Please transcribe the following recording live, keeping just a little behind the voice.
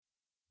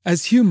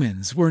As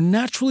humans, we're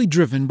naturally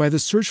driven by the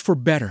search for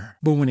better.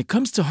 But when it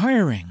comes to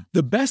hiring,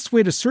 the best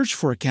way to search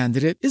for a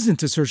candidate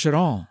isn't to search at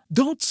all.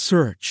 Don't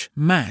search,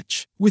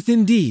 match with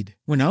Indeed.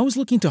 When I was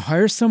looking to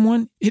hire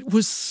someone, it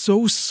was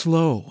so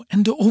slow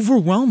and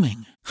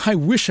overwhelming. I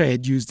wish I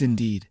had used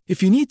Indeed.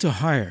 If you need to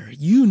hire,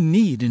 you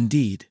need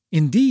Indeed.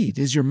 Indeed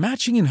is your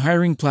matching and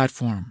hiring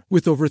platform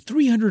with over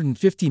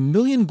 350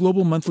 million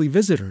global monthly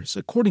visitors,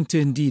 according to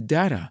Indeed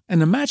data,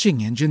 and a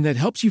matching engine that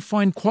helps you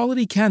find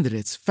quality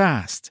candidates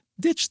fast.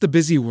 Ditch the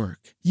busy work.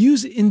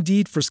 Use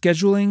Indeed for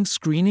scheduling,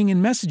 screening,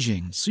 and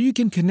messaging so you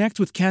can connect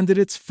with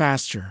candidates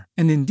faster.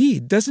 And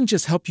Indeed doesn't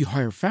just help you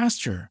hire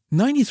faster.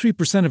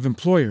 93% of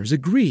employers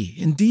agree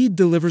Indeed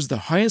delivers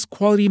the highest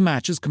quality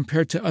matches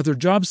compared to other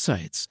job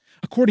sites,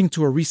 according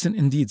to a recent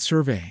Indeed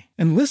survey.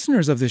 And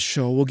listeners of this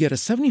show will get a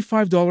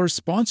 $75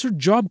 sponsored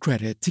job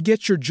credit to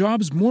get your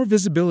jobs more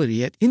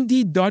visibility at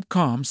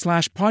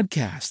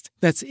Indeed.com/podcast.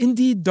 That's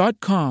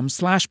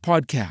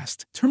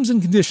Indeed.com/podcast. Terms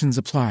and conditions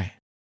apply.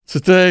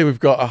 Today we've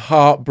got a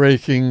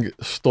heartbreaking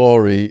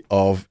story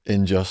of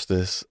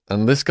injustice,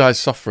 and this guy's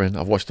suffering.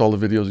 I've watched all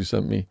the videos he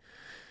sent me.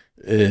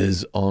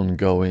 Is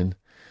ongoing.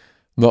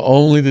 Not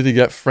only did he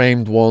get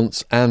framed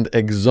once and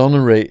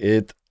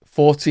exonerated,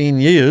 14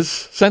 years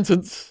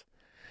sentence,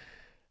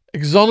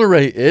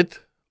 exonerated,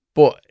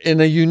 but in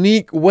a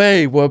unique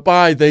way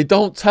whereby they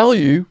don't tell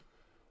you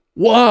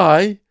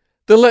why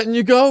they're letting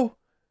you go.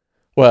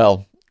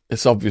 Well,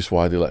 it's obvious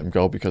why they let him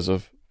go, because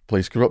of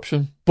police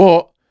corruption,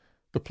 but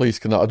the police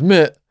cannot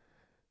admit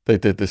they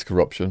did this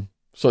corruption.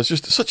 So it's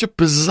just such a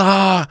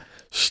bizarre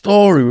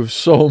story with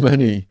so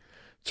many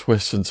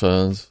twists and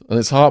turns. And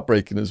it's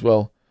heartbreaking as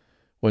well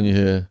when you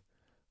hear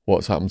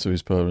what's happened to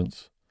his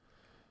parents.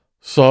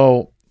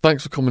 So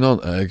thanks for coming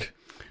on, Egg.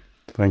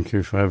 Thank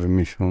you for having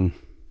me, Sean.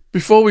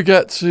 Before we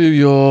get to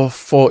your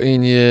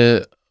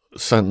 14-year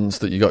sentence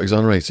that you got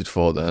exonerated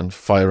for then,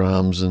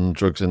 firearms and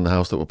drugs in the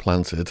house that were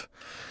planted,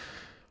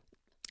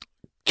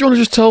 do you want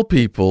to just tell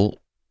people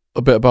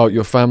a bit about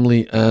your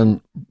family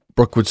and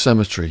Brookwood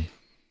Cemetery?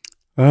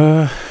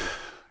 Yeah,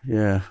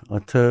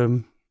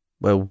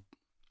 well,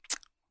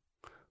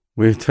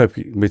 we're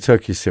Turkish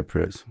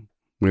Cypriots.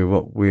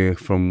 We're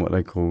from what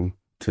they call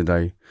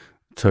today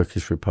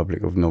Turkish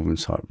Republic of Northern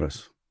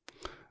Cyprus.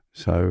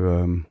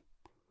 So,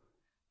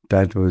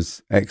 Dad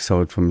was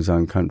exiled from his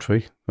own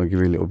country. I'll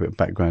give you a little bit of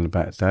background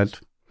about Dad,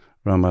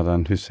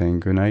 Ramadan Hussein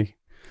Güney.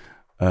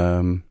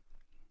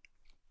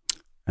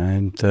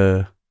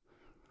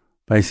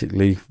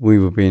 Basically, we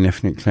were being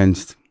ethnic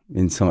cleansed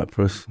in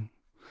Cyprus.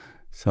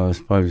 So I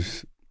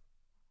suppose,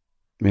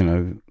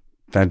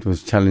 Dad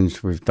was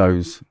challenged with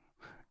those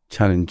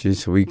challenges.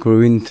 So we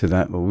grew into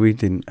that, but we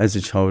didn't, as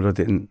a child, I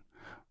didn't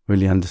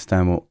really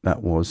understand what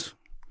that was.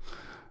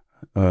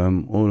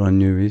 All I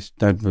knew is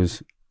Dad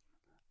was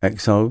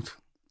exiled.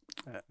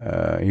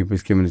 He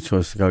was given a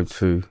choice to go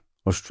to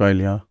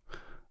Australia,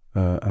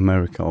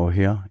 America, or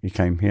here. He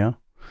came here.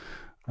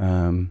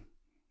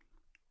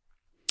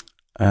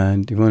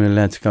 And he wasn't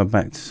allowed to go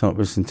back to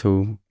Cyprus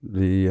until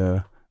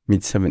the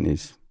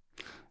mid-70s.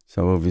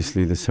 So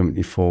obviously the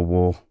 74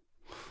 war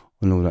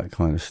and all that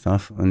kind of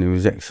stuff. And he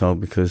was exiled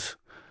because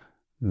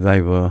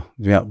they were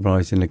the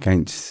uprising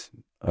against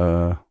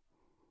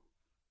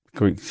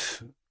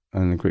Greeks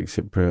and the Greek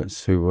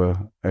Cypriots who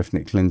were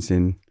ethnic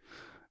cleansing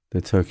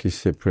the Turkish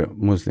Cypriot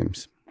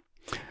Muslims.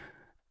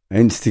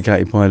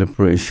 Instigated by the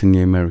British and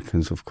the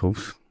Americans, of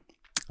course.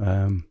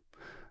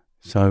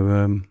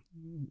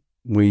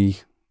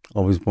 I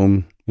was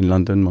born in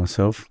London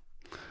myself,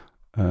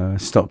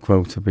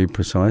 Stockwell to be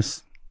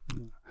precise.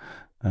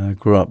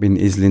 Grew up in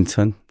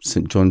Islington,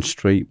 St John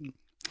Street.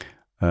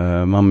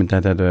 Mum and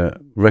Dad had a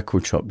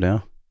record shop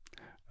there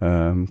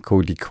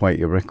called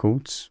Equator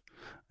Records.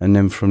 And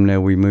then from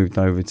there we moved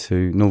over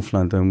to North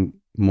London,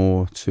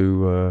 more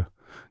to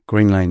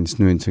Green Lanes,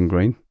 Newington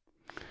Green,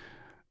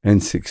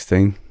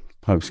 N16,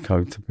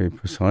 postcode to be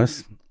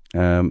precise.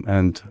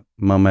 And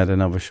Mum had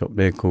another shop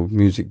there called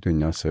Music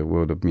Dunya, so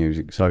World of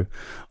Music. So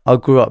I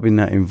grew up in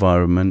that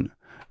environment,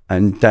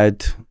 and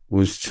Dad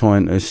was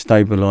trying to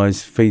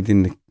stabilise,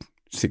 feeding the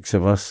six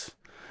of us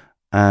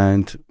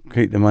and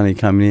keep the money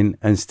coming in,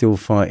 and still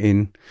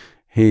fighting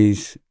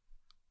his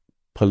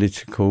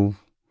political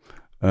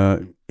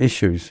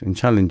issues and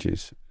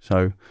challenges.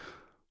 So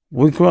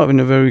we grew up in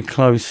a very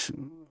close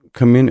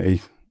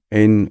community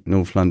in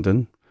North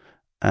London,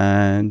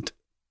 and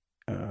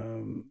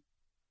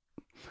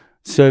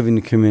serving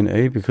the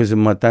community because of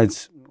my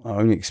dad's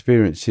own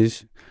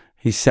experiences.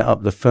 He set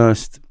up the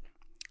first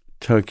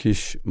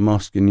Turkish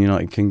mosque in the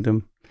United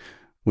Kingdom,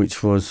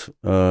 which was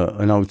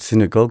an old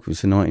synagogue. It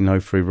was a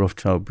 1903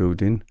 Rothschild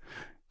building,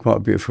 quite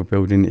a beautiful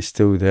building. It's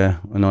still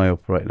there, and I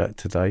operate that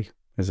today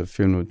as a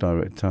funeral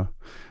director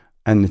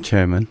and the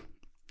chairman.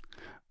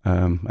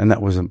 And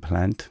that wasn't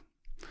planned,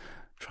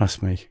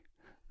 trust me.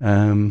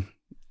 So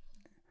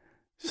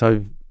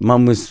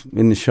Mum was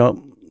in the shop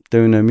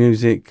doing her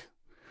music.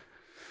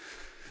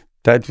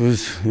 Dad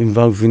was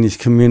involved in his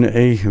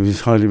community. He was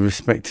highly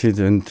respected,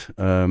 and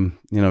the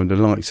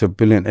likes of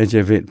Bülent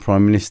Ecevit,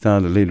 Prime Minister,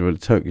 the leader of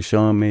the Turkish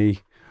army,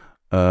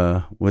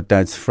 were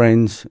Dad's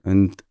friends,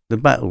 and the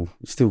battle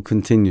still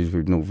continues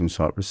with Northern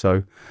Cyprus.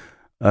 So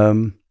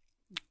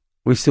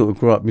we sort of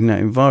grew up in that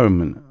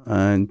environment,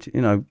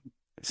 and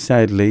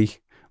sadly,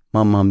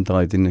 my mum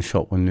died in the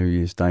shop on New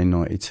Year's Day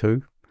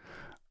 '92,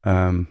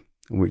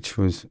 which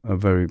was a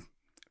very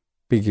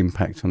big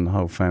impact on the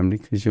whole family,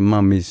 because your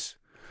mum is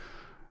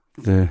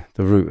the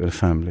root of the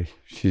family.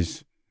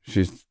 She's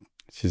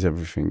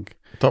everything.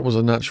 That was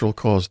a natural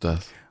cause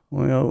death.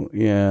 Well,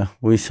 yeah,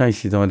 we say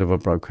she died of a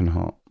broken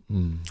heart.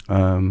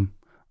 And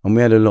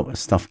we had a lot of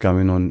stuff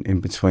going on in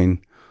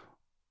between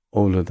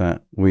all of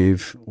that,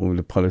 with all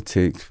the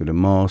politics, with the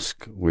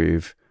mosque,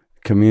 with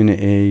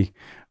community.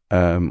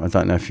 I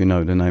don't know if you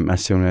know the name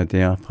Asil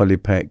Nadia,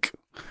 Polypec.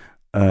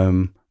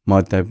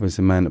 My dad was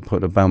the man that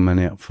put the bail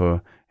money up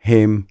for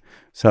him.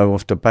 So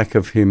off the back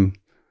of him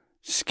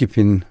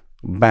skipping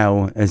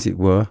bail, as it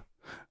were,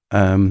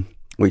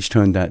 which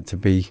turned out to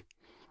be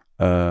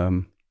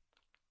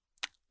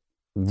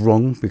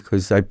wrong,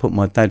 because they put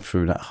my dad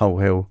through that whole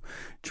hell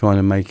trying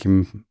to make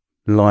him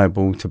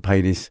liable to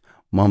pay this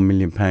 £1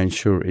 million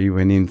surety,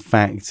 when in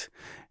fact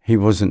he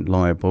wasn't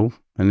liable.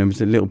 And there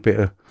was a little bit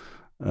of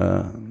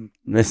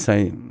let's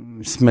say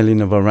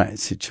smelling of a rat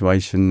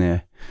situation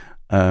there.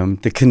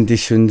 The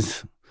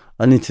conditions,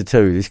 I need to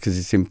tell you this because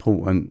it's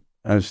important,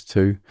 as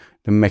to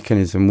the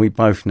mechanism. We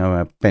both know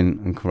how bent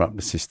and corrupt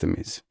the system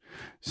is.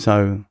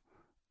 So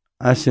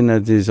as soon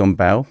as it is on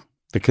bail,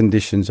 the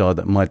conditions are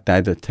that my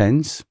dad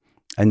attends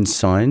and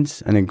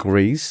signs and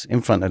agrees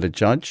in front of the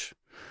judge.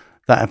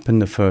 That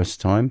happened the first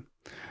time.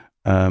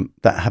 That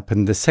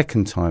happened the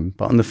second time.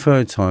 But on the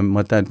third time,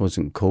 my dad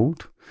wasn't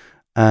called,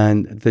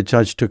 and the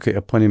judge took it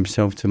upon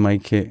himself to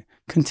make it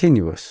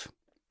continuous,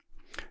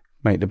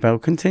 make the bail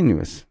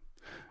continuous.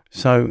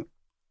 So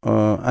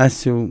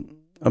Asil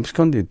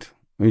absconded.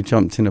 We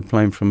jumped in a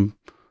plane from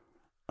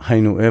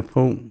Hainault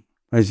Airport.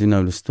 As you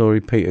know the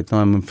story, Peter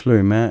Diamond flew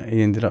him out.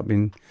 He ended up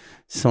in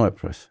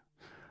Cyprus.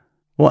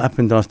 What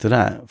happened after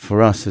that,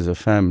 for us as a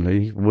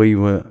family, we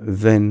were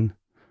then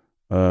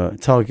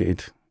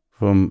targeted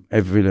from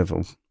every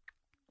level.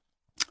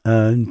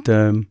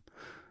 And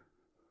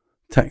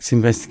tax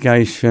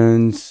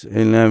investigations,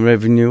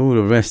 revenue, all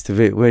the rest of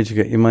it. Where'd you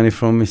get your money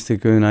from, Mr.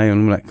 Gounay,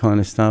 and all that kind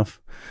of stuff.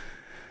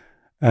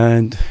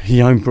 And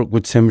he owned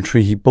Brookwood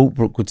Cemetery. He bought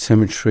Brookwood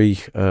Cemetery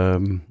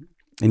in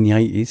the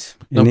 80s.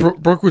 Now,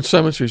 Brookwood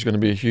Cemetery is going to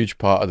be a huge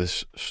part of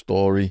this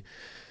story.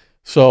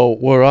 So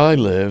where I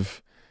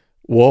live,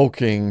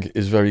 Woking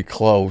is very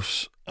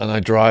close, and I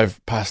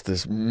drive past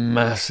this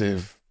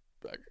massive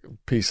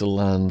piece of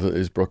land that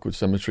is Brookwood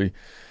Cemetery.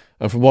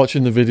 And from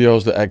watching the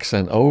videos that Egg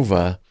sent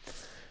over,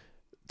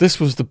 this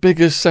was the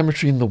biggest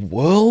cemetery in the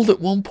world at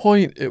one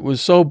point. It was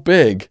so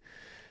big,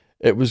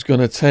 it was going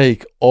to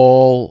take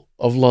all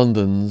of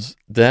London's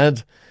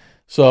dead.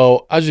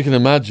 So as you can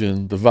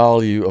imagine, the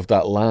value of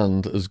that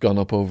land has gone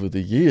up over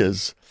the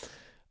years.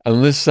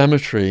 And this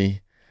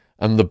cemetery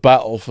and the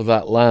battle for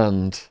that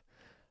land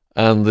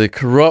and the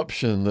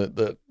corruption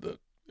that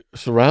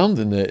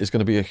surrounding it is going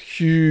to be a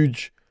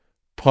huge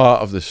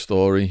part of this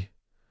story.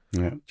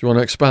 Yeah. Do you want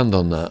to expand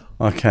on that?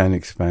 I can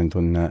expand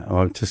on that.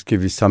 I'll just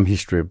give you some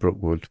history of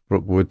Brookwood.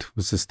 Brookwood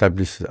was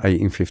established in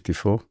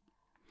 1854.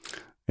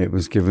 It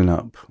was given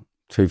up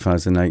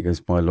 2,000 acres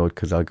by Lord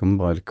Cadogan,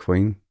 by the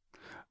Queen,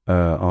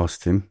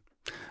 asked him.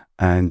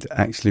 And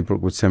actually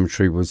Brookwood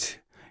Cemetery was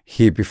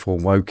here before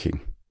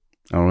Woking.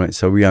 All right,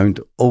 so we owned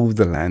all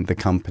the land. The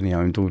company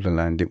owned all the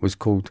land. It was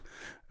called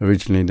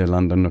originally the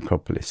London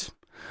Necropolis.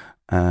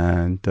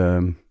 And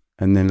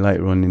then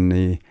later on in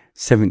the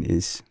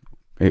 70s,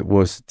 it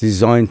was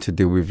designed to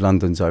deal with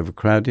London's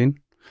overcrowding.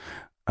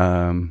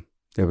 There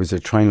was a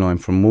train line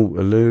from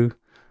Waterloo,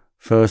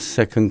 first,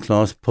 second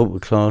class, porter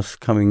class,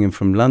 coming in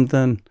from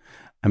London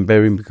and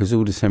burying, because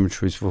all the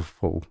cemeteries were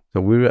full.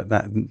 So we're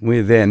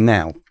there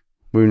now.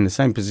 We're in the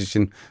same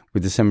position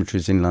with the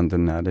cemeteries in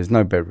London now. There's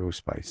no burial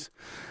space.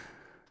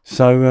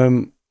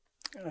 So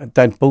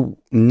Dad bought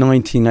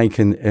 19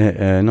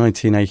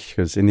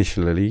 acres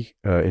initially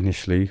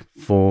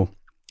for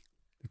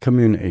the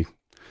community.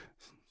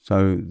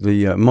 So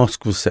the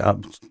mosque was set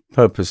up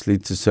purposely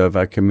to serve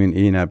our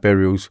community in our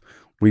burials.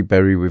 We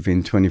bury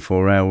within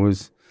 24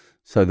 hours.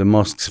 So the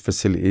mosque's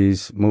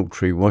facilities,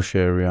 mortuary, wash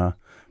area,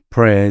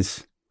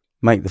 prayers,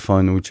 make the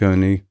final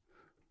journey,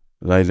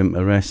 lay them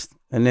to rest.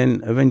 And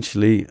then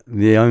eventually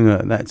the owner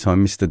at that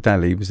time, Mr.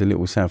 Daly, was a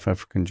little South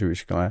African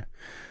Jewish guy,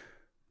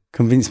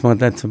 convinced my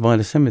dad to buy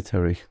the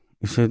cemetery.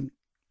 He said,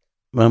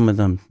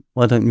 Ramadan,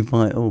 why don't you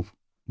buy it all?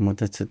 My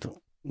dad said,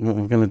 what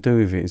am I going to do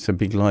with it? It's a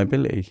big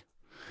liability.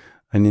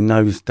 And in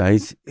those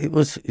days,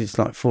 it's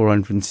like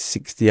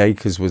 460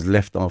 acres was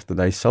left after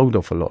they sold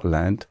off a lot of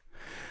land.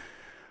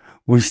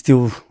 We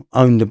still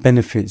own the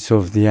benefits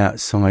of the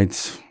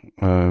outsides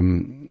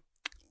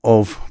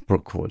of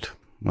Brookwood.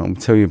 I'll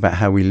tell you about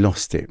how we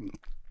lost it.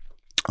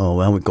 Oh,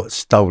 well, it got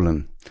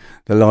stolen.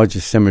 The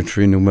largest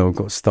cemetery in the world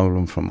got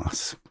stolen from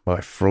us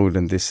by fraud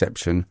and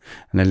deception,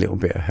 and a little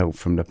bit of help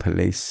from the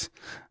police.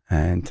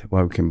 And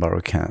Woking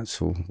Borough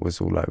Council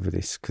was all over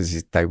this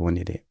because they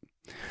wanted it.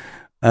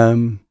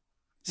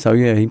 So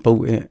yeah, he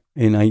bought it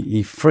in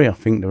 '83, I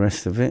think, the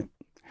rest of it.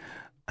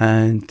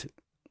 And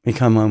he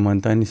came home one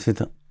day and he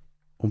said,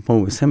 I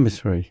bought a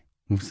cemetery.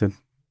 I said,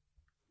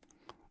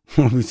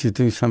 why would you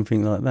do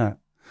something like that?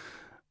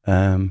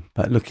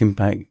 But looking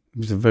back, it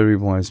was a very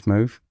wise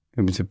move.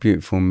 It was a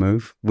beautiful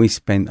move. We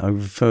spent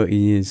over 30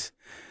 years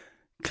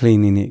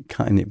cleaning it,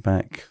 cutting it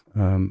back,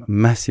 a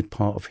massive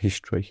part of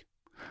history.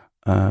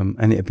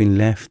 And it had been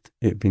left,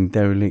 it had been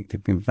derelict, it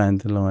had been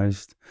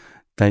vandalised.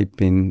 They'd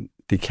been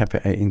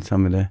decapitating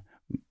some of the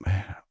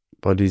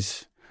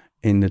bodies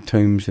in the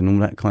tombs and all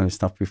that kind of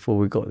stuff before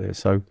we got there.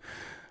 So,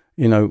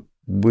 you know,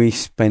 we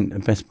spent the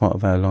best part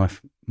of our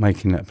life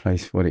making that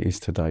place what it is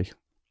today.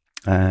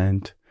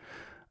 And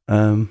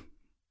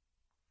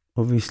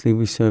obviously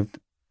we served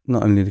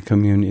not only the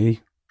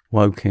community,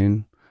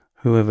 Woking,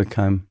 whoever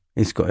came.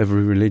 It's got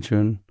every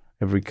religion,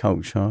 every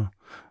culture,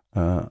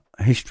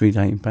 history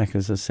dating back,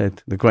 as I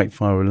said, the Great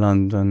Fire of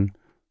London,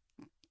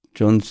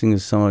 John Singer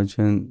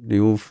Sargent,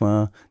 the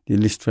author, the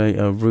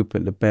illustrator,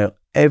 Rupert Le Bell,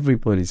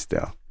 everybody's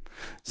there.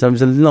 So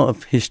there's a lot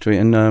of history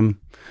and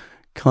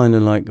kind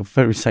of like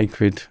very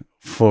sacred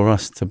for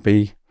us to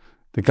be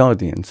the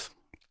guardians.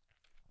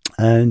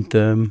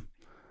 And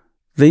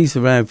these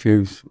are our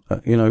views.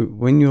 You know,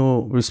 when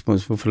you're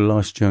responsible for the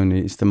last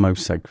journey, it's the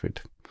most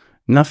sacred.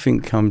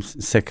 Nothing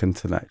comes second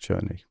to that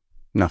journey.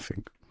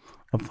 Nothing.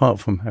 Apart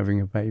from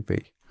having a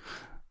baby.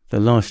 The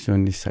last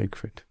journey is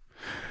sacred.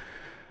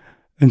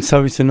 And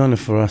so it's an honour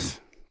for us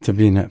to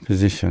be in that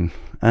position.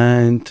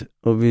 And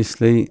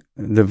obviously,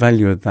 the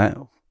value of that,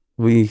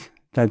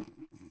 Dad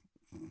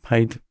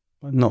paid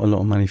not a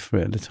lot of money for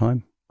it at the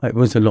time. It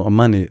was a lot of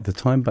money at the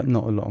time, but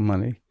not a lot of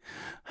money.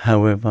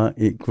 However,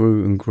 it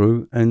grew and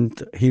grew,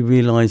 and he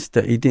realised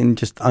that he didn't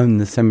just own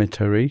the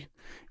cemetery,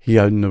 he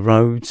owned the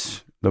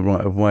roads, the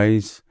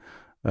right-of-ways,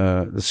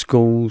 the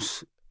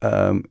schools.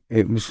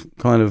 It was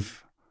kind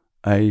of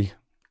a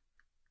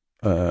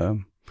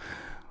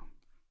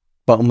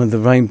bottom of the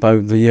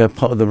rainbow, the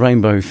pot of the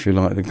rainbow, if you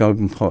like, the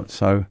golden pot.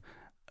 So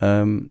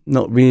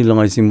not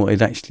realising what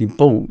he'd actually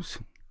bought,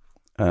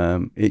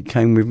 it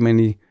came with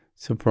many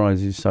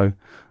surprises. So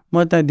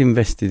my dad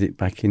invested it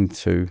back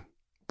into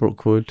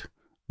Brookwood,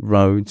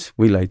 roads.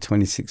 We laid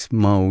 26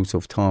 miles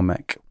of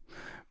tarmac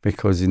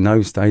because in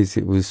those days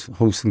it was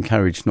horse and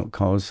carriage, not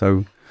cars.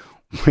 So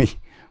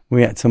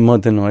we had to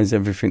modernise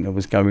everything that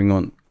was going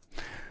on.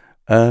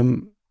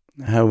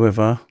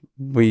 However,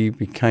 we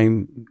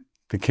became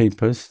the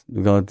keepers,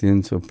 the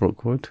guardians of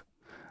Brookwood.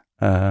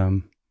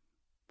 And,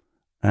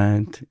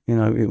 you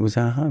know, it was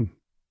our home.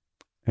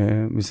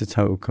 It was a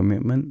total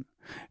commitment.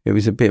 It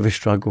was a bit of a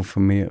struggle for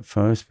me at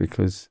first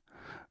because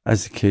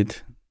as a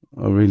kid,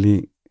 I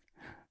really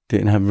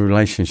didn't have a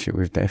relationship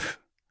with death.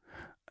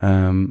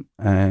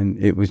 And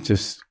it was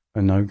just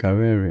a no-go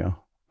area.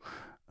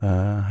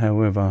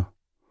 However,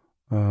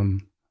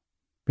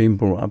 being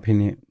brought up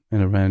in it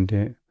and around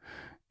it,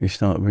 you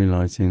start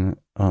realising,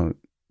 oh,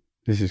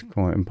 this is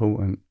quite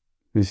important.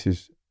 This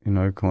is, you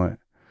know, quite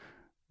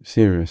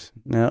serious.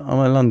 Now, I'm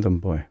a London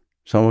boy,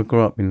 so I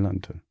grew up in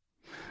London.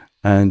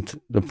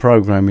 And the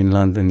programme in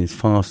London is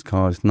fast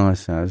cars,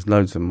 nice hours,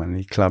 loads of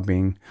money,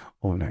 clubbing,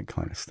 all that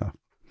kind of stuff.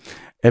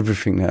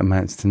 Everything that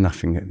amounts to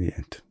nothing at the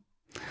end.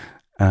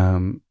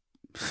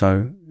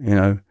 So, you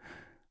know,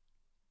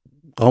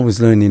 I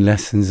was learning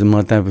lessons and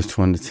my dad was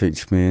trying to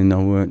teach me and I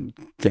weren't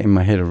getting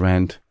my head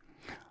around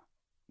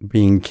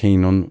being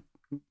keen on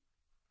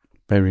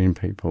burying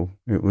people.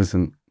 It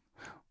wasn't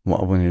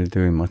what I wanted to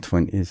do in my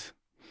 20s.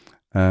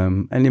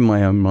 And in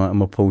my own right,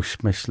 I'm a Porsche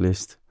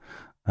specialist.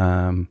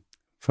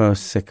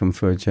 First, second,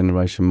 third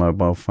generation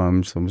mobile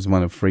phones. I was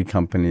one of 3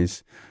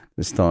 companies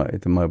that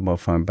started the mobile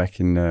phone back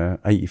in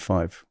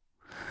 85.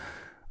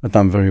 I've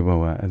done very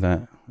well out of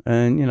that.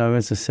 And, you know,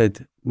 as I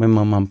said, when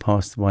my mum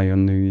passed away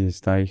on New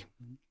Year's Day,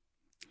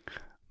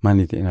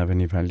 money didn't have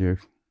any value.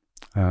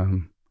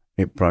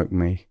 It broke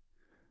me.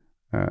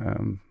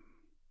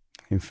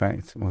 In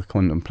fact, I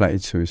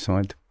contemplated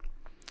suicide.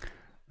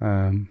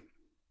 And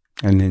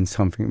then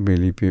something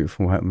really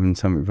beautiful happened,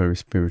 something very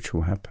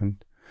spiritual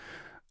happened,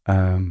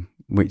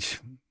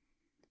 which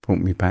brought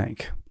me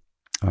back.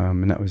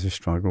 And that was a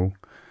struggle.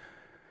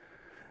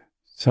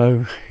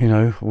 So, you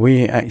know,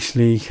 we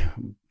actually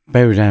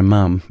buried our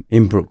mum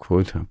in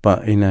Brookwood,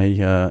 but in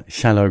a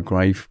shallow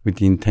grave with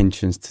the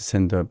intentions to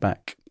send her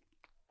back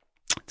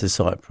to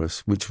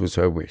Cyprus, which was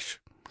her wish.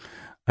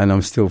 And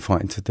I'm still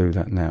fighting to do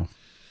that now.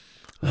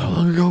 How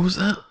long ago was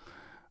that?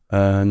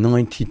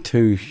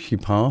 92 she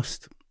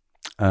passed.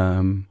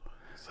 30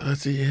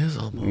 years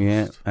almost.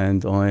 Yeah,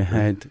 and I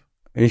had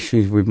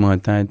issues with my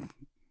dad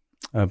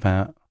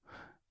about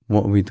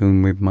what are we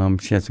doing with mum.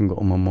 She hasn't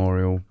got a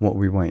memorial. What are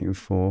we waiting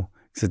for?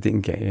 Because I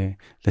didn't get here.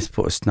 Let's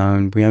put a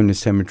stone. We own the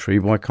cemetery.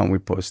 Why can't we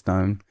put a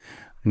stone?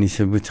 And he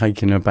said, we're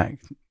taking her back.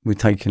 We're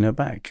taking her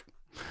back.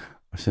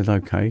 I said,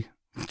 okay,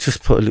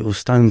 just put a little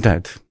stone,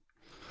 Dad.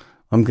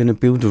 I'm going to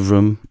build a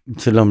room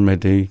till I'm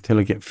ready, till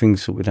I get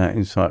things sorted out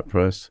in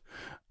Cyprus,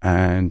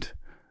 and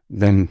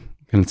then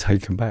going to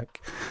take her back.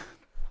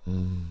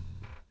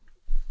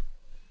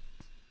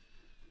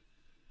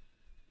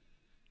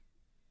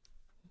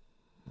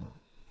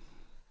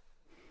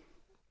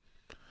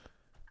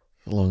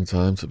 a long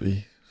time to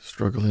be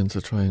struggling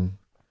to try and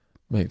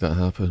make that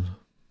happen.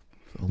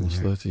 For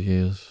almost 30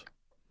 years.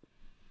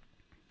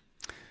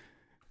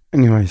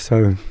 Anyway,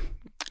 so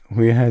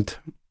we had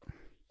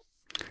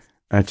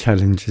our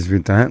challenges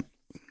with that.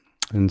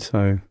 And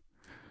so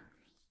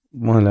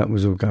while that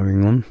was all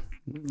going on,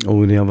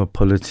 all the other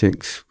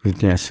politics with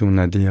the Asil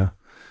Nadia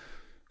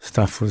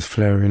stuff was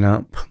flaring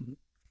up.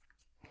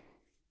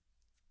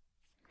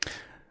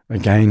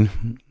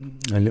 Again,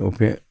 a little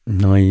bit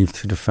naive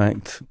to the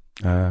fact.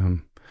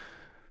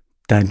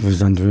 Dad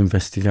was under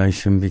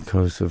investigation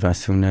because of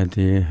Asil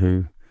Nadia,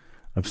 who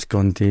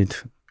absconded.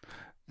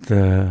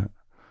 The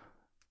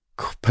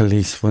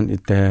police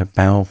wanted their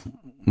bail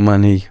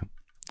money.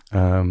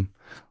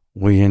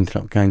 We ended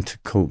up going to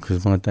court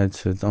because my dad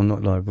said, I'm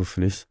not liable for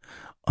this.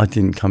 I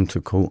didn't come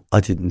to court. I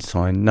didn't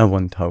sign. No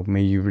one told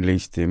me. You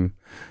released him.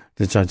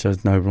 The judge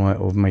has no right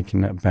of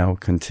making that bail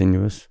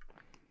continuous.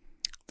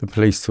 The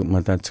police took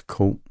my dad to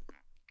court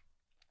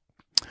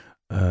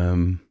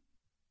in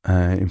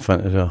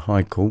front of the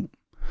High Court,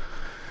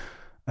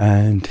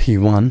 and he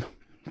won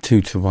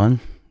 2-1.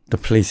 The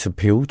police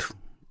appealed.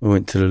 We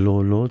went to the Law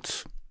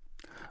Lords,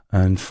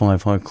 and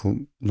 5 High Court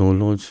Law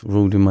Lords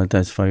ruled in my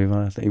dad's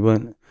favour that he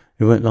weren't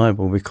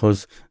liable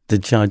because the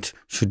judge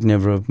should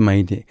never have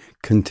made it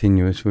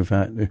continuous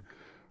without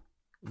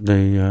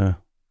the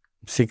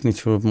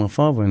signature of my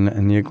father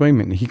and the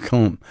agreement. He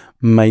can't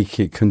make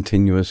it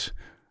continuous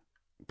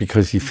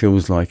because he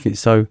feels like it.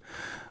 So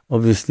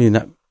obviously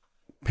that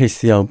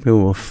pissed the old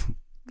Bill off.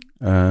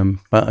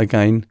 But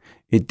again,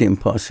 it didn't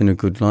put us in a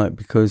good light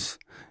because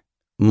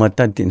my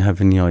dad didn't have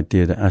any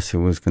idea that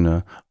Asil was going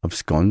to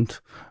abscond.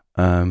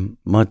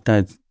 My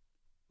dad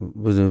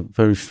was a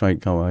very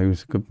straight goer. He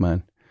was a good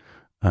man.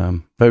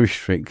 Very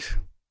strict.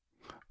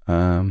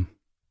 But,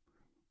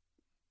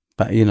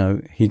 you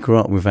know, he grew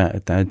up without a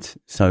dad.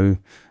 So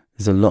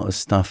there's a lot of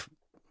stuff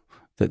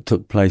that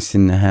took place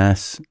in the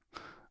house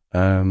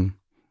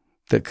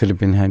that could have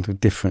been handled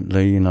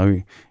differently. You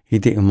know, he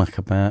didn't muck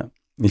about.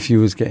 If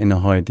you was getting a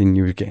hiding,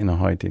 you was getting a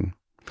hiding.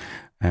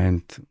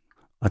 And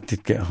I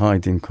did get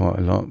hiding quite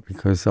a lot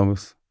because I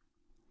was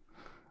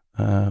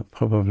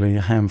probably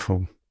a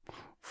handful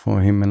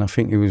for him. And I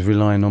think he was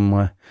relying on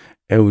my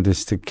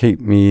elders to keep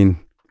me in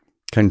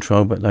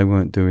control, but they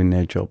weren't doing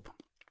their job.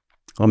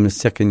 I'm the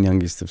second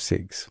youngest of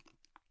 6.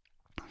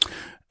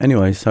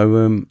 Anyway,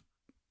 so,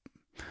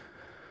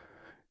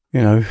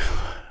 you know,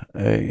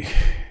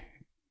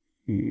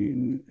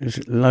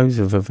 there's loads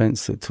of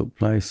events that took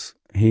place.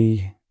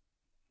 He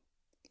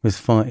was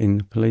fighting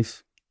the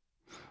police.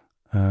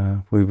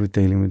 We were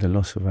dealing with the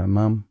loss of our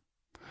mum.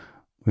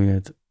 We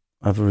had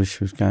other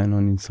issues going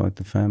on inside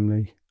the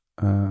family.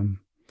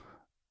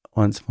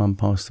 Once mum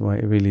passed away,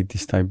 it really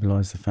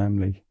destabilised the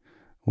family.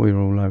 We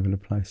were all over the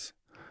place.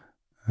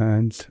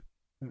 And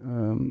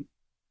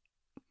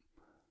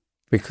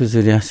because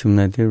of the Asil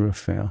Nadia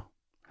affair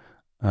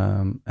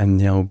and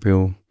the old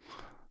Bill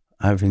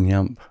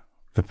having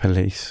the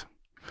police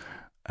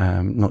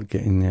not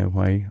getting their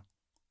way,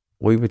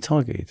 we were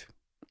targeted.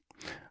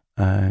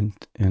 And,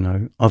 you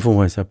know, I've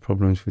always had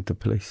problems with the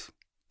police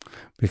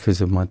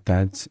because of my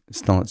dad's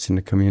stance in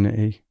the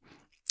community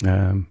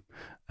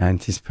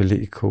and his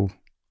political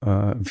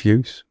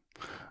views,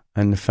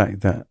 and the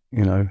fact that,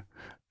 you know,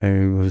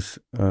 he was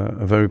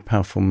a very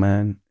powerful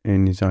man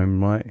in his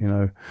own right. You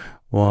know,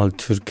 while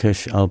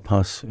Turkesh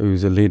Alpas, who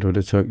was a leader of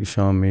the Turkish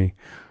army,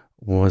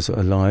 was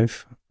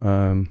alive,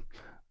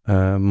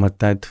 my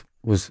dad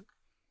was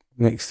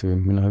next to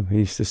him. You know, he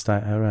used to stay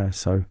at our house.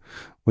 So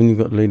when you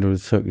got the leader of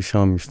the Turkish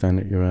army staying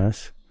at your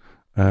house,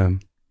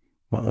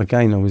 but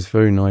again, I was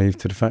very naive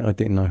to the fact I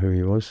didn't know who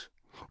he was.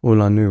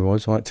 All I knew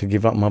was I had to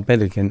give up my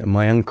bed again to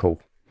my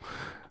uncle.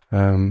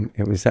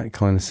 It was that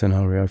kind of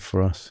scenario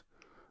for us.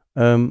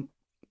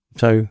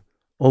 So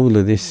all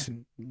of this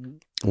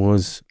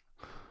was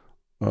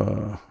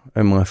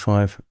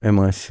MI5,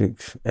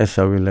 MI6,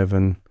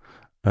 SO11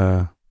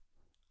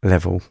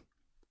 level,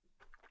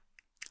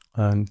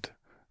 and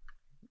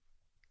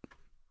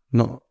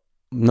not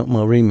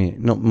my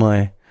remit, not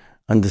my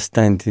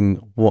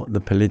understanding what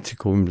the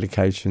political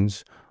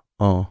implications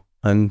are.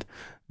 And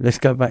let's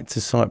go back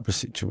to Cyprus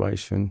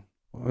situation.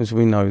 As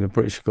we know, the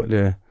British have got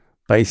their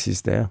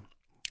bases there,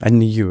 and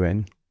the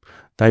UN.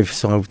 They've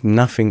solved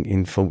nothing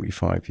in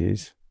 45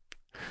 years.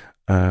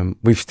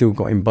 We've still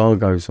got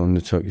embargoes on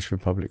the Turkish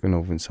Republic of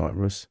Northern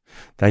Cyprus.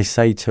 They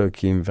say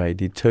Turkey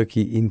invaded.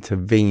 Turkey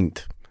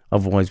intervened.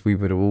 Otherwise, we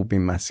would have all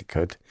been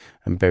massacred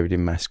and buried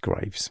in mass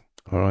graves.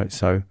 All right,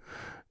 so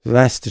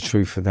that's the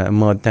truth of that. And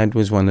my dad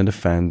was one of the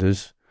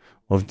founders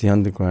of the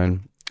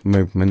underground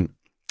movement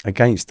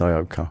against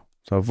IOCA.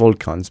 So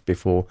Volcans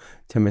before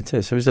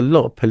Temetes. So there's a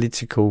lot of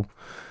political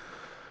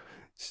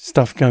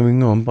stuff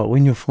going on. But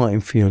when you're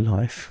fighting for your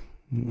life,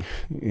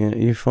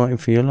 you're fighting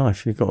for your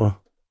life. You've got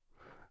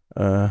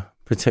to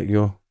protect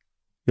your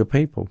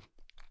people.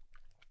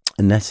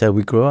 And that's how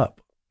we grew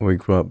up. We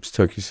grew up as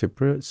Turkish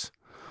Cypriots,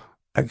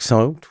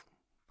 exiled,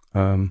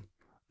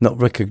 not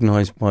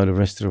recognised by the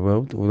rest of the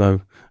world,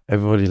 although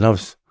everybody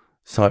loves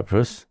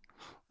Cyprus.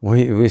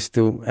 we're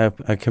still,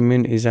 our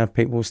communities, our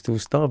people are still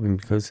starving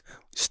because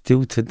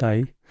still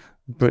today,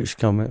 the British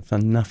government have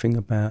done nothing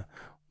about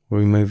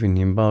removing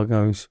the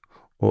embargoes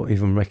or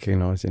even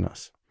recognising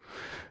us.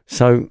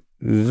 So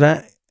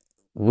that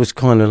was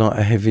kind of like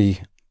a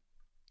heavy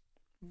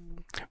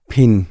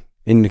pin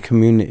in the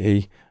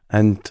community.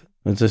 And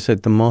as I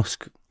said, the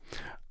mosque,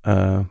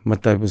 my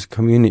dad was a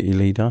community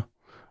leader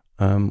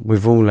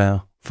with all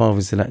our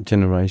fathers of that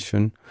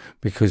generation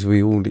because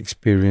we all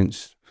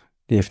experienced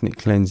the ethnic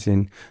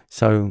cleansing.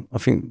 So I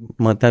think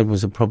my dad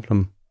was a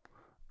problem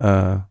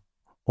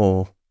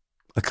or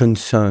a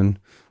concern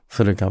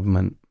for the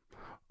government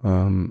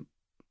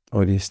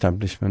or the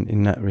establishment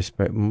in that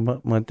respect.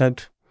 But my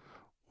dad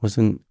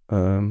wasn't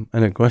an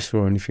aggressor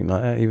or anything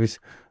like that. He was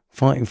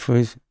fighting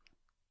for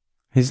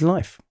his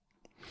life.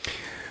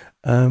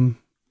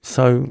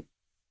 So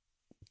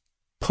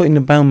putting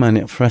the bellman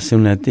at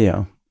Faisal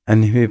Nadir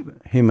and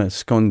him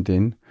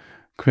absconding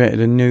created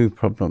a new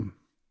problem.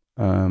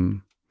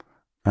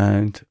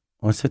 And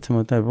I said to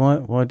my dad,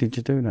 why did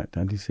you do that,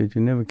 Dad? He said,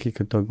 you never kick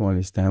a dog while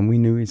he's down. We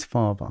knew his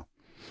father.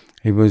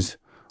 He was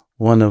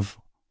one of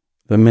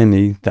the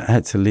many that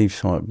had to leave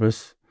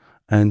Cyprus,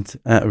 and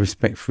out of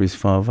respect for his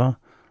father,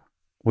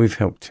 we've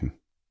helped him.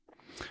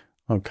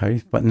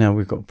 Okay, but now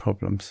we've got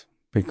problems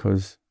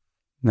because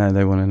now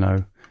they want to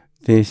know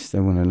this,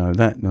 they want to know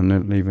that, they're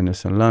not leaving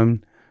us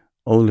alone,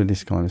 all of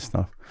this kind of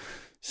stuff.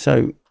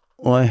 So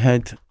I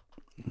had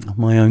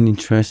my own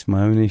interests,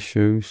 my own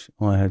issues.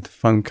 I had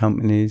phone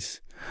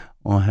companies.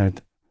 I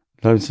had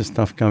loads of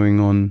stuff going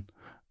on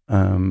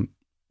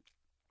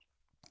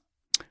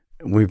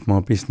with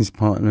my business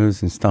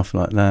partners and stuff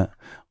like that.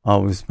 I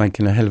was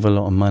making a hell of a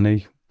lot of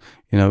money.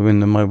 You know, when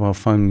the mobile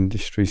phone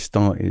industry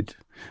started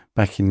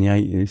back in the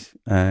 80s,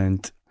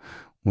 and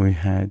we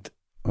had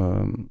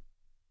all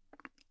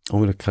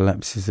the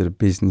collapses of the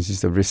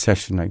businesses, the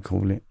recession they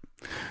call it,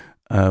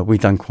 we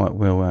done quite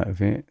well out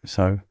of it.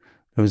 So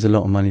there was a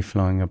lot of money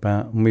flying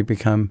about, and we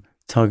became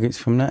targets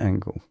from that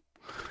angle.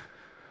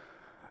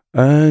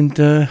 And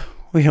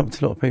we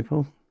helped a lot of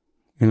people,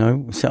 you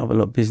know, set up a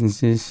lot of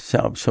businesses,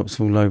 set up shops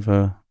all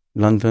over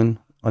London.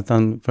 I've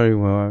done very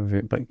well out of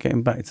it. But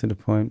getting back to the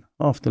point,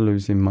 after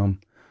losing Mum,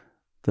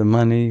 the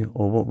money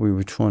or what we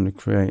were trying to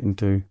create and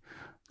do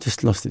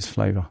just lost its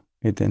flavour.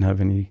 It didn't have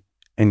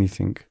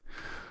anything.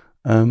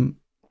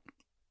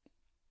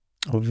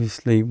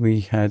 Obviously,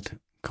 we had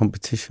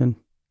competition.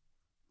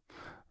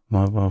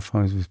 Mobile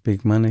phones was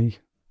big money.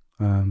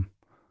 And,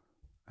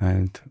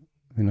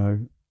 you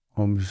know,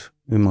 I was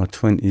in my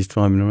 20s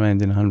driving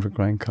around in a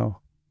 $100,000 car.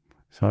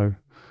 So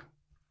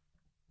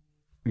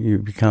you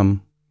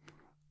become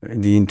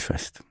the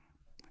interest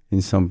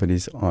in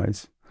somebody's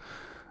eyes.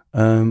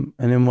 And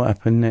then what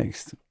happened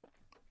next?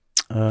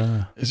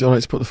 Is it all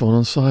right to put the phone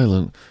on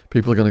silent?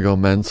 People are going to go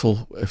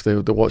mental if they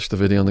watch the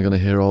video and they're going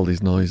to hear all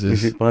these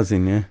noises. Is it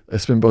buzzing, yeah?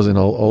 It's been buzzing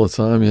all the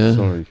time, yeah.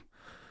 Sorry.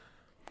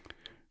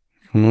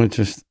 Can I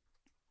just...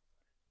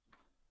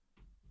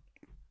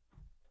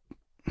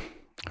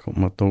 I got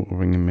my daughter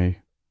ringing me.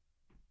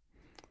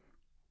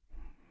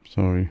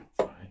 Sorry.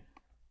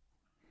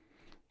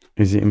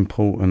 Is it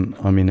important?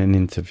 I'm in an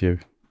interview.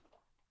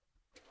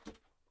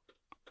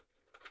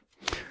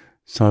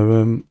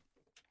 So,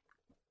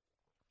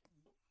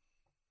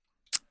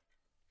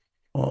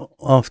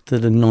 after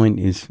the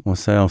 90s, I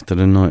say after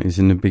the 90s,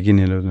 in the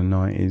beginning of the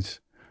 90s,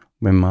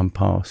 when Mum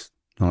passed,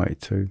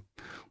 92,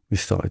 we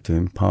started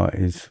doing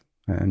parties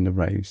and the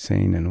rave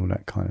scene and all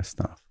that kind of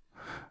stuff.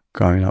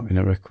 Growing up in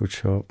a record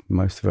shop,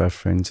 most of our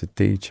friends are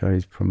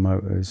DJs,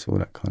 promoters, all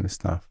that kind of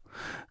stuff.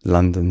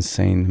 London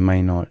scene,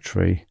 main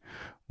artery.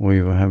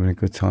 We were having a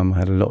good time. I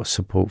had a lot of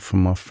support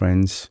from my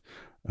friends.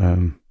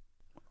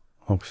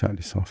 I'll shut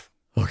this off.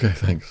 Okay,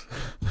 thanks.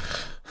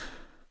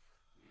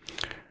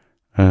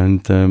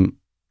 And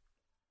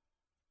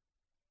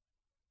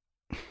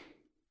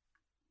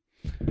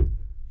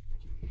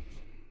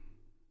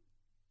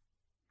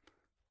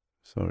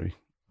sorry.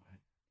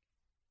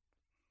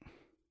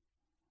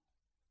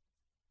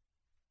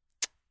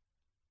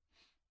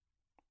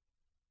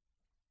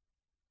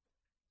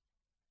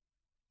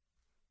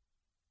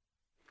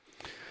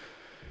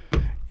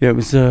 Yeah, it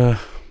was. So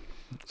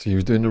you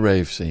were doing the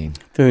rave scene?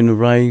 Doing the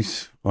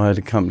raves. I had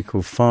a company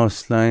called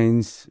Fast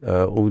Lanes,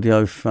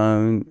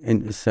 Audiophone,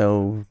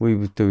 Intercell. We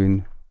were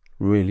doing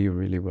really,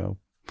 really well.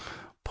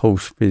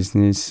 Porsche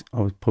business.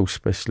 I was Porsche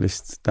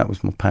specialist. That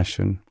was my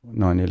passion,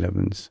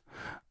 911s.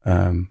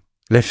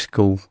 Left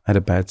school, had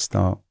a bad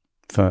start,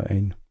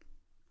 13.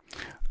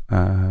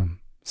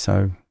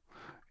 So,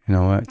 you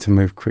know, I had to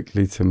move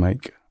quickly to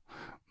make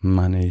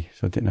money,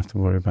 so I didn't have to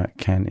worry about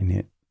counting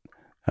it.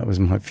 That was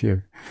my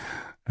view.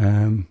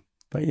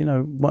 But, you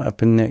know, what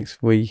happened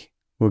next? We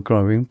were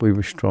growing. We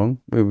were strong.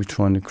 We were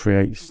trying to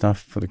create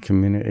stuff for the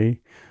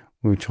community.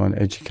 We were trying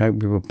to educate.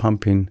 We were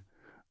pumping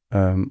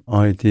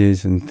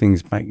ideas and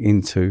things back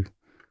into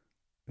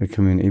the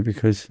community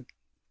because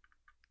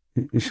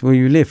it's where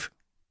you live.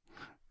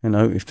 You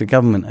know, if the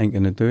government ain't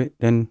going to do it,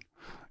 then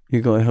you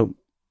got to help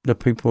the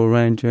people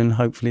around you and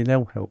hopefully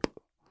they'll help.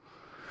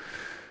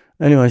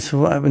 Anyway, so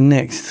what happened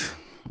next?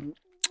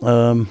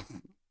 I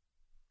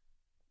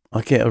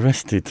get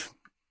arrested.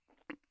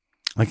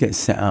 I get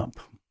set up,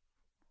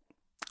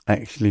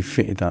 actually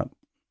fitted up.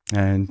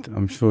 And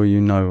I'm sure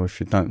you know, if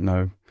you don't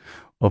know,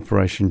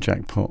 Operation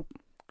Jackpot.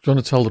 Do you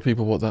want to tell the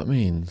people what that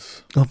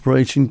means?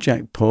 Operation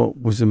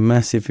Jackpot was a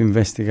massive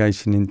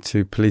investigation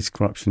into police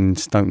corruption in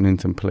Stoke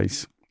Newington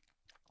Police,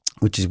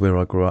 which is where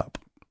I grew up.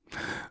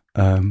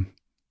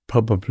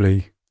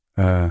 Probably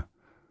one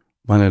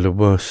of the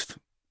worst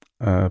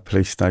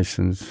police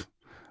stations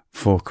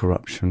for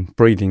corruption,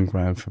 breeding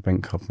ground for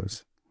bank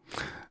coppers.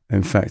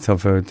 In fact,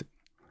 I've heard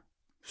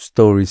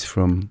stories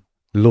from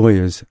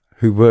lawyers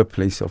who were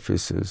police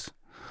officers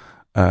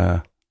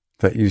that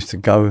used to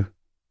go.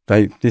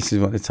 This is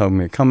what they told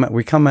me.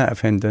 We come out of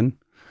Hendon.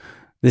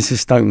 This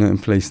is Stoke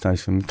Newington Police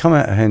Station. We come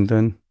out of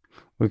Hendon.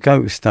 We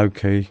go to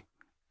Stokey.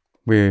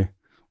 We're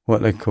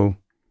what they call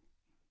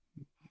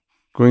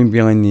green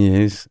behind the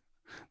ears.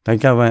 They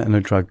go out on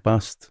a drug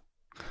bust.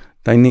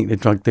 They nick the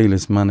drug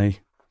dealer's money.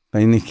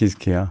 They nick his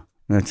gear.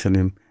 And they tell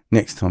him,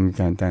 next time you're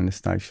going down the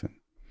station.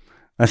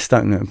 That's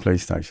Stoke Newington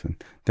Police Station.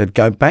 They'd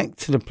go back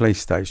to the police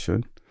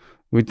station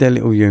with their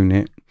little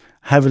unit,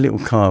 have a little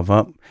carve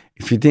up.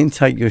 If you didn't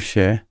take your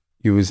share,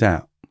 you was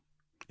out.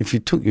 If you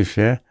took your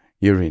share,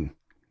 you're in.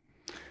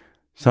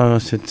 So I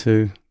said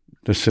to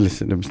the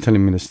solicitor that was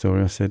telling me the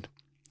story, I said,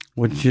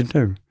 what did you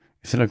do?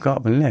 He said, I got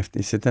up and left.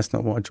 He said, that's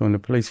not what I joined the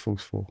police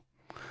force for.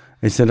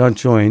 He said, I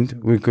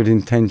joined with good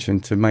intention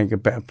to make a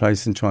better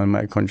place and try and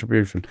make a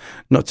contribution,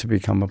 not to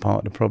become a part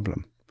of the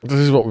problem. This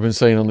is what we've been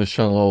saying on this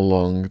channel all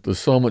along. There's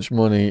so much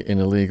money in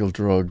illegal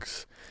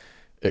drugs.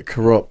 It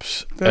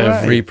corrupts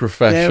every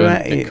profession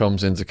it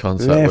comes into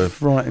contact with.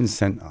 Left, right and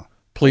centre.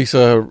 Police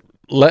are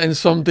letting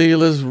some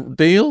dealers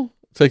deal,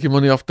 taking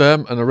money off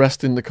them and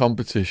arresting the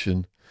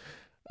competition.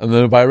 And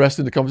then by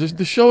arresting the competition,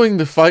 they're showing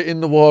they're fighting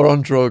the war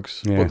on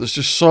drugs. Yeah. But there's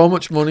just so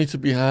much money to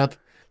be had.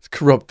 It's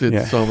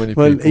corrupted so many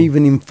people. Well,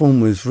 even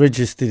informers,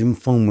 registered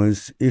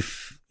informers,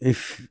 if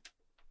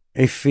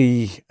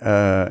he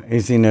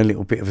is in a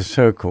little bit of a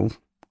circle,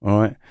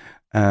 all right,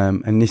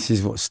 and this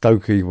is what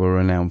Stokey were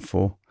renowned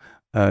for,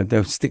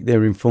 they'll stick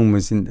their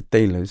informers into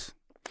dealers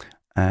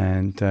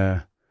and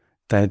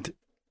they'd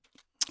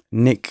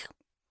nick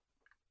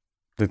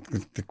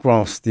the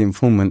grass, the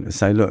informant, and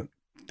say, look,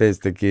 there's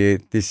the gear,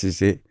 this is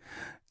it.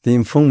 The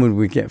informant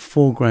would get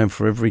 $4,000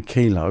 for every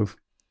kilo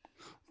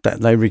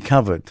that they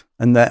recovered,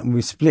 and that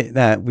we split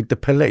that with the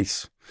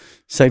police.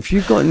 So if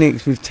you got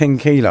nicked with 10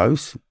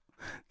 kilos,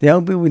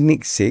 they'll be with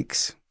nick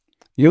 6,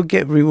 you'll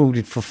get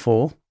rewarded for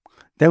 4,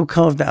 they'll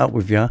carve that up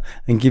with you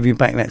and give you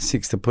back that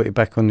 6 to put it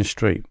back on the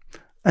street.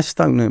 That's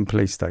Stoke Newington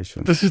Police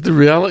Station. This is the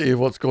reality of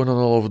what's going on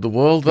all over the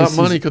world. That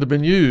money could have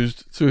been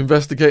used to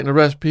investigate and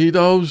arrest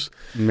pedos.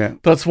 Yeah.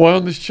 That's why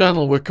on this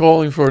channel we're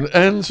calling for an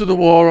end to the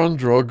war on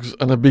drugs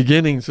and a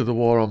beginning to the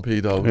war on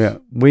pedos.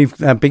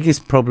 Yeah, our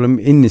biggest problem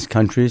in this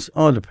country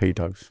are the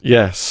pedos.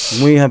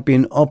 Yes. We have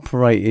been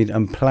operated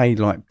and played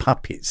like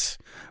puppets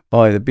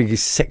by the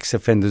biggest sex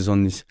offenders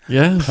on this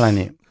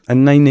planet.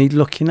 And they need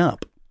locking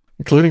up.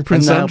 Including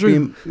Prince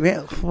Andrew?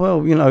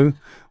 Well, you know,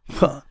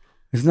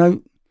 there's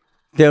no...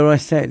 Dare I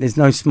say it, there's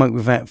no smoke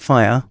without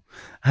fire.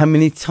 How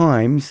many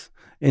times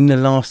in the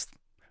last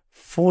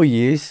 4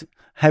 years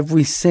have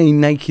we seen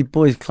naked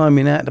boys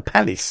climbing out of the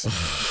palace?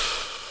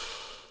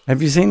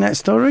 Have you seen that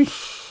story?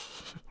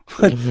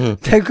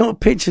 They've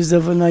got pictures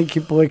of a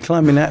naked boy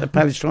climbing out of the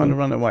palace trying to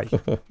run away.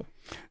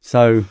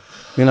 So,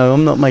 you know,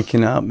 I'm not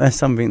making it up. That's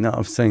something that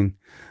I've seen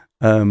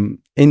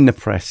in the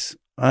press.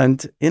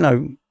 And, you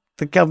know,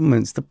 the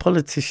governments, the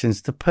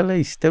politicians, the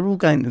police, they're all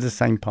going to the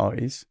same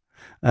parties.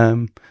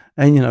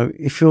 And, you know,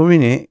 if you're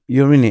in it,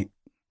 you're in it.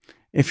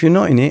 If you're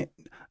not in it,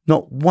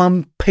 not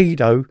one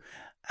pedo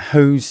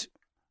who's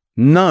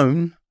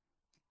known,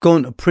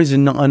 gone to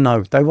prison that I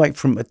know. They wait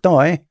for him to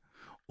die,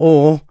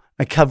 or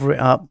they cover it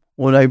up,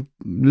 or they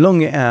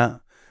long it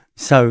out,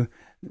 so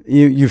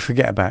you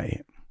forget about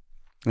it.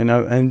 You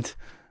know, and,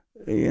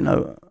 you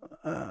know,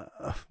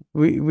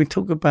 we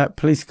talk about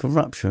police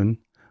corruption,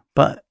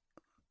 but,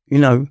 you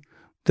know,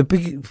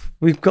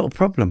 we've got a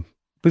problem.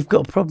 We've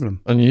got a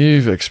problem. And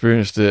you've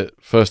experienced it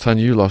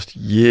firsthand. You lost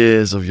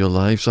years of your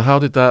life. So how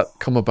did that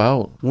come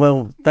about?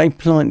 Well, they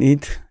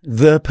planted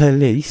the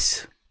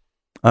police,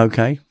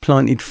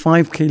 planted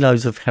 5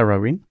 kilos of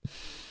heroin,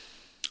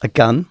 a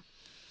gun,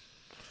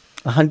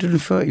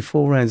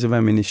 134 rounds of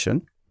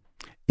ammunition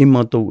in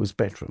my daughter's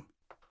bedroom.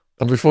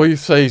 And before you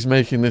say he's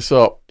making this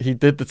up, he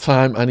did the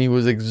time and he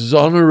was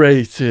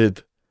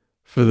exonerated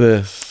for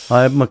this.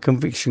 I had my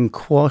conviction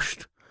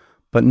quashed,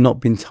 but not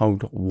been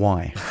told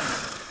why.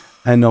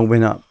 And I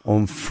went up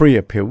on 3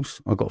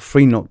 appeals. I got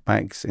 3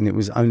 knockbacks, and it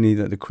was only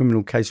that the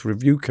Criminal Case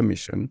Review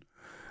Commission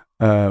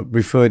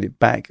referred it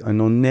back.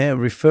 And on their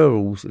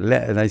referrals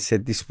letter, they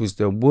said this was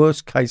the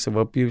worst case of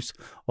abuse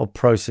or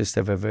process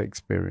they've ever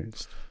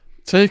experienced.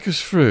 Take us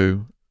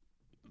through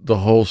the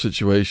whole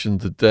situation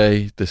the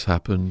day this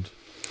happened.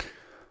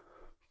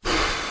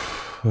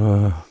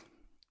 The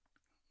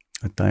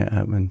day it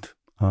happened,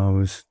 I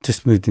was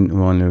just moved into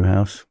my new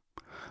house.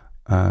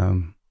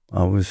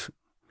 I'm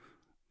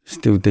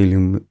still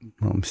dealing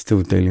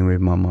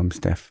with my mum's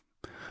death.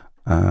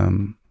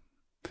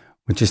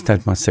 We just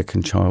had my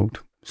second child.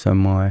 So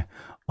my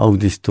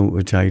oldest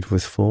daughter, Jade,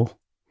 was 4.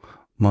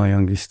 My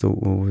youngest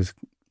daughter was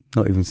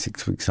not even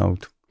 6 weeks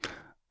old.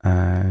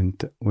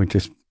 And we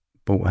just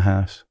bought a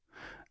house.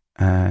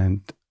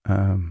 And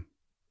I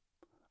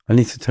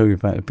need to tell you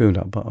about the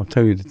build-up, but I'll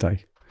tell you the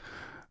day.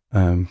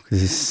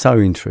 Because it's so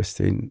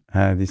interesting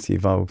how this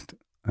evolved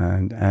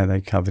and how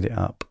they covered it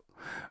up.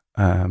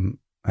 And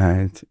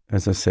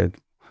as I said,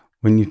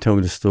 when you tell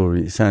the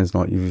story, it sounds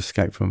like you've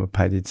escaped from a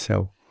padded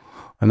cell.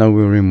 I know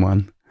we were in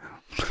one,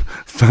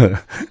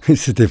 but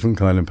it's a different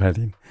kind of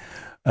padding.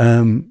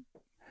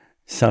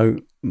 So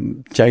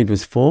Jade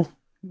was 4.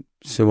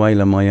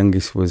 Suhaila, my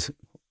youngest, was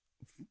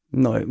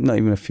not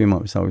even a few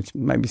months old,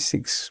 maybe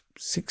 6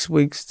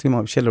 weeks, 2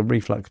 months. She had a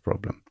reflux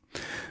problem.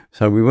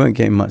 So we weren't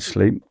getting much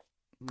sleep,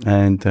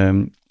 and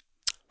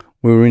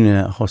we were in and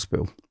out of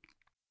hospital.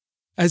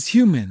 As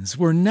humans,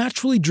 we're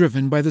naturally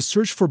driven by the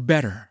search for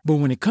better. But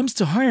when it comes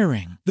to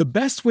hiring, the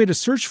best way to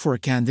search for a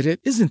candidate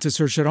isn't to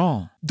search at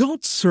all.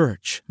 Don't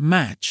search,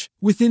 match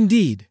with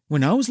Indeed.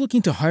 When I was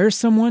looking to hire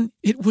someone,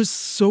 it was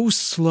so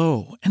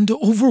slow and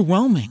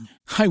overwhelming.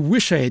 I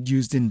wish I had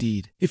used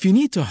Indeed. If you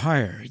need to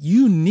hire,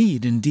 you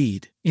need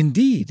Indeed.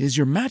 Indeed is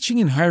your matching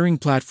and hiring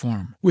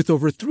platform with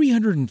over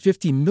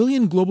 350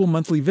 million global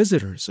monthly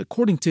visitors,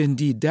 according to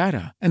Indeed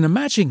data, and a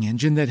matching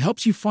engine that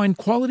helps you find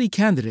quality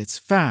candidates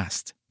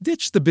fast.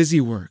 Ditch the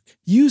busy work.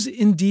 Use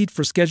Indeed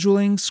for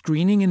scheduling,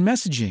 screening, and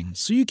messaging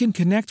so you can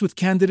connect with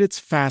candidates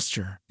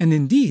faster. And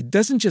Indeed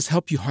doesn't just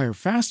help you hire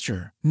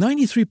faster.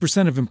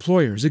 93% of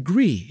employers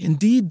agree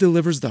Indeed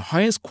delivers the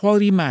highest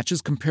quality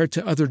matches compared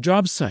to other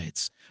job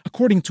sites,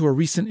 according to a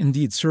recent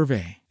Indeed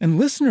survey. And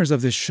listeners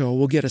of this show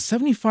will get a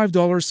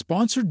 $75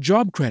 sponsored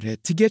job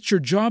credit to get your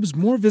jobs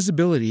more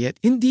visibility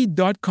at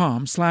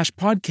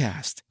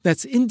Indeed.com/podcast.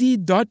 That's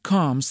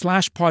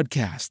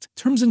Indeed.com/podcast.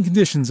 Terms and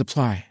conditions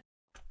apply.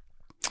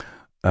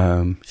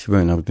 She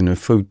weren't holding her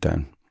food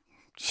down.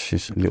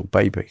 She's a little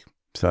baby.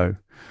 So,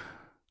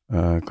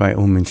 Great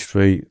Ormond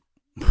Street,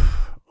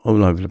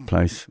 all over the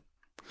place.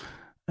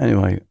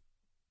 Anyway,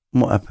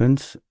 what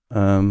happens?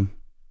 I'm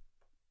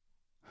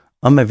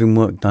having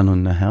work done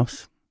on the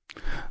house.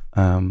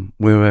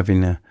 We're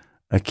having a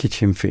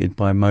kitchen fitted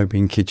by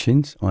Mobin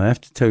Kitchens. I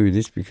have to tell you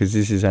this because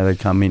this is how they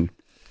come in.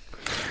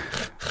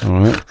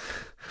 All right.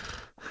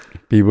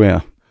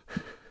 Beware.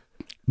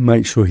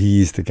 Make sure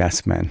he is the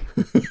gas man.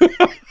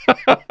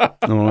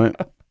 All right.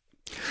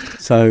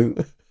 So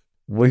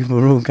we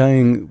were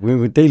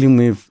dealing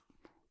with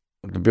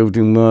the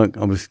building work.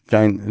 I was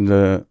going to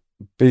the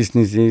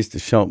businesses, the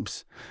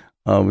shops.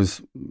 I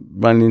was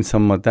running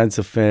some of my dad's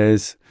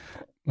affairs,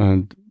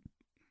 and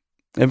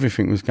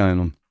everything was going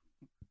on.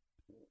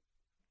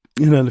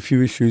 A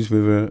few issues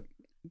with a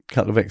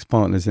couple of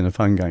ex-partners in a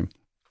phone game.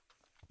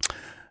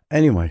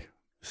 Anyway,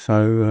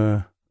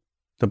 so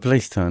the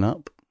police turn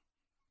up.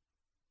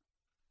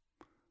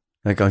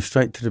 They go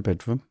straight to the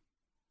bedroom.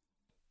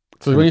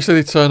 So when you say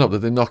they turn up,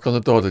 did they knock on the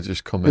door? They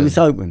just come in? It was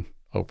open.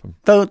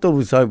 The door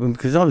was open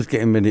because I was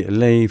getting ready to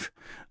leave.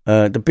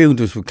 The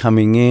builders were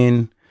coming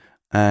in,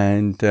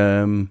 and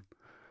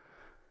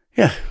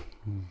yeah.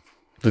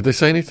 Did they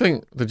say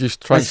anything? Did you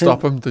try and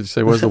stop them? Did you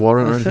say, "Where's the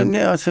warrant?" or anything?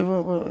 I said,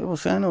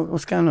 "What's going on?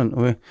 What's going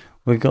on?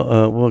 We got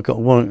a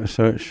warrant to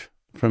search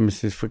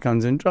premises for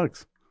guns and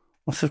drugs."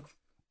 I said,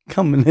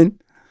 "Coming in,"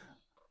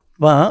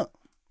 but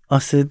I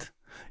said,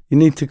 "You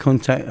need to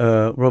contact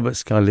Robert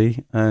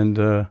Scully and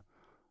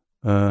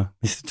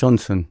Mr.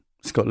 Johnson,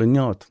 Scotland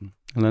Yard,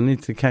 and I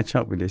need to catch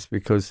up with this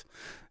because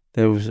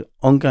there was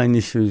ongoing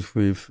issues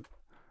with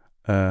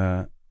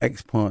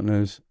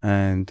ex-partners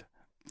and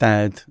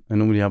Dad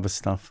and all the other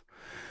stuff."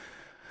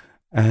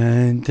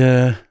 And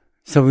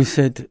so we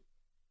said,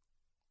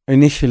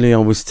 initially I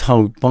was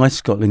told by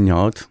Scotland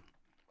Yard,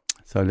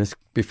 so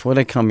before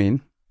they come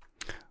in,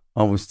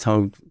 I was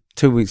told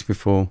 2 weeks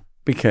before,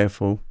 be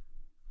careful,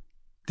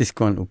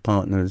 disgruntled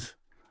partners,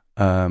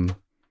 they're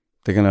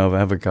going to either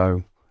have a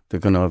go, they're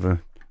going to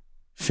either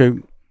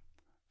shoot,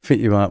 fit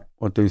you up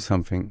or do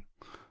something.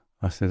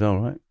 I said,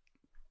 all right,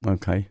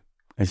 okay,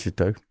 as you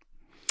do.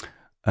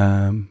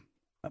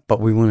 But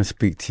we want to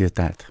speak to your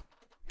dad.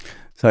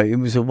 So it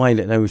was a way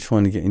that they were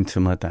trying to get into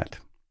my dad,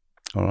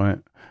 all right,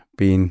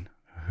 being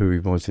who he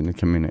was in the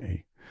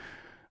community.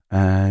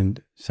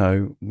 And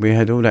so we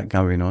had all that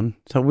going on.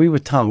 So we were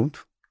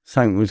told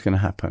something was going to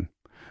happen.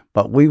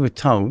 But we were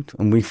told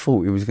and we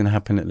thought it was going to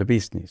happen at the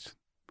business.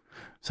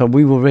 So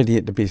we were ready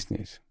at the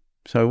business.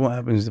 So what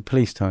happens, the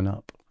police turn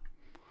up.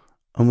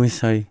 And we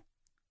say,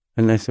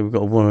 and they say, we've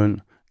got a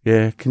warrant.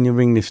 Yeah, can you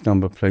ring this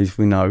number, please?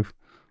 We know.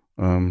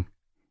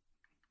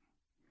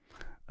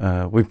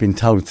 We've been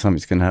told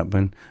something's going to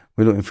happen.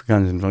 We're looking for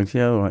guns and drugs.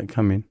 Yeah, all right,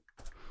 come in.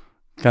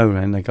 Go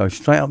around. They go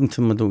straight up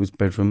into my daughter's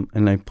bedroom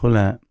and they pull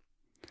out.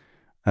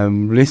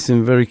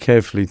 Listen very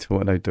carefully to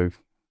what they do.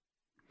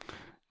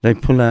 They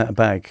pull out a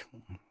bag,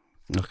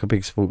 like a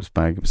big sports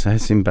bag. It was a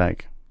Hessian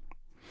bag.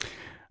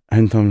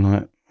 And I'm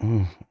like,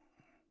 oh,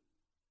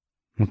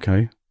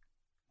 okay.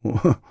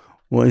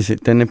 What is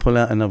it? Then they pull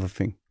out another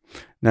thing.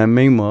 Now,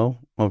 meanwhile,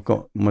 I've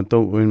got my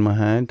daughter in my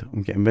hand.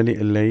 I'm getting ready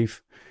to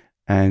leave,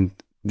 and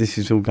this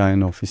is all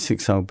going off. It's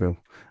 6-0 bill.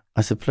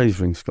 I said, please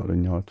ring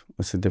Scotland Yard.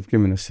 I said, they've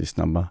given us this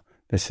number.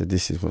 They said,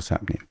 this is what's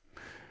happening.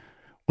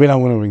 We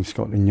don't want to ring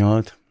Scotland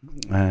Yard.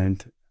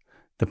 And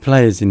the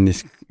players in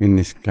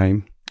this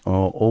game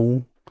are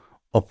all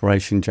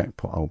Operation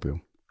Jackpot Old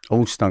Bill,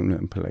 all Stoke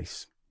Newington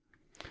police.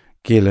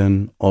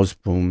 Gillen,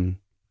 Osborne,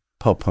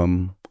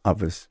 Popham,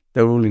 others.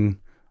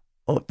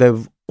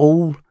 They've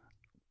all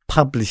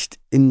published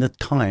in the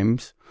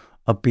Times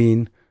of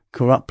being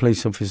corrupt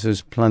police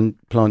officers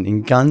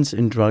planting guns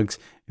and drugs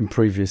in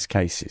previous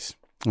cases.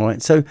 All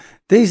right, so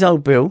these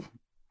Old Bill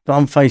that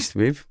I'm faced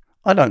with,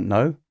 I don't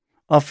know.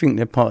 I think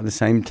they're part of the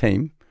same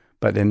team,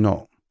 but they're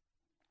not.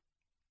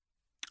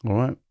 All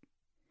right,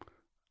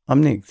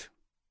 I'm nicked.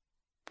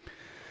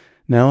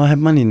 Now, I had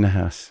money in the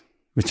house,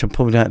 which I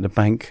pulled out of the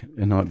bank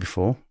the night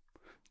before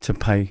to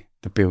pay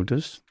the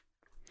builders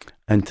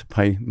and to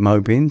pay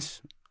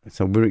Mobins.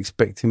 So we're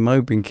expecting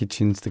Mobin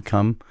Kitchens to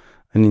come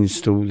and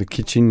install the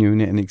kitchen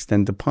unit and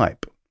extend the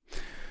pipe.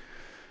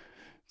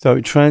 So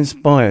it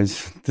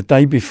transpires the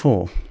day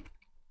before.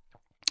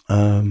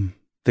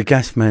 The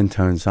gas man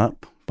turns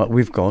up, but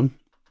we've gone.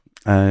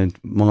 And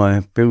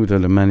my builder,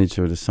 the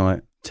manager of the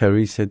site,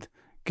 Terry, said,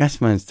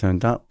 gas man's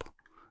turned up.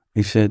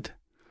 He said,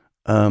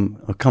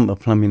 I'll come to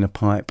plumbing the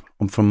pipe.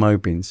 I'm from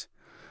Mobins.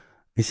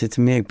 He said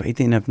to me, but he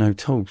didn't have no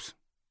tools.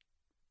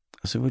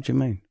 I said, what do you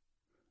mean?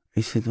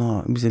 He said,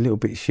 it was a little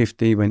bit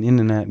shifty. He went in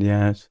and out of the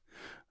house.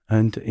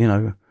 And,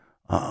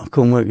 I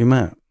couldn't work him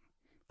out.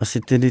 I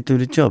said, did he do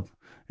the job?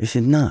 He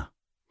said, nah.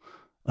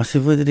 I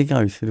said, where did he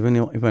go? He said, he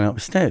went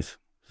upstairs.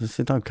 I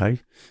said,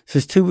 okay. So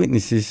there's 2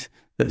 witnesses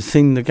that have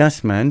seen the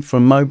gas man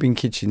from Mobin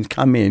Kitchens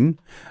come in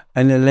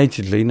and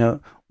allegedly,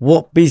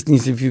 what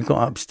business have you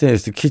got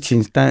upstairs? The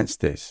kitchen's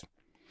downstairs.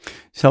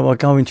 So I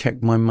go and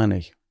check my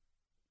money.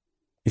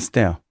 It's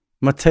there.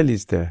 My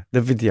telly's there.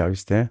 The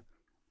video's there.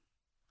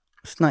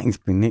 Nothing's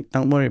been nicked.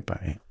 Don't worry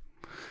about it.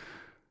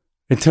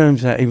 It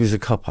turns out he was a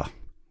copper.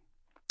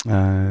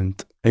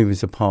 And he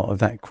was a part of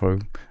that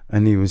crew.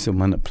 And he was the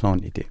one that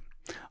planted it.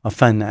 I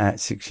found that out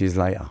 6 years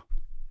later.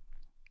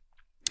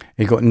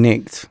 He got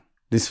nicked.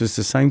 This was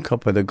the same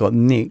copper that got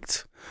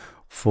nicked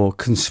for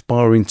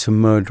conspiring to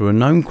murder a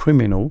known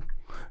criminal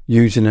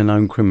using a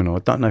known criminal. I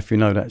don't know if you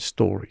know that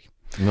story.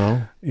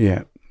 No.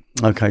 Yeah.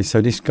 Okay,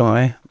 so this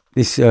guy,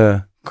 this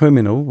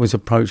criminal was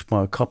approached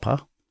by a copper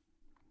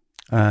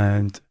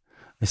and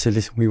they said,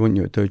 listen, we want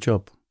you to do a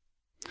job.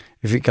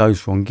 If it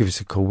goes wrong, give us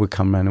a call. We'll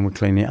come round and we'll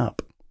clean it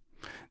up.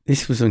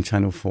 This was on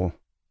Channel 4.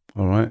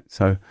 All right.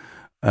 So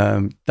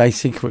they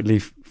secretly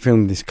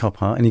filmed this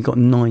copper and he got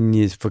 9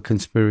 years for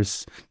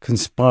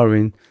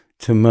conspiring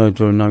to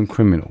murder a known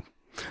criminal.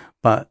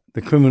 But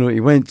the criminal he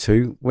went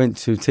to a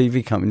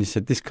TV company and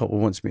said, this copper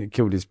wants me to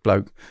kill this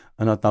bloke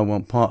and I don't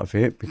want part of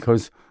it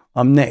because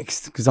I'm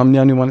next, because I'm the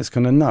only one that's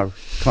going to know,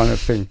 kind of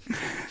thing.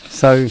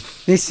 So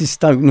this is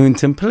Stoke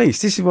Newington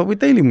Police. This is what we're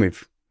dealing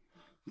with.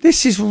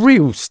 This is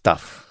real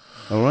stuff,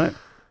 all right?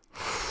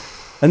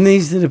 And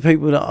these are the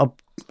people that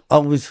I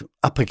was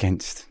up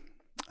against.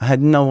 I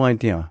had no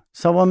idea.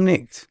 So I'm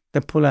nicked.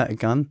 They pull out a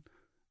gun.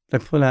 They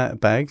pull out a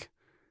bag.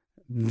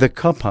 The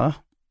copper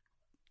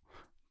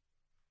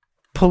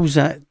pulls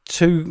out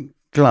 2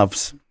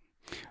 gloves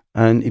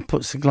and he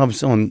puts the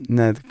gloves on.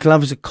 Now, the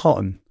gloves are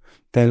cotton.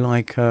 They're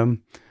like, I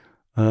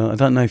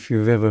don't know if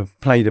you've ever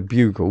played a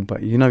bugle,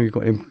 but you've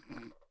got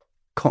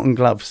cotton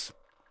gloves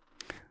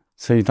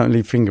so you don't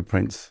leave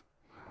fingerprints.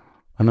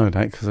 I know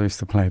that because I used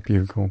to play a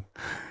bugle.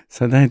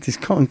 So they had these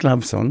cotton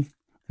gloves on and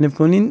they've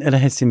gone into the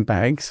Hessian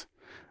bags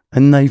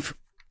and they've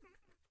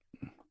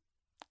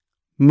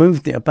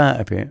moved it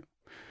about a bit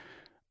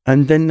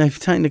and then they've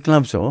taken the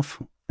gloves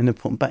off and they've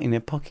put them back in their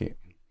pocket.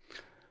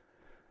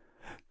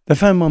 They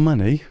found my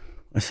money.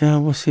 I said,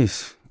 what's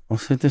this? I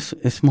said,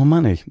 it's my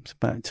money. It's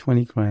about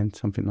 20 grand,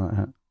 something like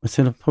that. I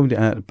said, I've pulled it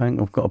out of the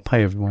bank. I've got to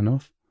pay everyone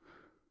off.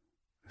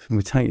 So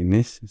we're taking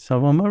this.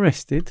 So I'm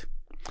arrested.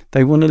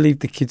 They want to leave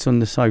the kids on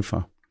the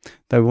sofa.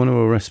 They want to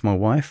arrest my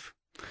wife.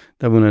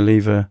 They want to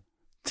leave a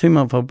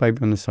 2-month-old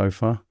baby on the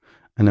sofa.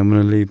 And they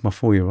want to leave my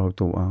 4-year-old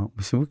daughter.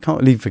 We said, we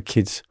can't leave the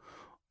kids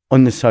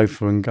on the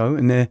sofa and go.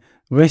 And they're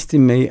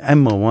arresting me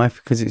and my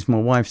wife because it's my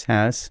wife's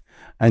house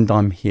and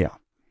I'm here.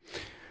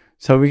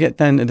 So we get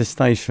down to the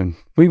station.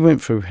 We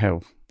went through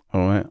hell.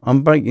 All right.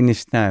 I'm breaking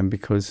this down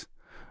because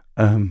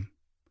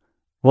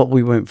what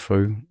we went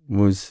through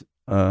was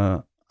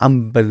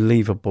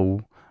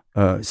unbelievable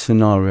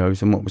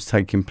scenarios and what was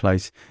taking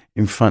place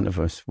in front of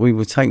us. We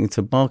were taken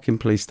to Barking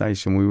Police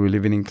Station. We were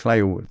living in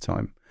Clayle at the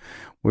time.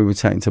 We were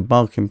taken to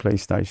Barking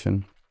Police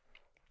Station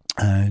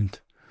and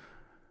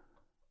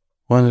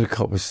one of the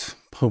cops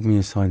pulled me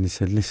aside and he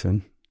said,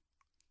 listen,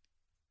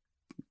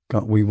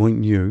 we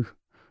want you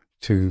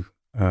to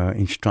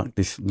instruct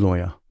this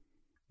lawyer,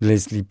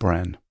 Leslie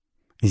Brown.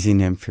 He's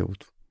in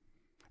Enfield.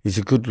 He's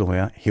a good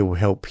lawyer. He'll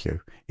help you.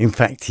 In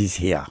fact, he's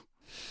here.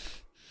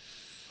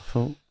 I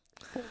thought,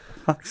 what the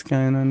fuck's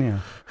going on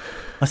here?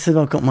 I said,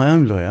 I've got my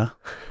own lawyer.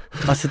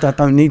 I said, I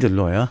don't need a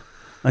lawyer.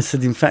 I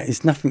said, in fact,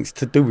 it's nothing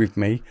to do with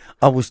me.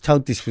 I was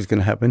told this was going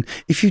to happen.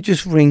 If you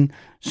just ring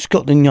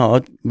Scotland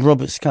Yard,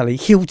 Robert Scully,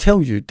 he'll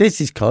tell you. There's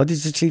his card.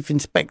 He's the chief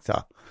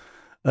inspector.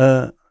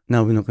 No,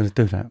 we're not going to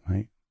do that,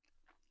 mate.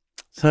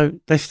 So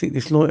they stick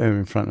this lawyer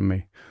in front of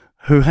me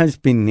who has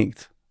been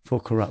nicked for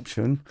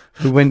corruption,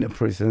 who went to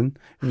prison.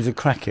 He was a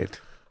crackhead.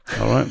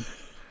 All right?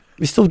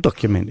 It's all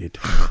documented.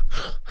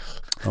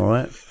 All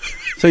right?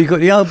 So you've got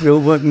the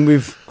RBL working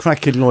with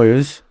crackhead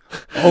lawyers,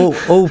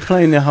 all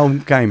playing their whole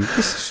game.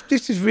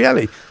 This is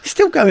reality. It's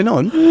still going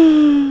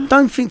on.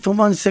 Don't think for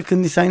 1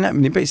 second this ain't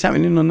happening, but it's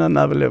happening on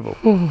another level.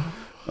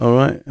 All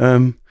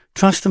right?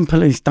 Trust and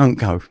police don't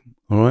go.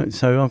 All right?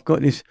 So I've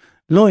got this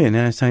lawyer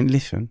now saying,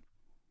 listen,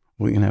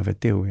 we can have a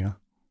deal here.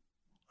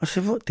 I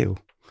said, what deal?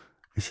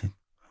 He said,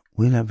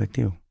 we'll have a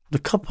deal. The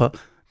copper,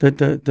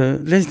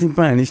 the Leslie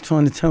Brown is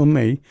trying to tell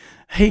me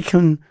he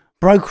can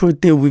broker a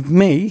deal with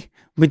me,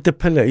 with the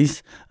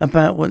police,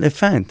 about what they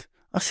found.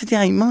 I said, it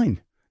ain't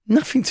mine.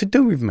 Nothing to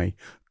do with me.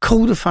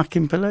 Call the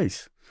fucking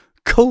police.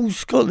 Call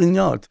Scotland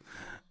Yard.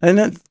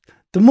 And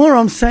the more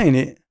I'm saying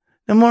it,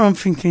 the more I'm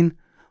thinking,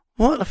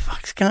 what the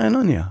fuck's going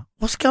on here?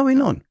 What's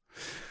going on?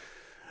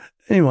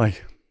 Anyway,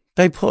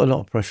 they put a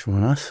lot of pressure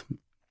on us.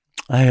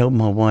 I held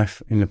my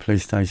wife in the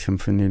police station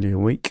for nearly a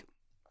week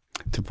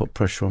to put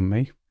pressure on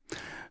me.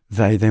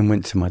 They then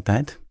went to my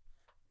dad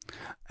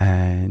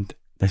and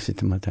they said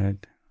to my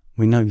dad,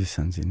 we know your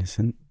son's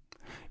innocent.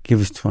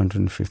 Give us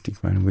 250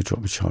 grand and we'll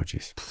drop the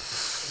charges.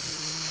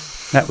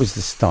 That was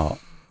the start.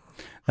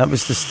 That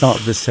was the start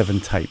of the 7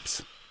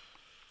 tapes.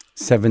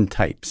 7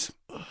 tapes.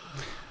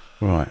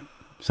 Right.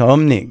 So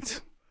I'm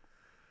nicked.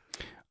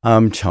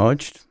 I'm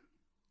charged.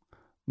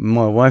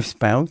 My wife's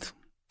bailed.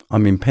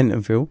 I'm in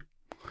Pentonville.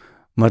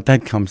 My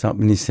dad comes up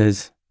and he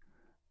says,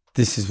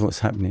 this is what's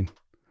happening.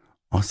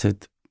 I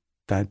said,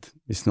 Dad,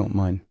 it's not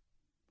mine.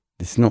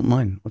 It's not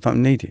mine. I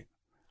don't need it.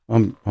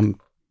 I've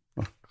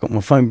got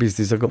my phone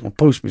business. I've got my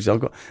post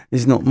business.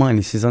 It's not mine.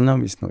 He says, I know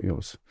it's not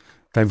yours.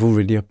 They've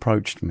already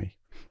approached me.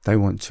 They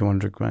want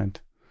 200 grand.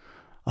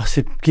 I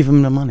said, give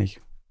them the money.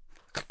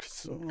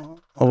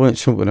 I weren't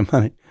sure with the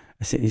money.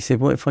 He said,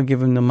 what if I give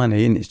them the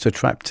money and it's a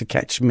trap to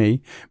catch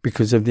me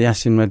because of the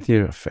Asin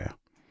Radia affair?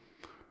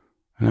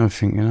 And I'm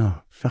thinking,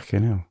 oh,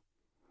 fucking hell.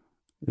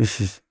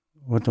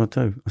 What do I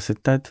do? I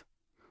said, Dad,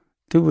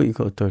 do what you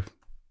got to do.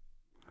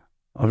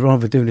 I'd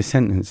rather do the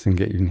sentence than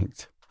get you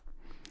nicked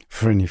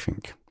for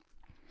anything.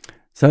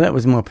 So that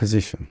was my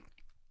position.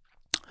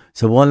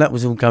 So while that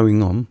was all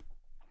going on,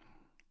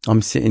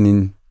 I'm sitting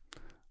in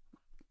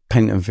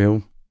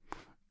Pentonville.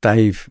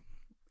 Dave,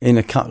 in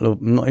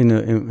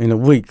a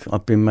week,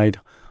 I've been made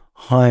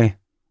high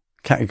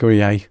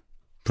category A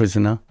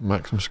prisoner.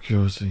 Maximum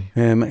security.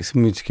 Yeah,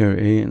 maximum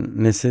security.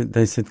 And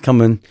they said,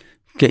 come and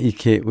get your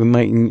kit. We're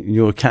making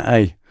you a Cat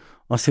A.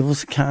 I said,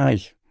 what's a Cat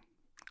A?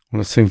 Well,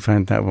 I soon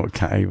found out what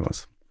Cat A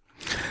was.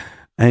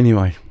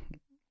 Anyway,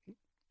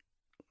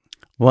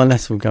 while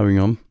that's all going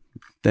on,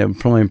 they're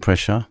applying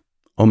pressure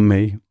on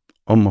me,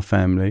 on my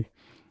family,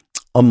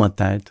 on my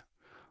dad.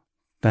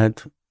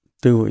 Dad,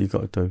 do what you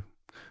got to do.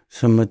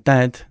 So my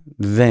dad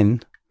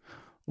then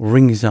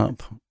rings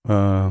up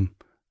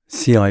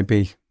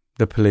CIB,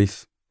 the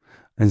police,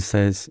 and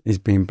says he's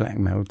being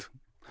blackmailed.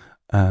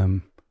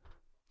 Can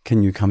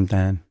you come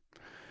down?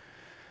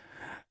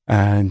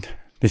 And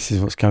this is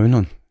what's going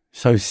on.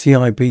 So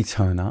CIB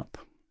turn up,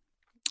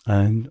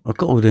 and I've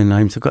got all their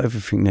names, I've got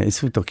everything there,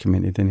 it's all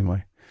documented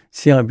anyway.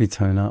 CIB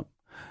turn up,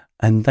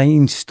 and they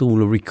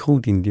install a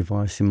recording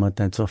device in my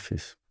dad's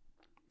office.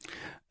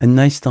 And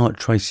they start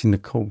tracing the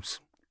calls.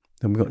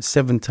 And we've got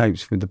 7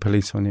 tapes with the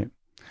police on it.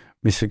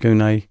 Mr.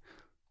 Gune,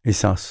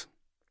 it's us.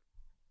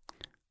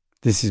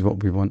 This is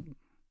what we want.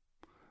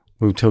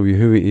 We'll tell you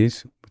who it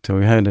is. We'll tell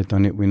you how they've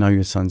done it. We know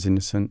your son's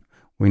innocent.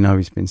 We know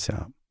he's been set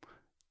up.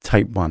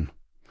 Tape 1.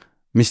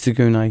 Mr.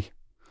 Gune,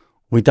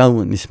 we don't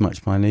want this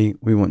much money.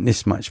 We want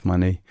this much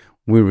money.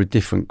 We're a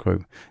different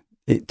group.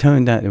 It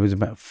turned out there was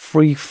about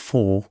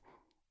 3-4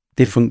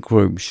 different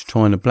groups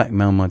trying to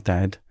blackmail my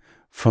dad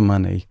for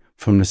money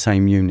from the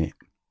same unit.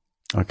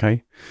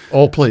 Okay?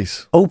 All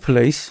police. All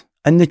police.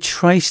 And they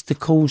traced the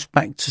calls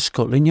back to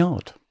Scotland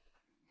Yard.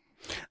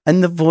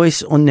 And the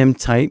voice on them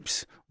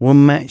tapes were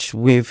matched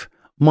with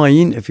my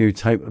interview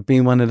tape of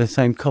being one of the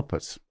same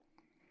coppers.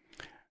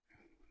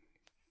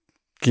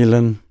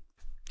 Gillen,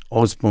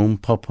 Osborne,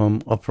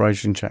 Popham,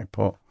 Operation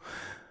Jackpot.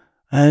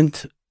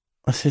 And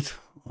I said,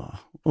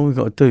 all we've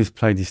got to do is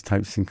play these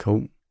tapes in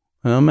court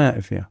and I'm out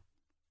of here.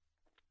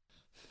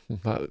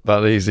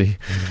 That easy.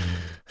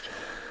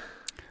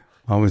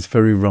 I was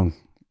very wrong.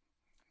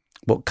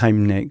 What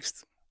came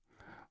next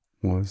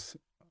was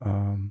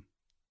another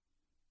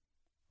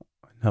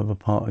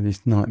part of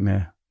this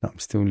nightmare that I'm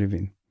still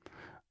living.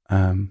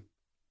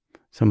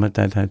 So my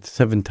dad had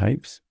 7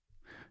 tapes,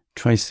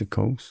 traced the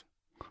calls.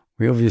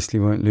 We obviously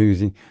weren't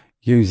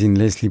using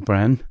Leslie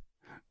Brown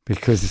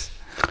because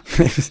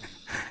it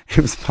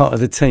was part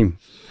of the team.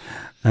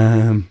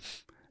 You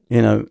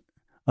know,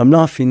 I'm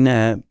laughing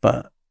now,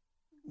 but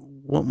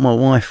what my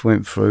wife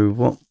went through,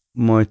 what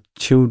my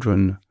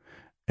children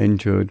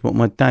endured, what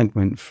my dad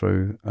went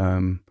through,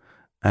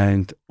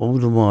 and all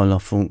the while I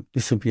thought,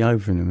 this will be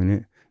over in a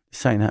minute.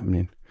 This ain't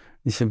happening.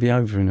 This will be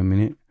over in a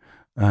minute.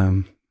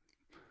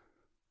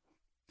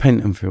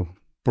 Pentonville,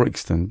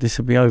 Brixton, this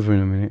will be over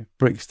in a minute.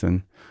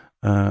 Brixton,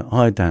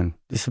 Idan,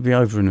 this will be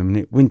over in a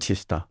minute.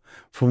 Winchester,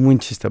 from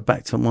Winchester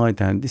back to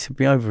Idan, this will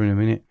be over in a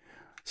minute.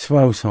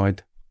 Swaleside,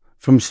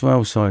 from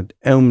Swaleside,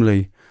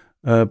 Elmley,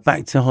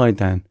 back to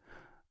Idan.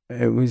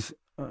 It was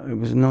a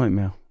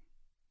nightmare.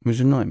 It was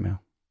a nightmare.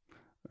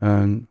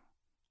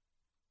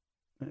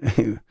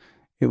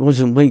 It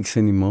wasn't weeks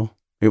anymore.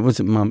 It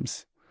wasn't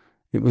months.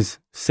 It was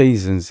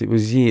seasons. It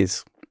was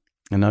years.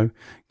 You know,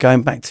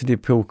 going back to the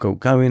appeal court,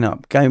 going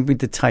up, going with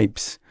the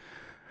tapes,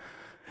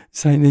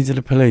 saying these are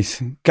the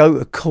police. Go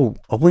to court.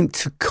 I went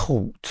to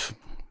court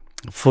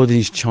for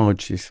these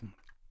charges.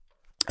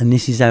 And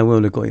this is how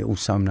well they got it all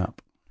summed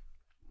up.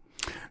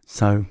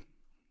 So,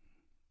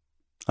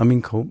 I'm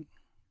in court,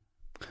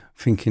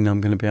 thinking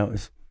I'm going to be able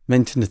to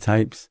mention the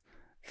tapes,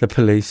 the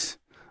police,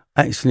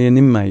 actually an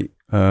inmate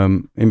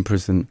in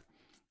prison.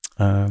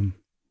 God,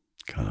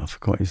 I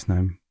forgot his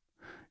name.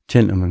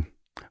 Gentleman,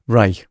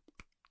 Ray.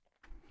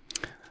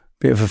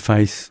 Bit of a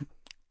face.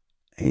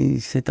 He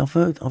said, I've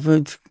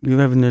heard you're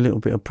having a little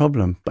bit of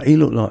problem. But he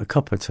looked like a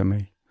copper to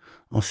me.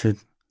 I said,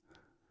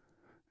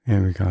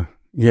 here we go.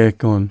 Yeah,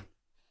 go on.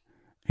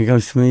 He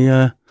goes to me,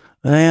 are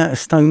they out of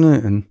Stone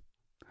Newton?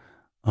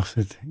 I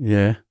said,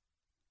 yeah.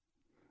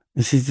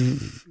 He said,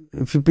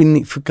 have you been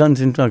nicked for guns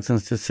and drugs? And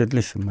I just said,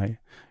 listen, mate,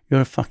 you're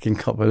a fucking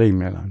copper, leave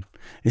me alone.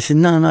 He said,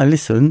 no,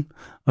 listen,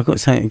 I've got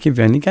something to give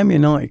you. And he gave me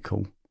an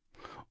article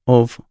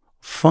of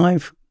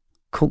 5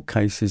 court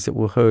cases that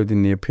were heard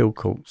in the appeal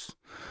courts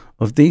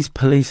of these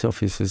police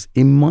officers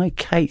in my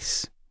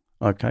case,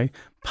 okay,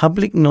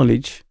 public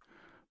knowledge,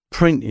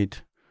 printed.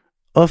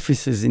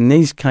 Officers in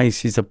these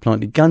cases have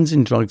planted guns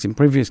and drugs in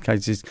previous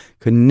cases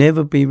can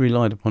never be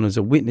relied upon as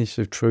a witness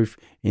of truth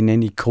in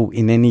any court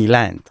in any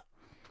land.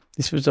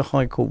 This was the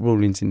High Court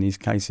rulings in these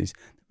cases.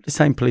 The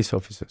same police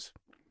officers.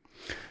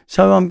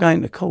 So I'm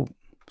going to court.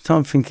 So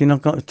I'm thinking,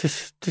 I've got to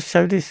just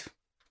show this,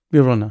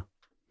 Your Honour.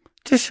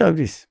 Just show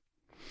this.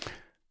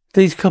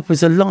 These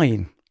coppers are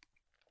lying.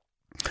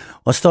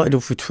 I started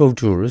off with 12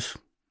 jurors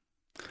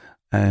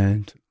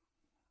and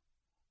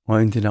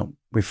I ended up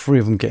with 3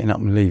 of them getting up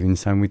and leaving,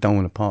 saying we don't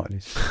want a part of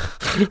this.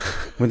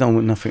 We don't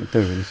want nothing to do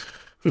with this.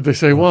 Did they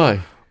say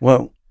why?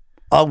 Well,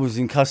 I was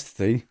in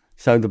custody,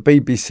 so the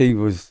BBC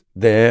was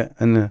there,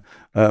 and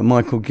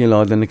Michael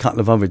Gillard and a couple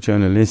of other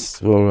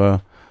journalists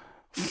were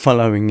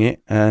following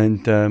it,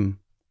 and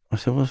I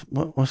said,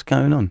 what's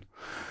going on?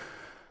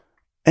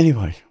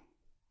 Anyway,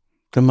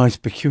 the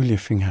most peculiar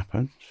thing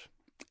happens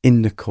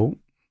in the court.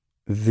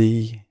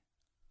 They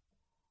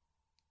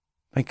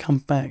come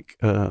back.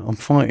 I'm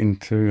fighting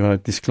to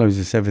disclose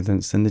this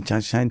evidence, and the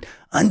judge saying,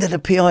 under the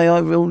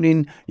PII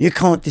ruling, you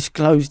can't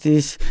disclose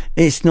this.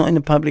 It's not in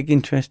the public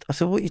interest. I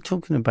said, what are you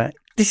talking about?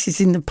 This is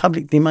in the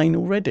public domain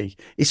already.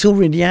 It's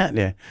already out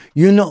there.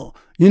 You're not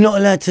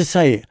allowed to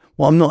say it.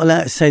 Well, I'm not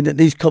allowed to say that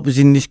these coppers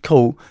in this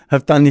court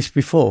have done this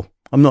before.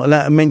 I'm not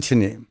allowed to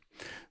mention it.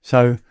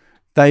 So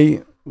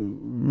they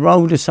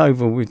rolled us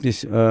over with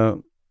this. I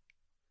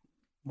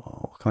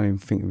can't even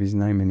think of his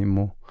name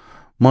anymore.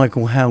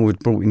 Michael Howard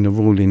brought in the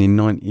ruling in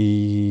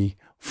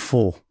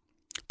 94,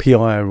 PII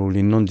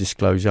ruling,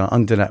 non-disclosure,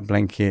 under that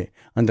blanket,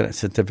 under that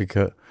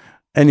certificate.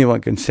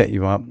 Anyone can set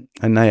you up,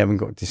 and they haven't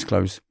got to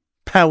disclose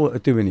power to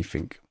do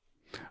anything.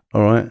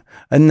 All right?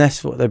 And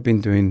that's what they've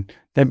been doing.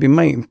 They've been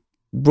making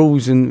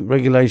rules and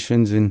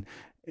regulations and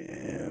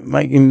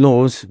making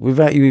laws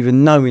without you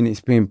even knowing it's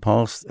being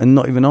passed and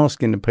not even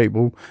asking the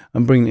people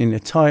and bringing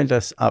it, tied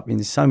us up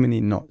in so many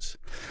knots.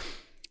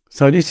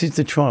 So this is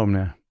the trial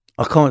now.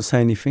 I can't say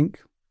anything.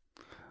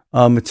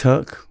 I'm a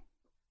Turk.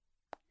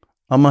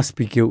 I must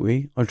be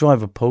guilty. I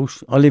drive a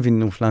Porsche. I live in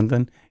North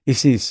London.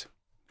 This is.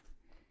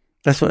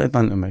 That's what they've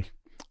done to me.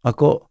 I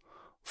got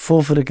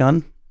 4 for the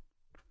gun,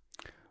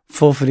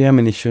 4 for the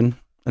ammunition,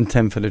 and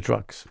 10 for the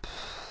drugs.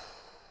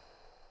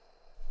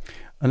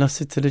 And I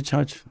said to the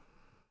judge,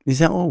 is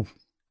that all?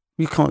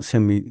 You can't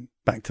send me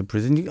back to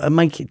prison. I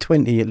make it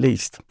 20 at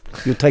least.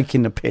 You're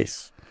taking the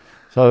piss.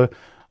 So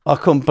I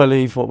couldn't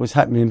believe what was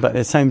happening, but at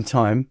the same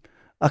time,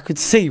 I could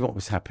see what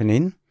was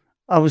happening.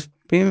 I was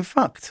being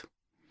fucked.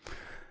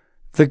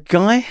 The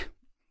guy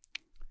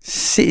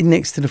sitting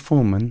next to the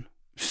foreman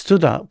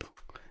stood up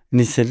and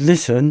he said,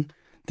 listen,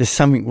 there's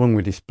something wrong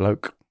with this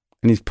bloke.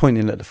 And he's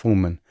pointing at the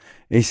foreman.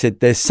 He said,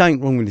 there's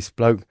something wrong with this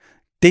bloke.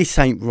 This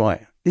ain't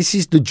right. This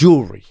is the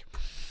jury.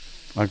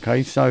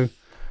 Okay, so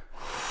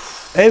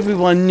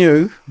everyone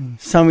knew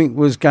something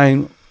was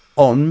going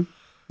on,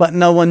 but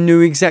no one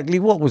knew exactly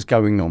what was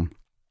going on.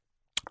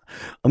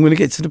 I'm going to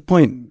get to the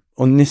point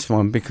on this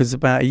one because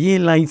about a year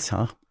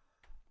later,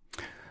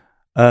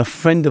 a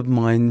friend of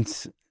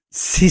mine's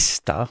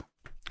sister,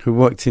 who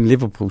worked in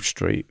Liverpool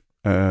Street,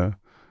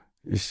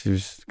 this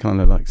was kind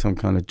of like some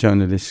kind of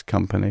journalist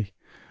company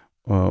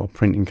or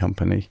printing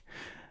company,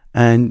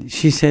 and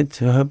she said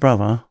to her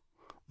brother,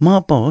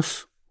 my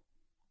boss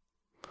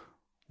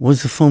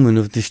was the foreman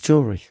of this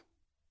jury.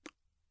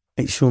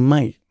 it's your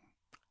mate,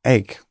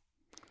 Egg.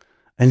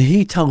 And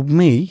he told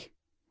me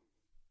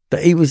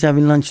that he was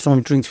having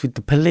lunchtime drinks with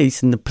the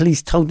police, and the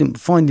police told him to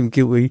find him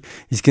guilty,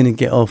 he's going to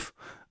get off.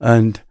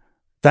 And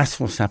that's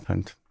what's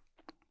happened.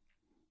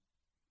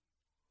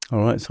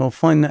 All right, so I'll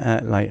find that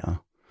out later.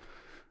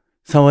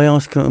 So I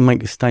asked her to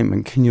make a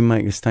statement. Can you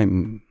make a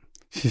statement?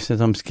 She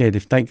said, I'm scared.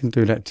 If they can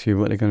do that to you,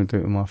 what are they going to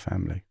do to my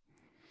family?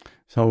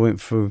 So I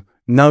went through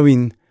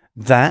knowing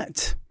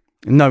that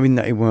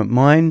it weren't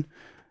mine,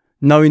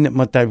 knowing that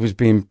my dad was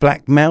being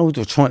blackmailed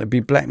or trying to be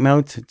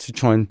blackmailed to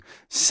try and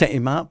set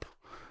him up.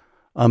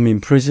 I'm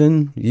in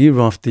prison year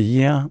after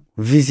year,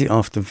 visit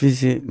after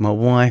visit, my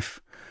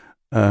wife,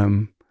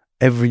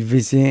 every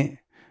visit,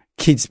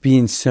 kids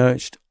being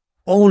searched,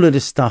 all of the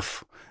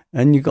stuff.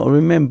 And you got to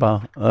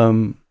remember,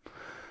 in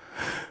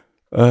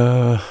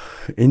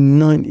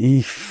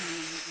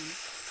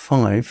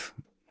 95,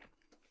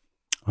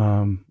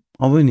 I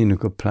wasn't in a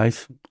good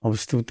place. I was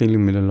still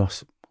dealing with a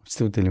loss. Of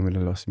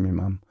my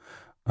mum.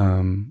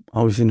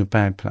 I was in a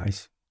bad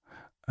place.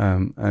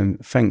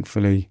 And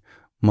thankfully,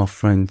 my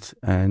friends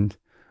and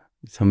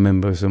some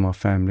members of my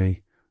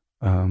family,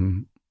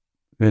 they're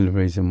the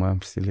reason why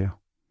I'm still here.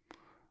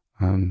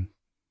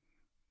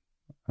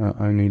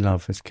 Only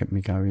love has kept me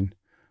going.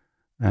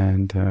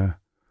 And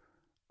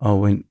I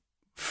went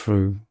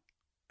through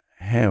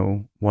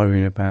hell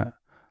worrying about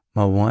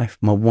my wife.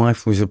 My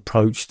wife was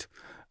approached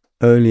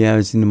early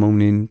hours in the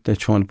morning. They're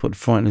trying to put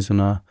frighteners on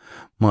her.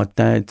 My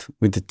dad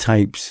with the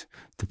tapes,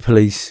 the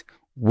police.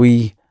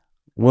 We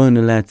weren't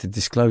allowed to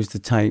disclose the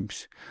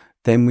tapes.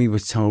 Then we were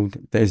told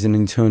there's an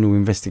internal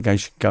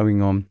investigation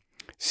going on,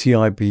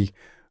 CIB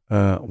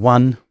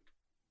 1.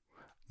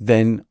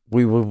 Then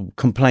we were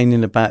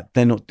complaining about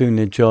they're not doing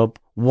their job.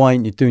 Why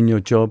aren't you doing your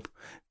job?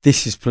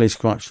 This is police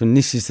corruption.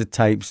 This is the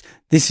tapes.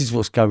 This is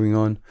what's going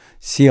on.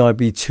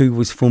 CIB 2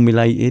 was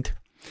formulated.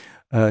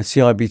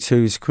 CIB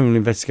 2 is Criminal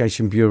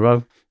Investigation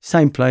Bureau.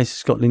 Same place,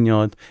 Scotland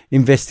Yard,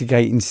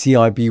 investigating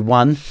CIB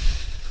 1.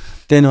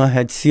 Then I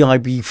had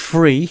CIB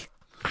 3.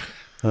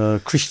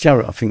 Chris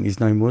Jarrett, I think his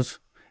name was.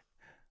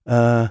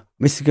 Mr.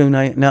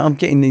 Gounod, now I'm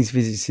getting these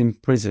visits in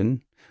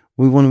prison.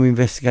 We want to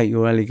investigate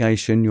your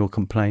allegation, your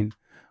complaint.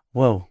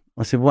 Well,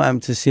 I said, what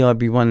happened to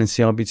CIB 1 and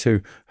CIB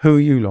 2? Who are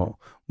you lot?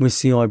 We're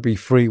CIB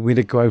 3, we're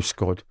the Grove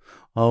Squad.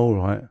 Oh, all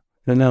right.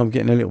 So now I'm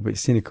getting a little bit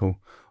cynical.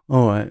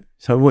 All right,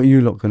 so what are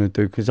you lot going to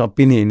do? Because I've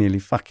been here nearly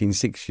fucking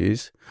 6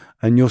 years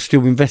and you're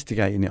still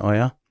investigating it, are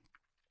you?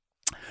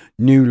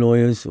 New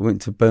lawyers, I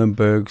went to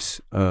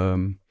Bernberg's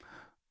because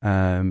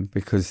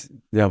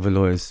the other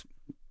lawyers,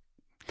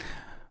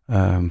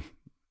 they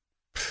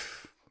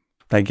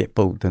get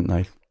bored, don't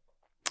they?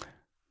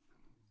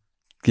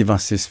 Give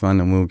us this one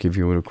and we'll give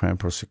you all the Crown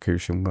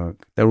prosecution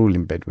work. They're all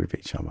in bed with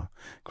each other.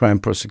 Crown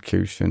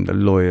prosecution, the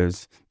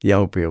lawyers, the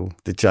LBL,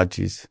 the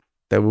judges,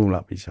 they're all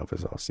up each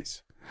other's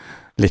asses.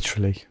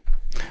 Literally.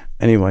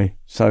 Anyway,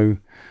 so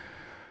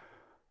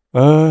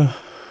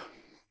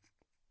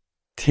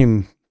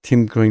Tim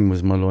Green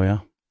was my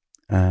lawyer,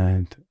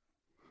 and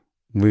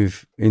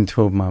in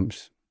 12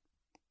 months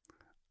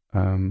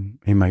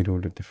he made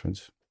all the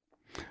difference.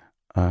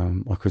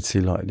 I could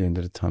see light at the end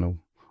of the tunnel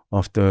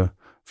after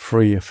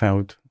three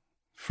failed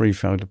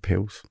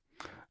appeals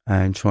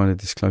and trying to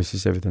disclose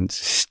his evidence,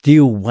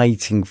 still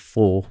waiting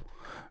for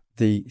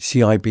the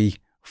CIB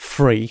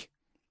 3,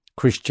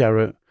 Chris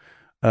Jarrett,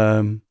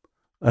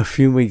 a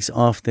few weeks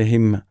after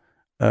him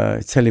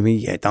telling me,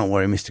 yeah, don't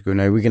worry, Mr.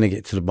 Gounod, we're going to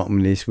get to the bottom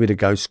of this. We're the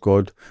Ghost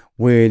Squad.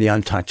 We're the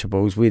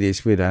Untouchables. We're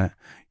this, we're that.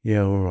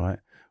 Yeah, all right.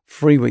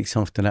 3 weeks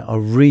after that, I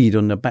read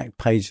on the back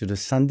page of the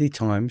Sunday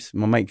Times,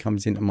 my mate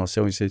comes into my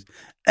cell and says,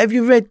 have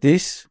you read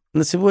this?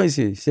 And I said, what is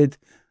it? He said,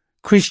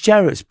 Chris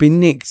Jarrett's been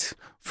nicked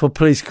for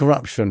police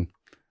corruption,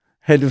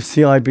 head of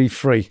CIB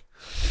 3.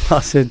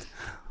 I said,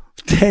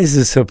 there's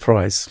a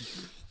surprise.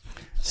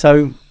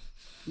 So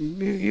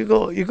you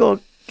got to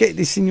get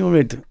this in your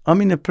head. I'm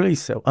in a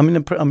police cell. I'm in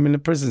a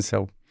prison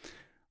cell.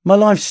 My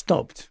life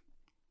stopped.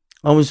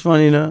 I was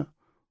running a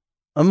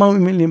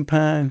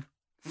multi-million-pound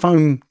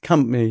phone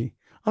company.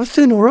 I was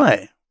doing all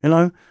right, you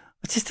know.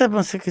 I just had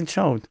my second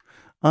child.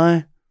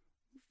 I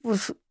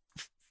was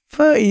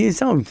 30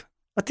 years old.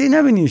 I didn't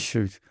have any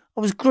issues.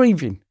 I was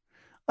grieving.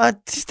 I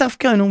had stuff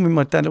going on with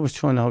my dad I was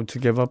trying to hold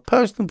together.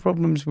 Personal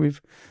problems with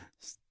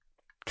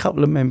a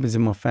couple of members of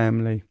my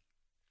family.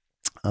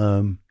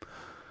 And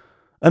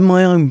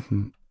my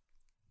own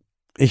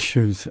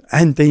issues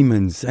and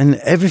demons and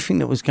everything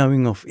that was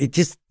going off. It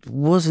just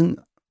wasn't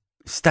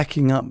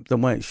stacking up the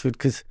way it should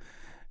because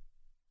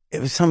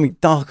it was something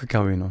darker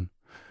going on.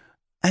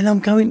 And I'm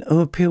going to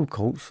appeal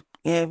courts.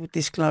 Yeah, we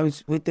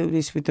disclose, we do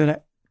this, we do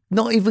that.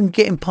 Not even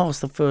getting past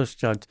the first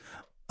judge.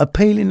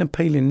 Appealing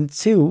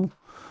until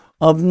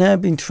I've now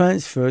been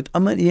transferred.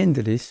 I'm at the end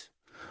of this.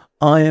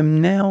 I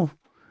am now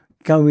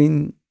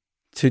going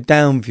to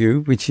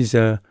Downview, which is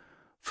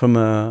from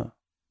a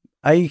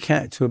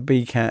cat to a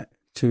B cat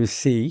to a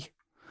C,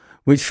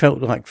 which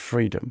felt like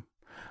freedom.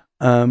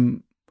 Because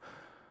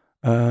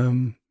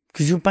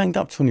you're banged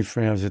up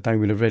 23 hours a day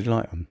with a red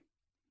light on.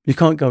 You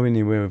can't go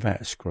anywhere without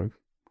a screw.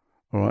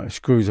 All right, a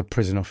screw's a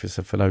prison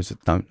officer, for those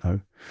that don't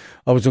know.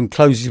 I was on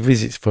closed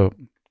visits for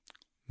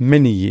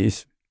many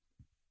years.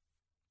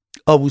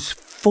 I was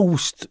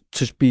forced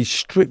to be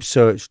strip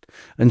searched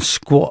and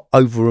squat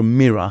over a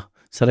mirror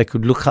so they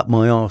could look up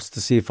my arse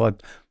to see if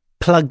I'd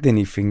plugged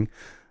anything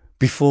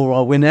before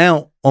I went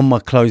out on my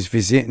closed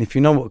visit. And if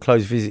you know what a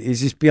closed visit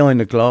is, it's behind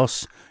the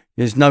glass.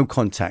 There's no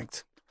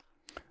contact.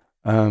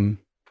 And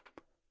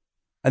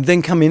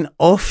then coming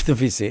off the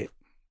visit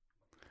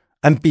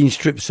and being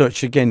strip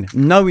searched again,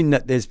 knowing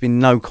that there's been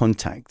no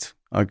contact,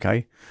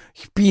 okay?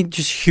 Being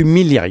just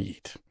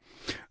humiliated.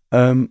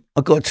 I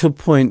got to a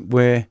point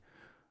where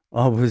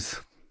I was...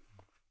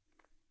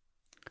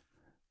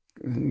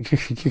 You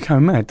go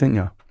mad, don't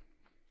you?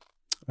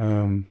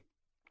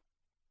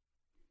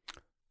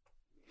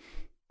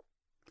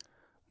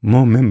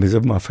 More members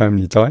of my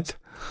family died.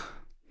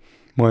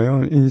 My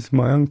aunties,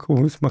 my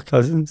uncles, my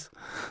cousins.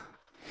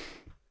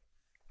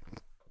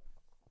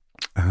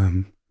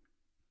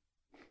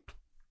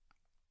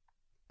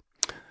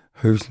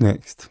 Who's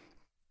next?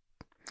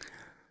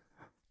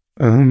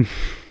 I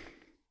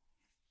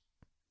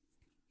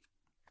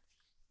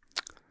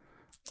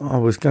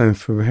was going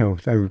through hell.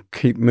 They would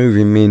keep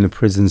moving me in the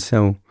prison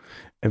cell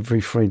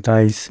every 3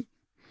 days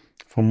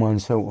from one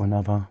cell to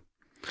another.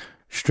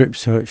 Strip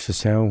search the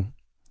cell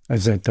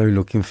as they do,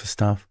 looking for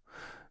stuff.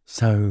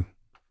 So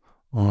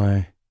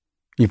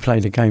you play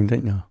the game,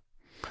 don't you?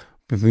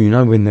 But you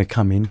know when they're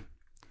coming.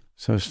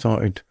 So I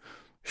started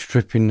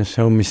stripping the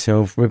cell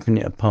myself, ripping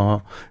it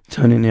apart,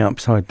 turning it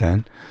upside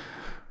down.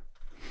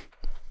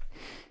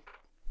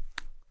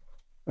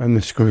 And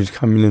the screws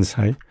come in and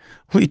say,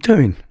 "What are you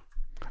doing?"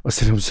 I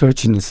said, "I'm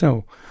searching the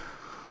cell."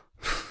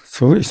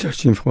 "So what are you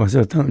searching for?" I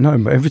said, "I don't know,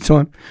 but every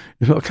time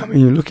you lot come in,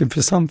 you're looking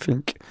for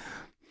something."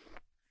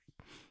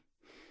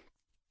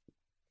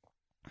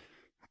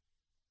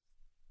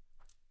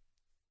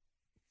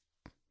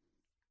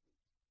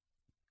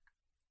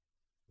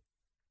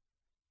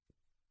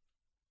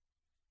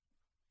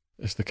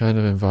 It's the kind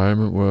of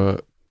environment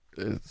where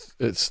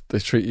they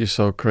treat you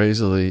so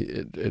crazily,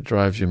 it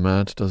drives you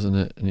mad, doesn't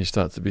it? And you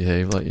start to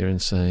behave like you're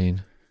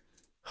insane.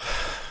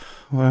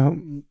 Well,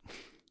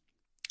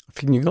 I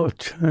think you've got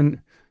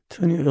to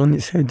turn it on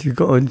its head. You've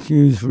got to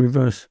use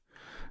reverse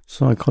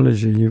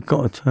psychology. You've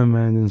got to turn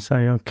around and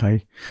say,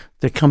 okay,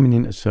 they're coming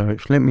in to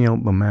search, let me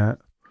help them out.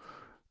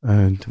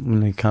 And when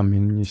they come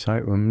in, you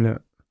say to them,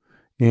 look,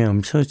 yeah,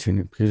 I'm searching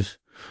it because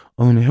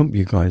I want to help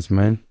you guys,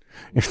 man.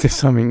 If there's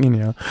something in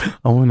here,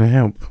 I want to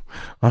help.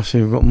 I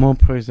said, we've got more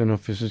prison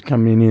officers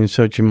coming in here and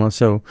searching my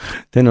cell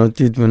than I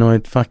did when I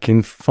had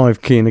fucking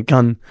 5 key and a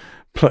gun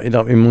plotted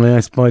up in my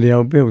ass by the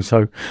old bill.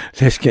 So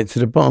let's get to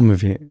the bottom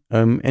of it.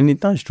 And it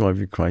does drive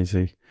you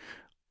crazy.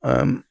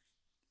 You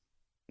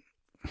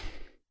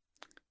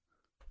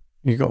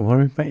got to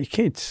worry about your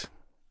kids.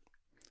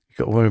 You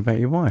got to worry about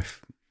your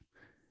wife.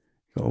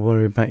 You got to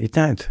worry about your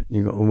dad.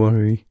 You got to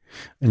worry,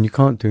 and you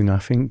can't do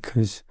nothing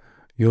because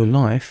your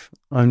life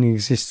only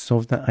exists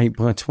of that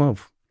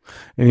 8x12.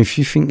 And if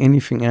you think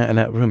anything out of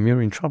that room,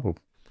 you're in trouble.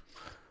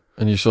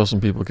 And you saw some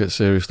people get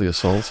seriously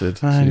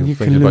assaulted. Man, so you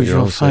can lose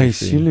your face.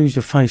 Safety. You lose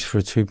your face for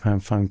a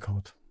 £2 phone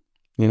card.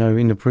 You know,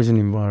 in the prison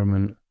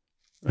environment,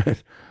 you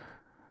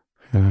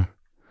know,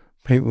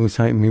 people will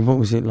say to me, "What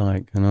was it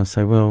like?" And I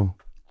say, "Well,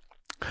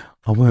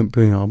 I weren't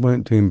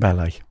doing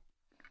ballet.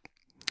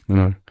 You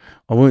know,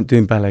 I weren't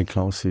doing ballet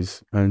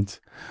classes, and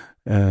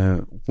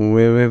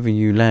wherever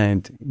you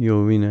land,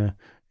 you're in a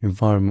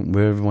environment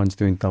where everyone's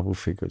doing double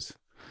figures.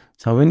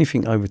 So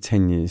anything over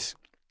 10 years,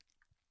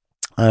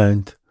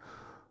 and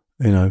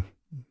you know,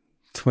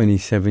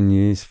 27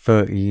 years,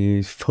 30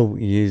 years,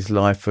 40 years,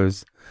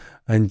 lifers,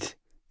 and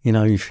you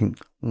know, you think,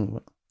 oh,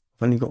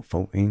 I've only got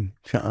 14.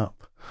 Shut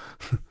up.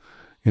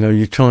 You know,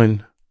 you try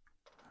and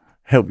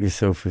help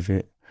yourself with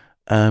it.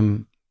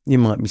 You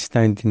might be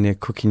standing there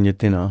cooking your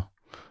dinner,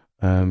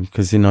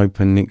 because in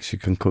open nicks you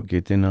can cook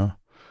your dinner.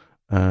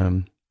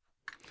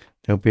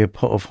 There'll be a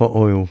pot of hot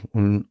oil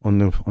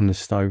on the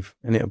stove,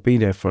 and it'll be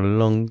there for a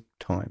long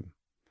time.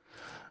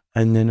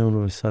 And then all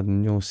of a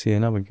sudden you'll see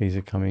another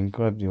geezer come in,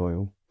 grab the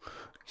oil,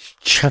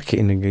 chuck it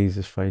in the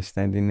geezer's face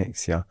standing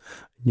next to you.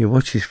 You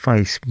watch his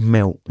face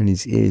melt and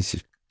his ears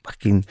just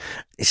fucking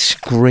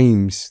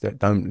screams that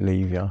don't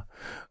leave you.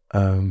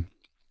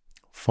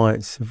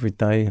 Fights every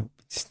day,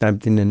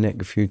 stabbed in the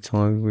neck a few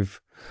times with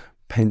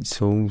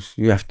pencils.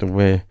 You have to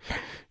wear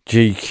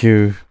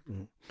GQ,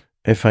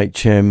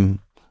 FHM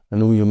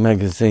and all your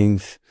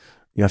magazines.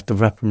 You have to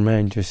wrap them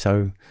around you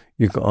so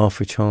you've got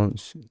half a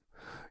chance.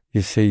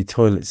 You see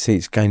toilet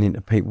seats going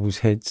into people's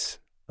heads,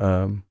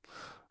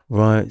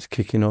 riots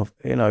kicking off.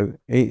 You know,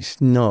 it's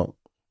not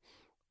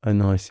a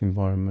nice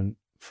environment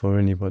for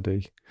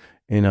anybody,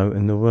 you know,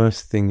 and the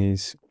worst thing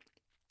is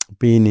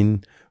being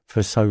in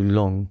for so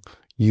long,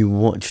 you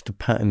watch the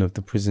pattern of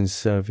the prison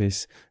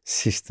service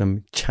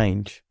system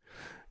change.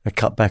 They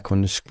cut back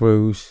on the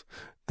screws,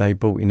 they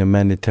brought in a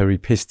mandatory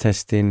piss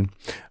testing,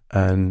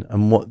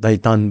 and what they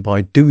done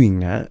by doing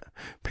that,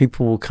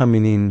 people were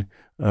coming in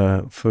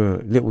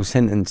for little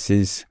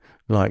sentences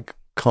like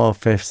car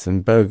thefts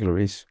and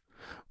burglaries,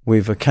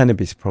 with a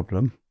cannabis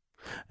problem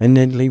and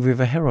they'd leave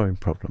with a heroin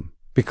problem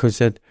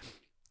because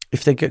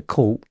if they get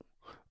caught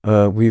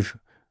with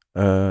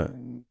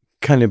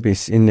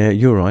cannabis in their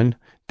urine,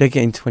 they're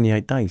getting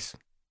 28 days.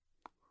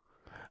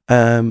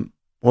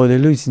 Or they're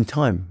losing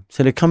time.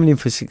 So they're coming in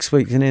for 6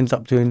 weeks and end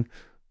up doing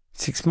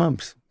 6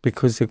 months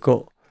because they've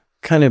got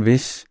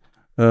cannabinoids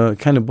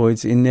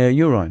in their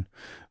urine.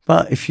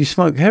 But if you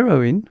smoke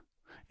heroin,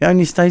 it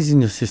only stays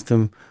in your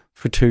system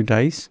for 2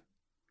 days.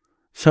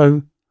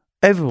 So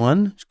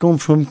everyone's gone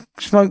from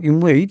smoking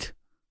weed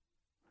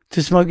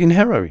to smoking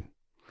heroin.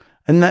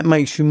 And that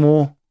makes you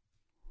more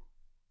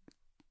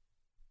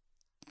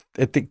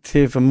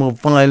addictive and more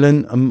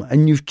violent.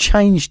 And you've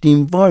changed the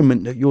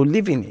environment that you're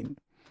living in.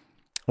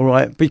 All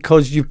right,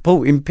 because you've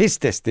brought in piss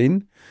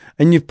testing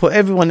and you've put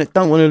everyone that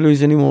don't want to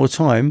lose any more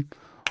time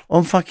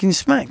on fucking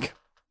smack.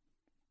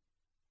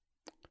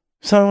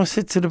 So I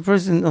said to the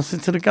president, I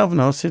said to the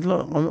governor, I said,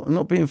 look, I'm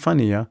not being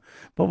funny here,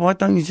 but why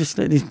don't you just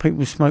let these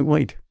people smoke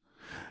weed?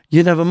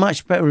 You'd have a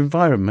much better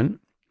environment.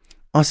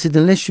 I said,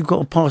 unless you've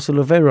got a parcel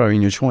of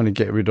heroin you're trying to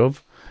get rid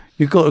of,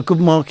 you've got a good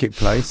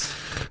marketplace.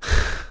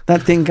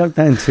 That didn't go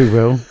down too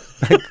well.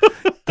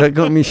 That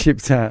got me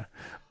shipped out.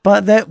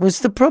 But that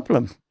was the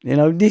problem. You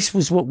know, this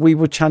was what we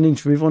were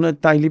challenged with on a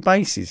daily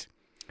basis.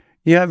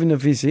 You're having a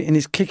visit and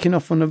it's kicking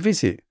off on a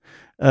visit.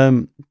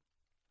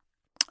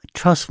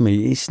 Trust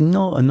me, it's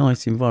not a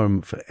nice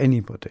environment for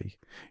anybody.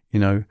 You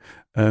know,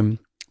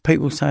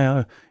 people say,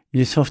 oh,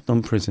 you're soft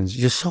on prisons.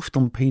 You're soft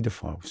on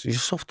paedophiles. You're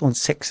soft on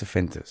sex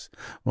offenders,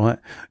 right?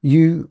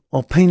 You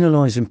are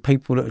penalising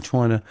people that are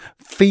trying to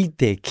feed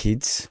their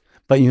kids,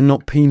 but you're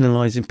not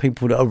penalising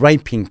people that are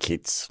raping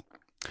kids.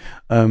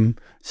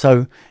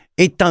 So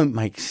it don't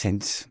make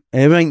sense.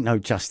 There ain't no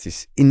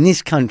justice. In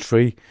this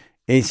country,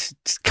 it's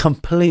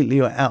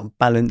completely out of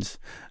balance.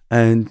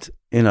 And,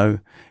 you know,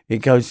 it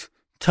goes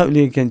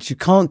totally against, you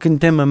can't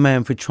condemn a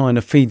man for trying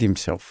to feed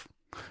himself.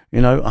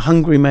 You know, a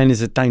hungry man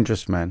is a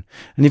dangerous man.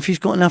 And if he's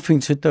got nothing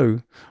to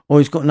do or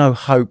he's got no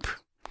hope,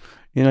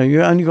 you know,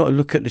 you only got to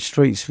look at the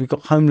streets. We've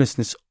got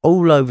homelessness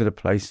all over the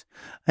place.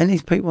 And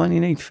these people only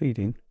need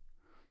feeding.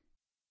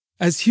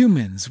 As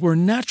humans, we're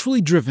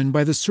naturally driven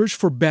by the search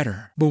for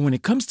better. But when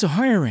it comes to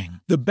hiring,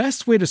 the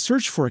best way to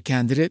search for a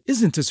candidate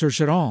isn't to search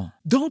at all.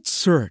 Don't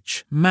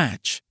search,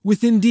 match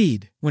with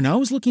Indeed. When I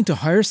was looking to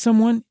hire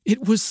someone,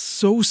 it was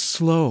so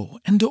slow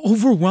and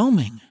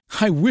overwhelming.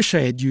 I wish I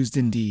had used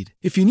Indeed.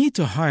 If you need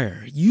to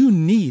hire, you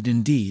need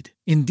Indeed.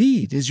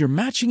 Indeed is your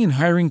matching and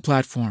hiring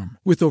platform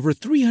with over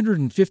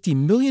 350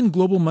 million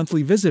global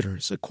monthly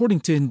visitors,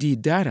 according to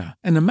Indeed data,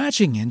 and a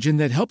matching engine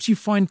that helps you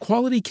find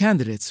quality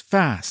candidates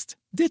fast.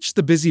 Ditch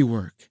the busy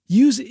work.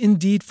 Use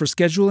Indeed for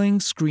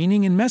scheduling,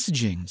 screening, and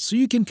messaging so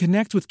you can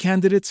connect with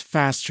candidates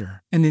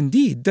faster. And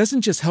Indeed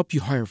doesn't just help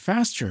you hire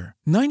faster.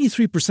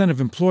 93%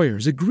 of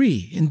employers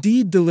agree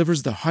Indeed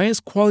delivers the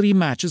highest quality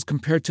matches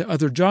compared to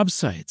other job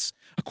sites,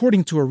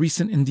 according to a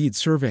recent Indeed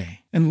survey.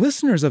 And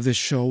listeners of this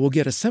show will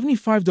get a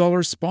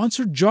 $75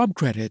 sponsored job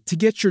credit to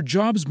get your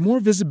jobs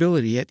more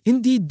visibility at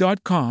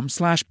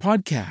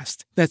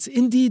Indeed.com/podcast. That's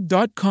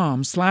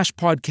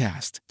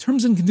Indeed.com/podcast.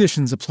 Terms and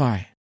conditions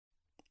apply.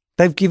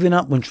 They've given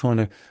up on trying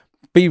to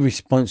be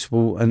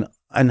responsible and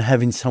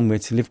having somewhere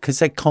to live because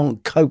they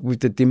can't cope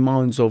with the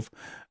demands of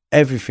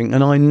everything.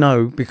 And I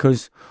know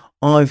because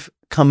I've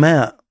come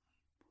out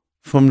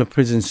from the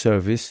prison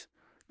service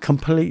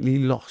completely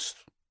lost.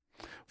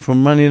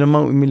 From running a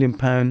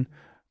multi-million-pound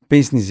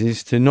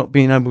businesses to not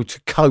being able to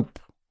cope,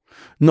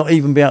 not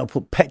even be able to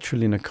put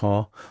petrol in a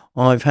car,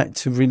 I've had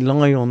to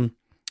rely on,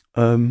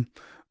 and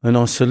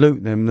I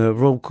salute them, the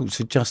Royal Courts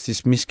of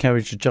Justice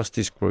Miscarriage of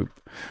Justice Group.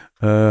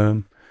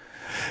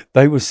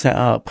 They were set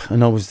up,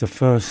 and I was the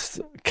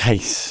first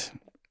case,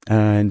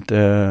 and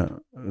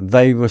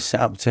they were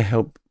set up to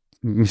help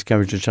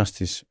miscarriage of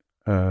justice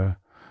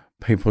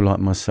people like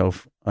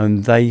myself,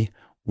 and they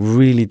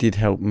really did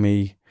help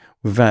me.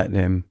 Without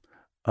them,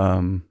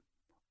 I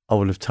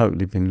would have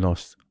totally been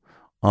lost.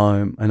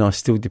 And I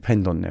still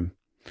depend on them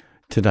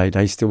today.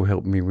 They still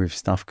help me with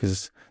stuff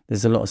because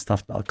there's a lot of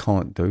stuff that I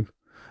can't do,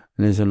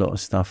 and there's a lot of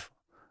stuff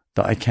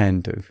that I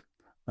can do.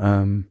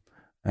 And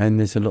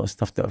there's a lot of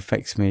stuff that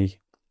affects me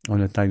on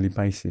a daily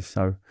basis.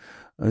 So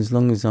as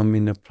long as I'm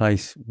in a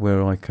place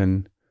where I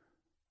can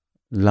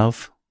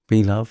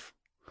be love,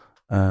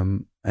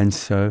 and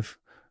serve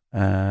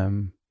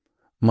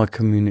my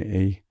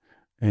community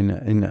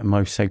in that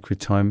most sacred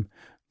time,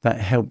 that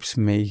helps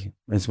me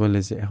as well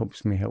as it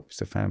helps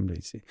the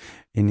families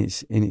in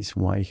its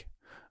way.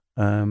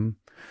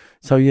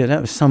 So yeah,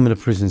 that was some of the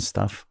prison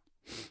stuff.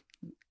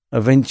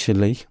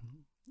 Eventually,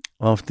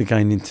 after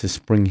going into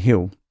Spring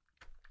Hill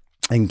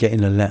and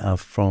getting a letter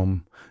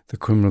from the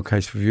Criminal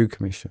Case Review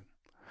Commission,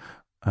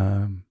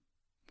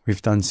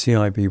 we've done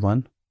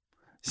CIB1,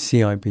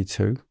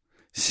 CIB2,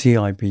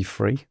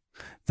 CIB3.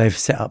 They've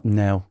set up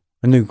now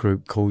a new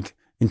group called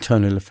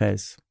Internal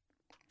Affairs.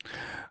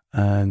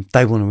 And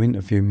they want to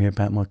interview me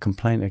about my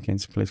complaint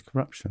against police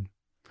corruption.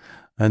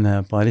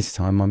 And by this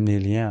time, I'm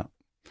nearly out.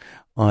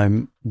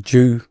 I'm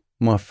due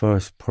my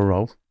first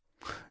parole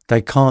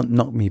They can't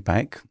knock me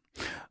back.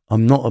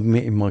 I'm not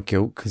admitting my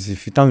guilt, because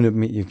if you don't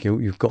admit your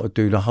guilt, you've got to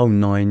do the whole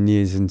 9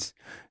 years and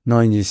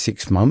 9 years,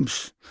 6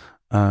 months.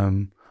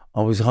 I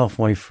was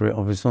halfway through it.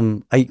 I was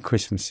on 8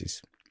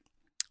 Christmases,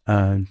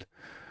 and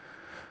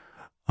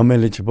I'm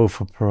eligible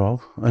for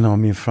parole, and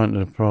I'm in front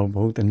of the parole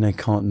board, and they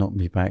can't knock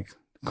me back.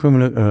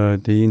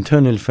 The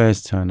internal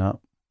affairs turn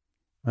up,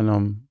 and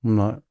I'm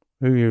like,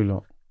 who are you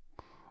lot?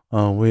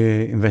 Oh,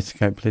 we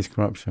investigate police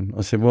corruption.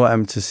 I said, what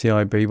happened to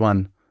CIB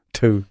 1,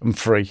 2 and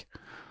 3?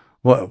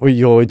 What were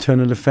your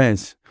internal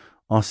affairs?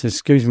 I said,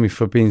 excuse me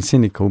for being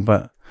cynical,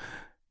 but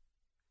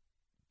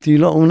do you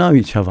lot all know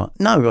each other?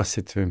 No, I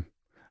said to him.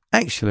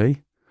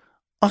 Actually,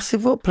 I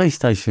said, what police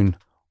station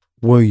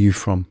were you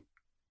from?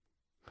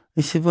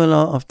 He said, well,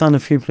 I've done a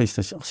few police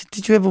stations. I said,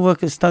 did you ever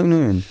work at Stoke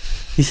Newton?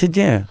 He said,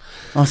 yeah.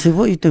 I said,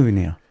 what are you doing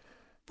here?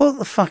 What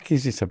the fuck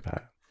is this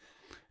about?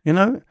 You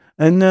know?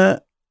 And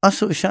I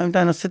sort of shut him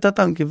down. I said, I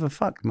don't give a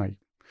fuck, mate.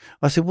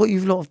 I said, what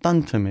you've lot have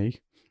done to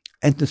me,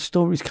 and the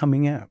story's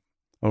coming out.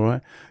 All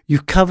right,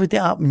 you've covered it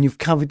up, and you've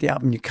covered it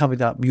up, and you've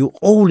covered it up. You're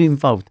all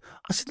involved.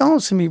 I said,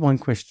 answer me one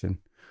question.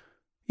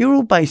 You're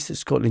all based at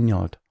Scotland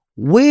Yard.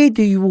 Where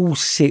do you all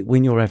sit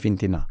when you're having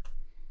dinner?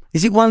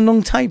 Is it one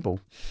long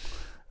table?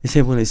 He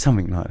said, well, it's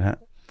something like that.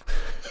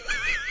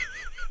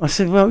 I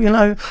said, well, you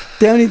know,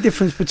 the only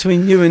difference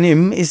between you and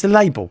him is the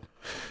label.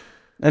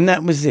 And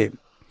that was it.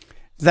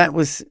 That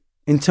was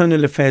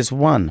Internal Affairs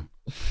 1.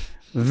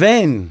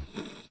 Then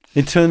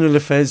Internal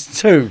Affairs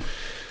 2.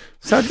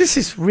 So this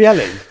is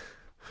reality.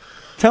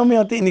 Tell me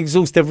I didn't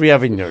exhaust every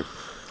avenue,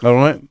 all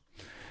right?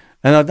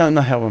 And I don't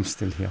know how I'm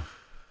still here.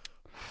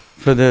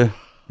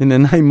 In the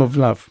name of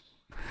love.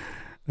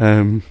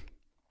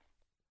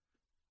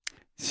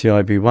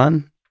 CIB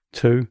 1,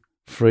 2,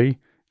 3,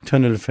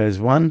 Internal Affairs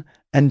 1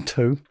 and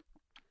 2,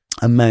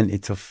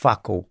 amounted to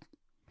fuck all.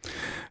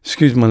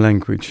 Excuse my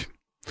language.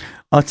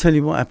 I'll tell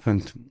you what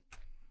happened.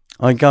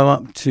 I go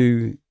up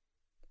to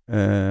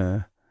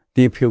the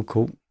appeal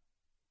court,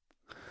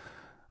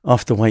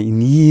 after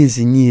waiting years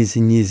and years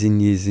and years and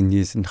years and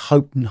years, and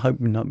hoping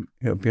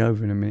it'll be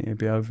over in a minute, it'll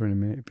be over in a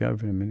minute, it'll be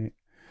over in a minute,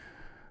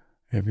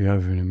 it'll be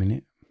over in a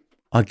minute.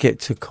 I get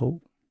to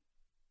court.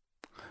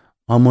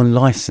 I'm on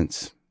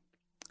licence.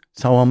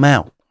 So I'm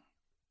out.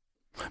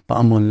 But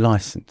I'm on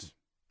licence.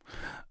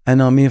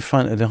 And I'm in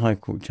front of the High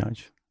Court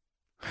judge.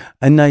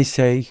 And they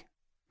say,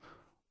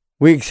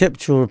 we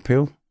accept your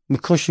appeal. We're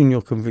questioning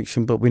your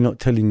conviction, but we're not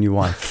telling you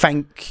why.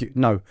 Thank you.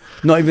 No,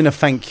 not even a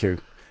thank you.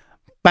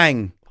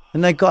 Bang.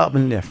 And they got up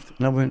and left.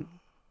 And I went,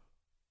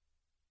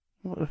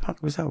 what the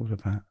fuck was that all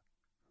about?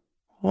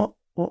 What?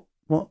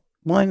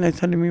 Why aren't they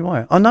telling me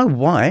why? I know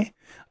why.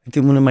 I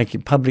didn't want to make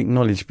it public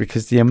knowledge,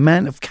 because the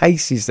amount of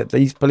cases that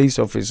these police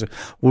officers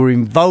were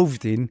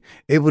involved in,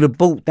 it would have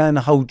brought down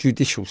the whole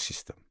judicial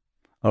system.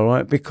 All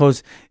right?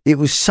 Because it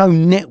was so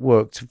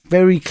networked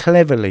very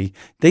cleverly.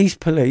 These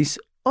police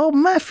are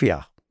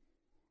mafia.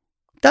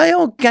 They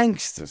are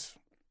gangsters.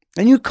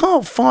 And you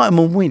can't fight them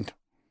and win.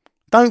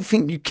 Don't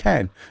think you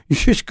can. You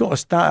just got to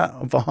start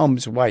out of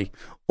harm's way,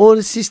 or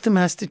the system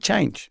has to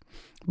change.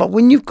 But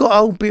when you've got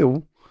old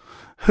Bill,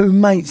 who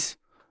mates,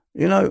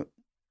 you know,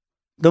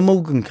 the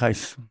Morgan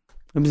case,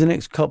 there was an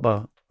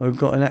ex-copper who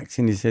got an axe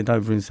in his head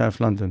over in South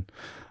London.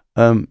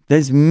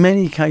 There's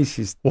many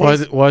cases.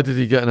 Why did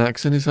he get an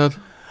axe in his head?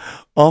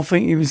 I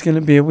think he was going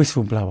to be a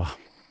whistleblower.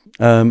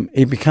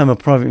 He became a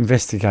private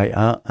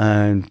investigator,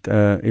 and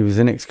he was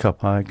an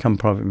ex-copper, become a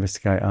private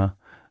investigator,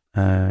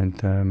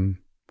 and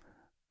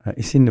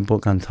it's in the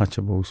book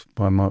Untouchables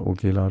by Michael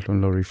Gillard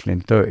and Laurie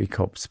Flynn, Dirty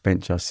Cops,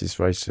 Bench Justice,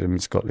 Racism in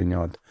Scotland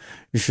Yard.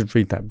 You should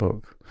read that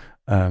book.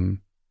 And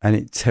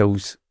it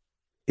tells,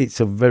 it's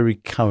a very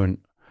current,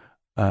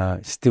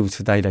 still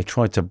today, they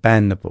tried to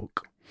ban the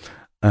book.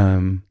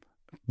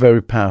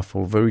 Very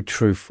powerful, very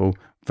truthful,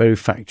 very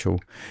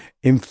factual.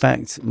 In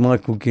fact,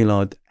 Michael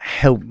Gillard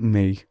helped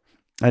me,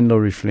 and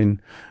Laurie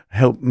Flynn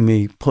helped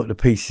me put the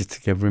pieces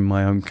together in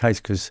my own case,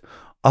 because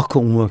I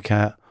couldn't work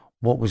out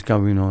what was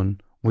going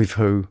on, with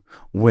who,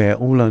 where.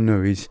 All I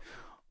knew is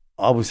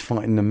I was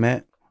fighting the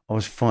Met, I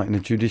was fighting the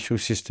judicial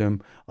system.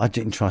 I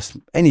didn't trust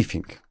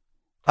anything.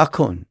 I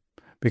couldn't,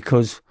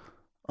 because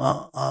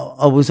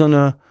I was on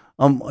a,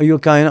 you're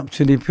going up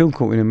to the appeal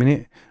court in a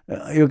minute,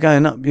 you're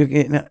going up, you're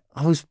getting,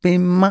 I was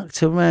being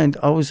mucked around,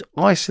 I was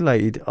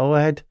isolated,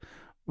 I had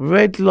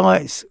red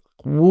lights,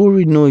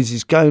 worried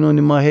noises going on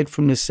in my head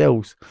from the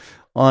cells.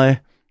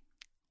 I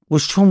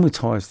was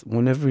traumatised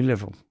on every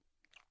level.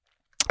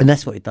 And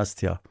that's what it does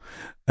to you.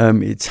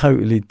 It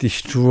totally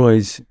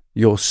destroys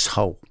your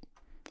soul,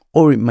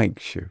 or it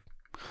makes you.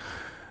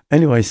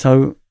 Anyway,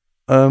 so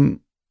I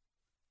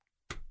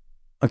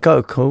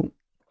go to court,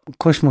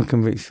 question my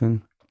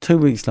conviction. 2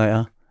 weeks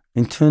later,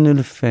 Internal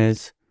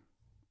Affairs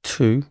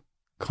 2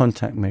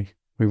 contact me.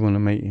 We want a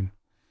meeting.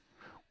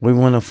 We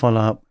want to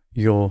follow up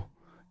your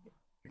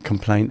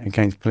complaint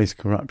against police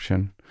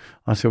corruption.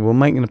 I said, we'll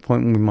make an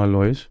appointment with my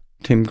lawyers,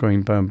 Tim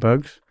Green,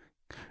 Bernbergs,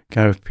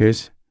 Gareth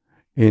Pearce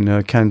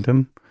in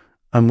Camden,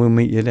 and we'll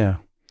meet you there.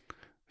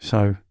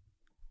 So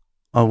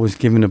I was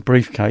given a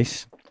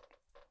briefcase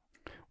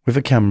with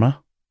a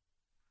camera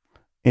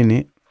in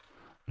it,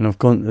 and I've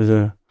gone to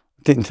the.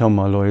 Didn't tell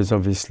my lawyers,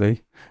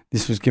 obviously.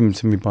 This was given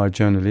to me by a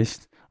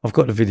journalist. I've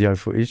got the video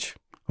footage.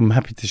 I'm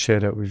happy to share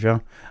that with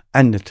you,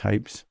 and the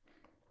tapes,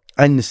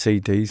 and the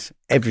CDs,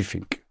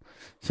 everything.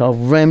 So I've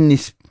ran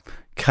this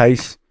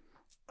case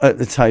at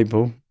the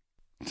table,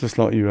 just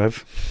like you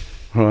have,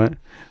 right?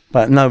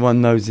 But no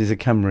one knows there's a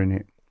camera in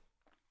it.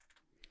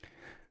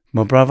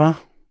 My brother,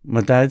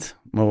 my dad,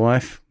 my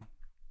wife,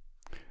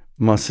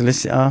 my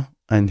solicitor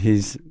and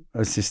his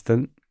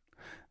assistant,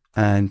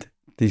 and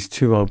these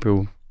two old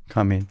people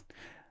come in,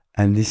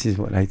 and this is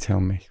what they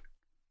tell me.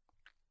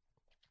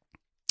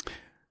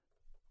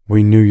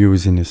 We knew you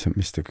was innocent,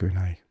 Mr.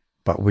 Gounet,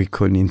 but we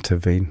couldn't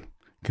intervene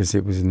because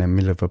it was in the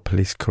middle of a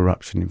police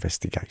corruption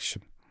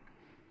investigation.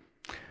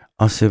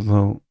 I said,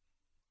 well,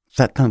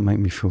 that don't make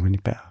me feel any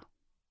better.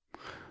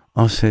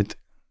 I said,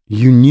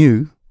 you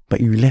knew, but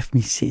you left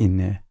me sitting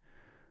there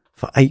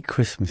for 8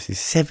 Christmases,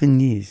 7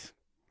 years,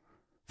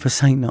 for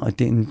something that I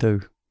didn't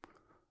do.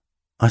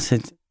 I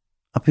said,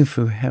 I've been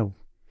through hell.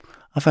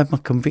 I've had my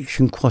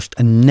conviction quashed,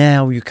 and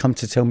now you come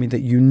to tell me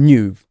that you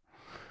knew.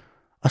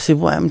 I said,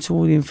 what happened to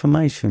all the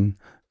information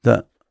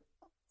that,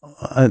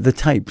 the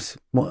tapes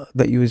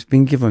that you was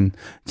been given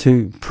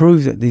to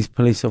prove that these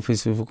police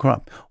officers were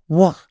corrupt?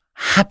 What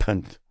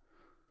happened?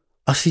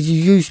 I said,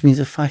 you used me as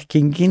a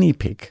fucking guinea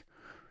pig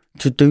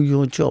to do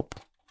your job.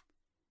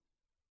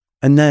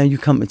 And now you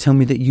come to tell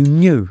me that you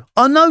knew.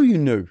 I know you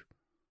knew.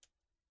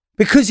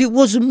 Because it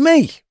wasn't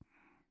me.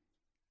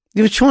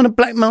 You were trying to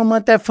blackmail my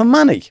dad for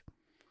money.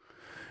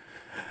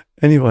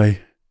 Anyway,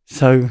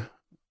 so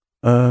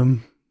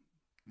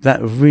that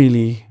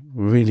really,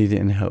 really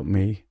didn't help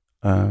me.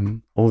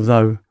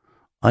 Although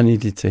I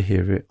needed to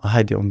hear it. I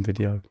had it on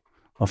video.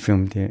 I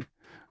filmed it.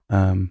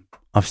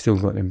 I've still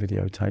got them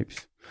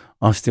videotapes.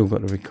 I've still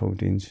got the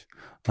recordings.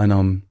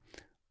 And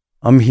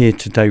I'm here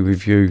today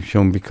with you,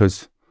 Sean,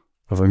 because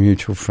of a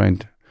mutual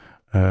friend,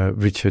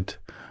 Richard,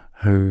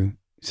 who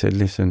said,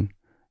 listen,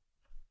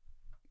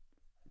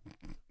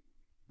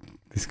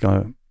 this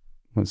guy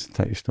wants to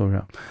take your story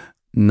up.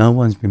 No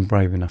one's been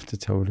brave enough to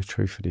tell the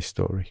truth of this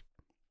story.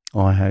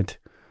 I had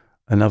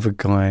another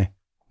guy,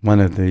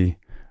 one of the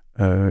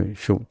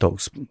short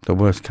docs, the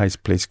worst case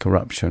police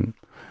corruption,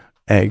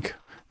 Egg.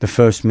 The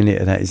first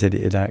minute of that is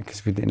edited out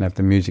because we didn't have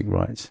the music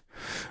rights.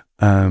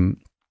 The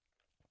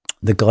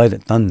guy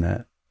that done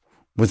that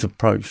was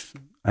approached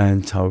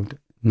and told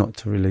not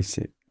to release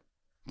it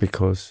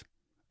because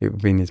it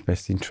would be in his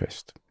best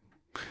interest.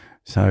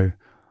 So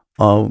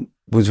I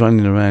was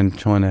running around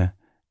trying to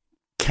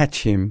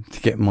catch him to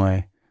get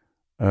my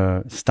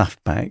stuff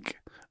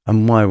back,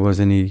 and why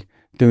wasn't he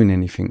doing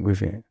anything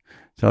with it?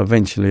 So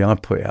eventually I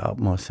put it up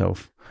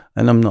myself,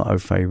 and I'm not au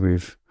fait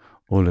with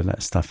all of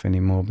that stuff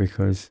anymore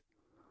because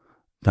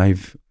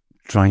they've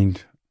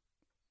drained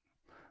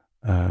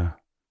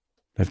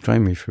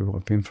me through what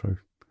I've been through,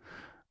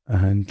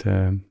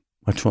 and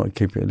I try to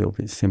keep it a little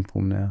bit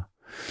simple now.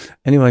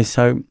 Anyway,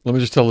 so let me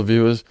just tell the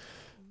viewers,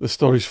 the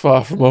story's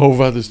far from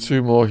over. There's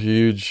 2 more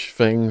huge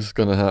things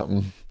going to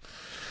happen.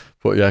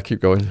 But yeah, keep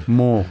going.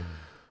 More.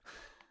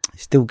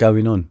 Still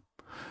going on.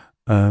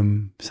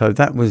 So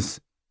that was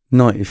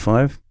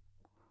 95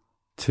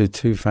 to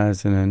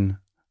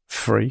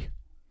 2003.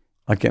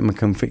 I get my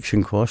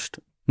conviction quashed.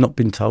 Not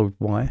been told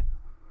why.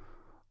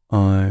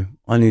 I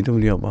need all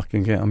the help I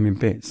can get. I'm in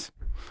bits.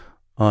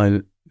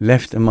 I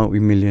left a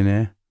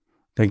multi-millionaire.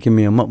 They give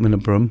me a mop and a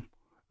broom,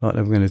 like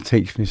they were going to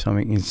teach me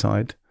something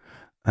inside.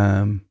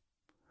 And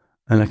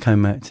I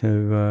came out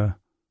to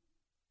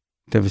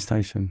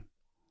devastation.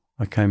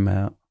 I came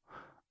out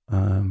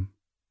to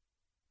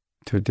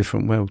a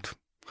different world.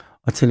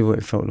 I'll tell you what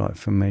it felt like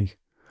for me.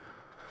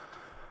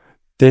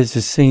 There's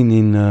a scene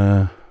in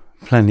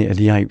Planet of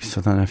the Apes,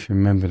 I don't know if you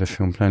remember the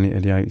film Planet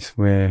of the Apes,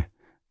 where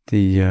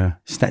the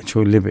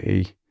Statue of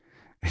Liberty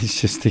is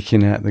just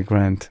sticking out the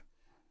ground.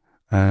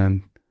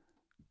 And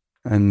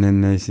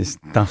then there's this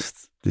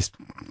dust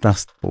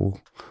ball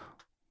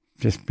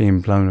just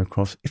being blown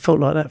across. It felt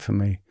like that for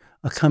me.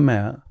 I come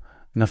out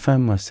and I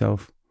found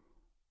myself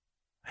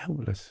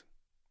helpless.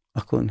 I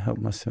couldn't help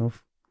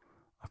myself.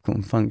 I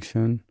couldn't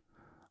function.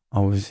 I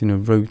was in a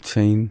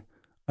routine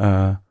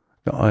that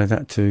I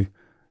had to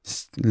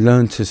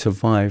learn to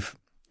survive.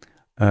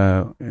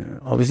 I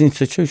was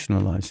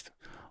institutionalised.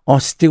 I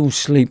still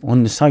sleep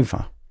on the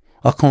sofa.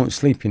 I can't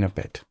sleep in a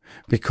bed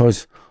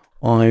because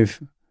I'm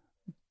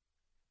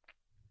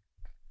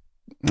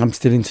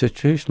still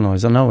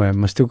institutionalised. I know I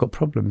am. I've still got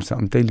problems that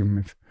I'm dealing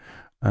with.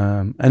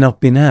 And I've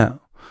been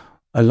out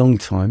a long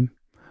time,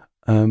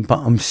 but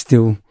I'm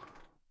still...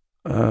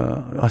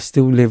 I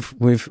still live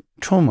with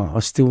trauma. I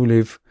still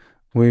live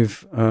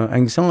with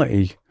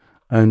anxiety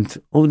and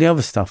all the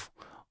other stuff.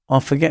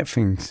 I forget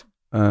things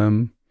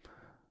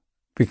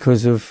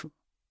because of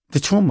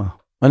the trauma.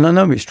 And I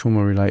know it's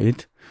trauma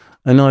related.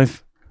 And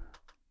I've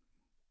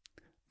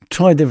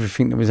tried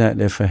everything that was out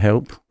there for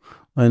help.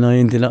 And I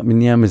ended up in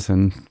the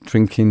Amazon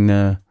drinking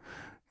the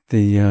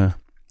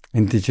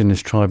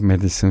indigenous tribe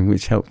medicine,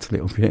 which helped a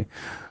little bit.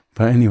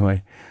 But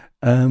anyway,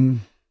 I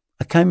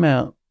came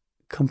out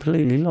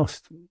completely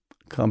lost,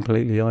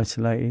 completely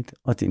isolated.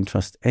 I didn't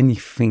trust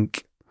anything,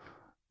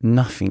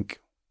 nothing,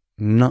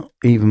 not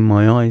even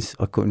my eyes.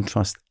 I couldn't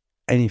trust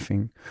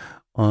anything.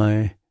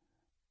 I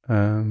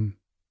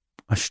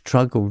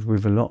struggled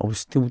with a lot. I was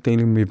still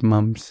dealing with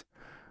mum's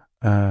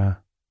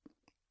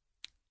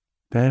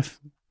death.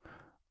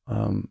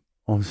 I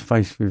was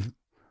faced with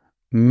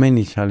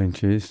many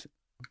challenges.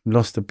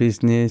 Lost a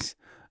business,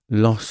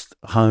 lost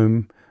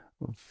home.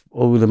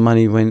 All the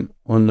money went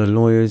on the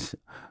lawyers.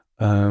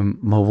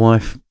 My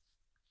wife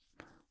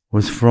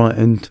was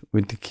frightened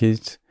with the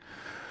kids.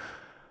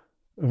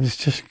 It was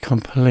just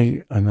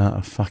complete and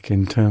utter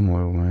fucking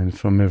turmoil, man,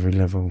 from every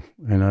level,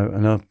 you know.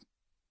 And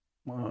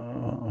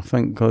I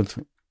thank God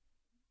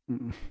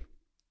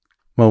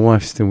my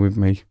wife's still with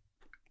me.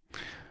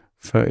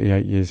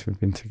 38 years we've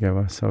been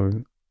together,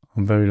 so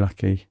I'm very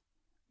lucky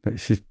that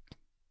she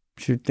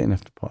didn't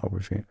have to put up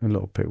with it. A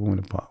lot of people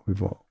want to put up with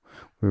what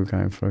we were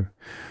going through.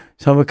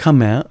 So I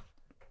come out,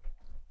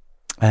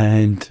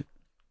 and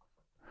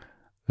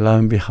lo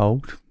and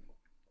behold,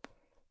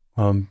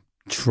 I'm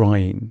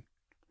trying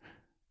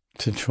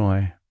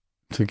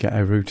to get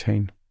a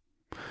routine.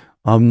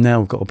 I've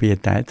now got to be a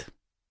dad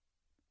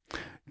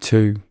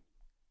to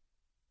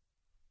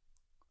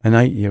an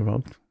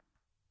 8-year-old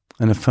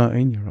and a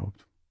 13-year-old.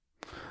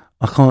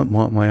 I can't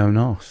wipe my own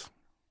arse.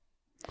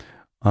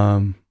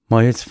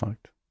 My head's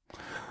fucked.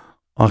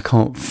 I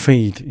can't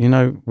feed. You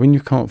know, when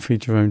you can't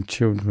feed your own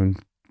children,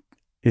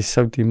 it's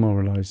so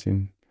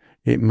demoralising.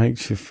 It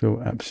makes you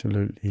feel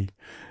absolutely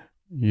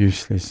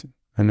useless.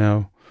 And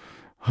our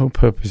whole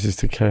purpose is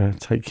to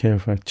take care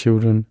of our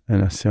children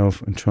and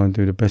ourselves and try and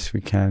do the best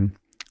we can.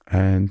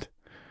 And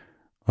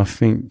I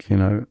think, you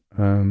know,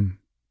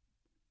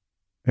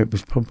 it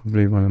was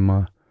probably one of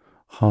my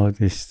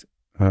hardest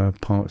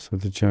parts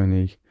of the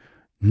journey,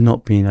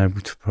 not being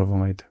able to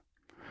provide,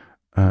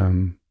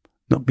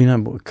 not being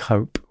able to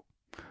cope.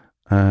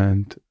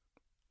 And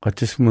I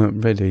just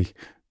weren't ready.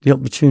 The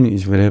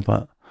opportunities were there,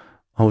 but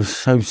I was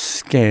so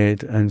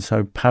scared and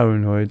so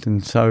paranoid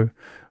and so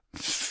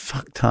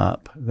fucked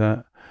up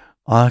that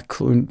I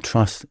couldn't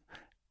trust.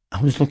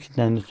 I was looking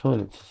down the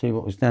toilet to see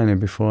what was down there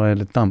before I had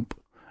a dump.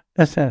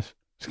 That's how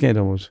scared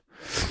I was.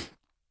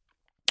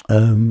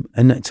 And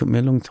that took me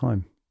a long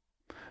time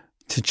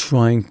to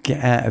try and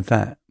get out of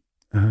that.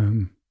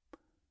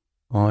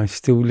 I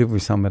still live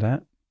with some of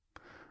that.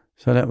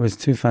 So that was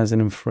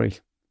 2003.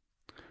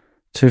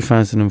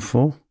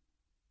 2004,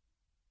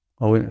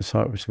 I went to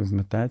Cyprus with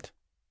my dad.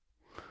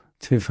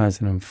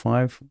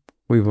 2005,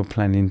 we were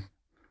planning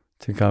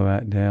to go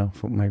out there. I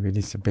thought maybe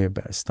this would be a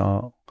better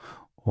start,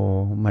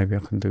 or maybe I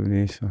can do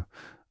this.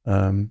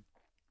 I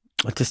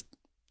just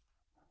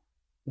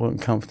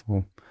wasn't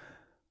comfortable.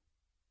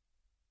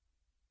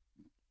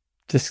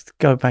 Just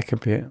go back a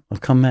bit. I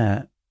come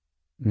out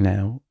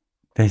now.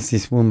 There's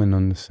this woman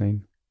on the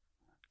scene,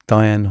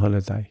 Diane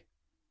Holiday.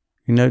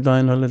 You know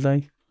Diane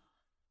Holiday?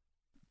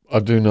 I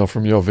do know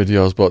from your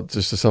videos, but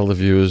just to tell the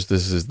viewers,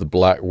 this is the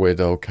Black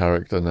Widow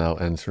character now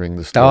entering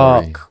the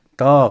story.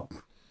 Dark.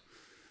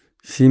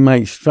 She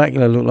makes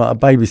Dracula look like a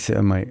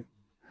babysitter, mate.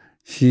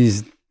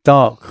 She's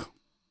dark.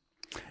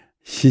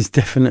 She's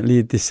definitely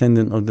a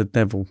descendant of the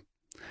devil.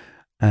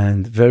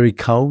 And very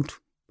cold,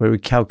 very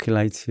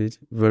calculated,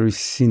 very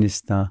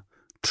sinister,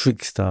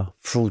 trickster,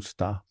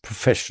 fraudster,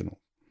 professional.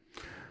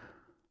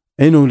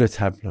 In all the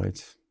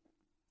tabloids,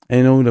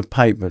 in all the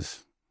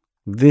papers,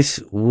 this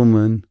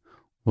woman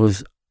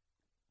was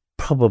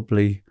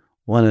probably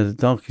one of the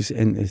darkest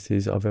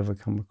entities I've ever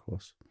come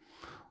across.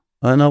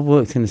 And I've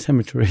worked in a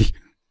cemetery.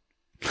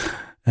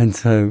 And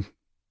so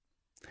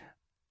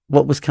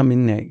what was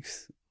coming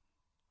next,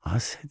 I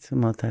said to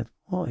my dad,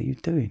 "What are you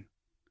doing?"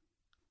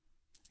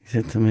 He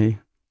said to me,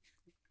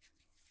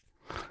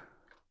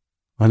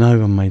 "I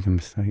know I made a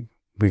mistake.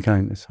 We're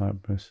going to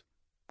Cyprus."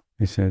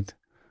 He said,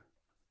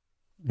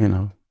 "You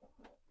know,"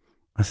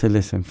 I said,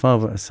 "Listen,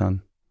 father to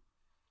son,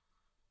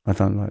 I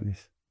don't like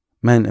this.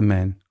 Man to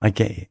man, I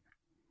get it,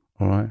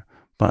 all right?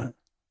 But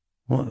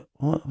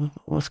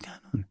what's going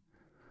on?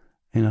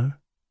 You know?"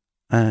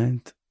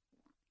 And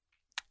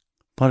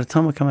by the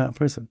time I come out of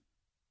prison,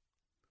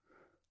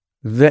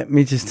 let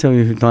me just tell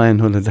you who Diane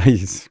Holiday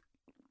is.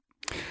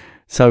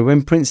 So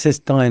when Princess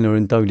Diana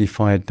and Dodi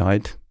Fayed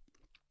died,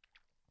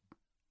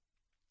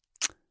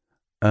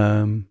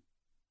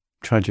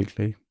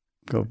 tragically,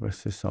 God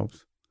bless their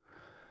souls,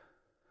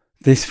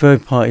 this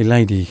third party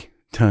lady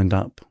turned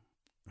up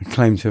and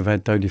claimed to have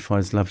had Dodi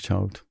Fayed's love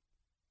child.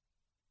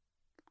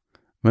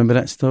 Remember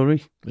that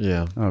story?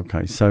 Yeah.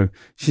 Okay, so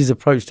she's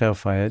approached Al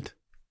Fayed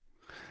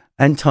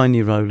and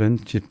Tiny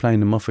Rowland. She's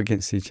playing them off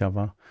against each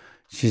other.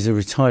 She's a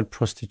retired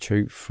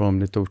prostitute from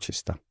the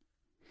Dorchester.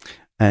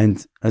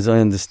 And as I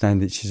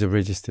understand it, she's a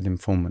registered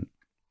informant.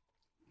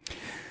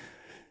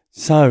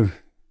 So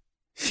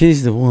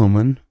she's the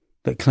woman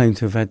that claimed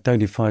to have had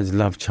Dodi Fayed's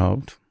love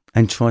child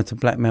and tried to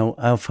blackmail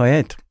Al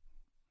Fayed.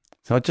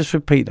 So I'll just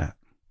repeat that.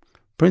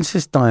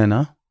 Princess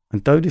Diana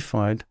and Dodi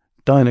Fayed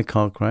die in a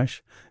car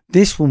crash.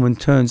 This woman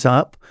turns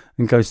up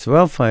and goes to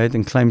Al Fayed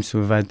and claims to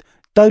have had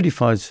Dodi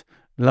Fayed's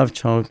love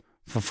child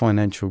for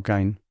financial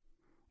gain,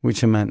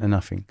 which amount to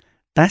nothing.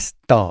 That's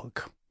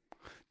dark.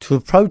 To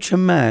approach a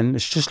man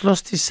that's just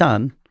lost his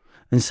son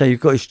and say you've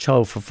got his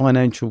child for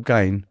financial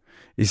gain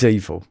is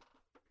evil.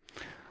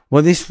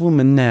 Well, this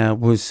woman now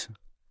was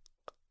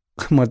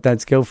my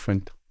dad's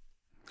girlfriend.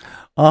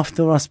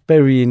 After us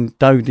burying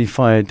Dodie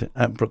Fayed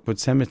at Brookwood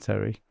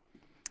Cemetery,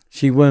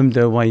 she wormed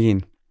her way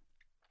in.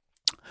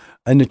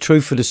 And the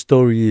truth of the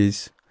story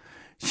is,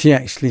 she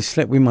actually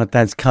slept with my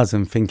dad's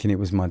cousin thinking it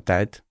was my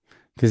dad,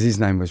 because his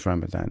name was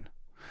Ramadan.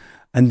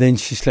 And then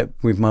she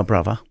slept with my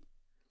brother.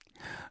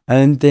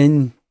 And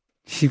then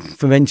she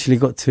eventually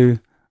got to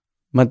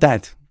my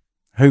dad,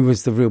 who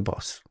was the real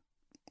boss.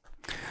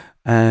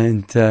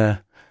 And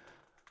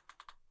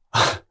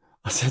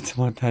I said to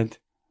my dad,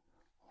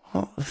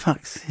 what the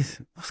fuck's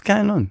this? What's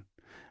going on?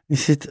 He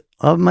said,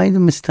 I've made a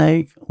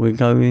mistake. We're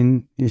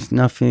going. It's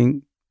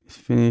nothing. It's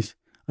finished.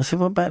 I said,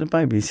 what about the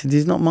baby? He said,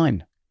 it's not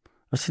mine.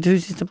 I said,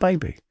 whose is the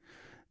baby?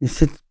 He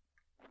said,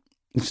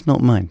 it's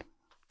not mine.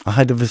 I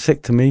had a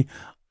vasectomy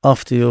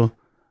after your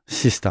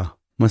sister.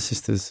 My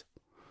sister's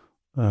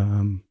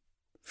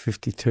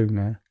 52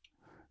 now.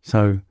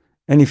 So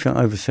anything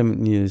over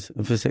 7 years,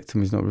 a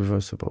vasectomy is not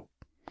reversible.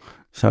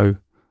 So,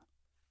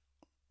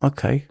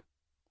 okay,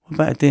 what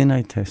about a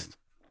DNA test?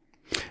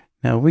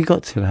 Now, we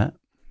got to that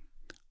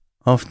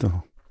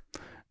after.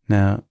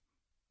 Now,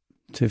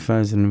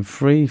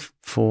 2003,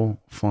 4,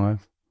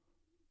 5,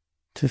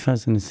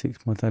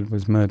 2006, my dad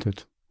was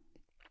murdered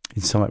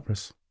in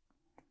Cyprus.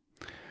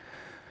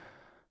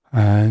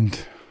 And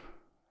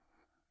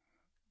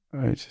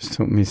it just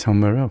took me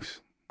somewhere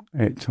else.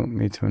 It took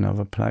me to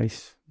another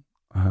place.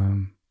 Do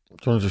you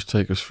want to just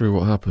take us through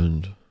what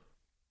happened?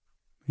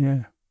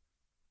 Yeah.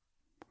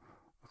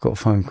 I got a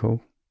phone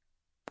call.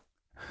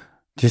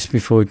 Just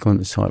before he'd gone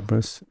to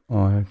Cyprus,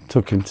 I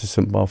took him to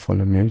St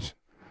Bartholomew's.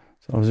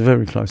 So I was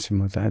very close to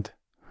my dad.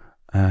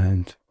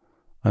 And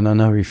I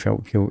know he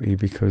felt guilty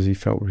because he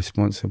felt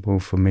responsible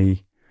for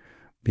me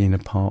being a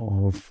part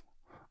of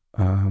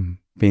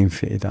being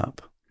fitted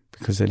up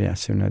because of the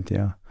Asir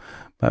Nadia.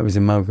 But it was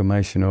an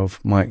amalgamation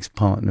of my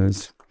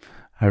ex-partners,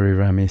 Harry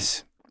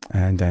Ramis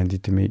and Andy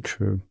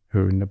Dimitru, who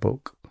are in the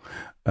book,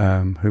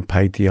 who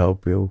paid the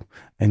old bill.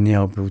 And the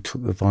old bill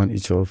took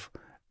advantage of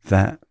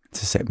that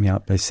to set me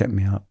up. They set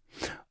me up.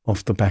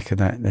 Off the back of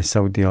that, they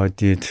sold the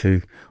idea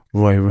to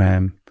Roy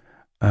Ram,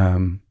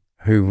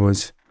 who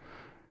was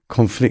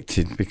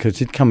conflicted because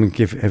he'd come and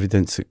give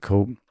evidence at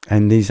court,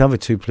 and these other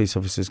two police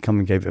officers come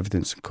and gave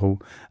evidence at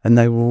court, and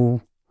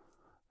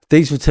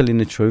these were telling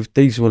the truth,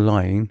 these were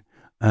lying,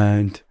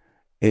 and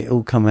it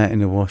all come out in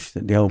the wash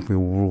that the old bill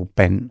were all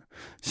bent,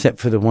 except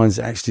for the ones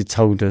that actually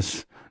told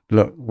us,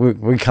 look,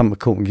 we come to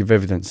court and give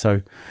evidence.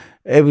 So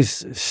it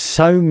was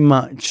so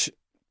much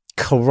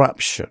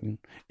corruption,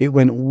 it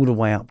went all the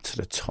way up to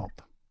the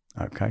top.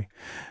 Okay,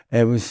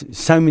 there was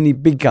so many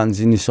big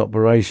guns in this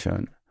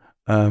operation.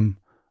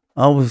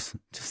 I was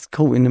just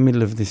caught in the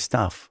middle of this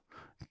stuff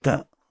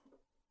that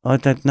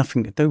I'd had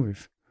nothing to do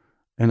with.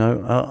 You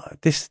know,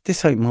 this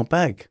ain't my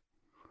bag.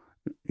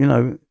 You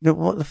know,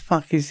 what the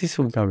fuck is this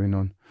all going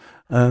on?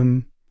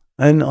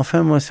 And I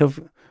found myself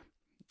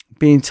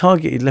being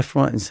targeted left,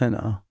 right, and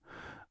centre,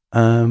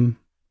 and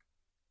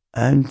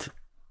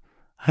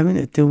having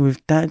to deal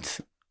with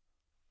Dad's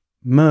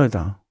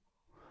murder.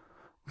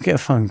 We get a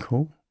phone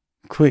call,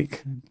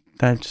 quick,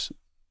 Dad's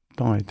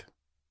died.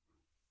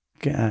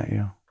 Get out of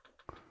here.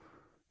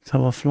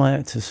 So I fly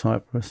out to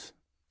Cyprus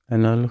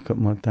and I look at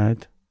my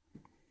dad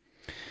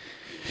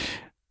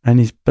and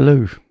he's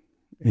blue.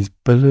 He's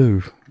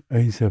blue.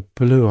 He's a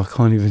blue. I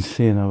can't even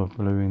see another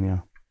blue in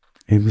here.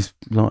 He was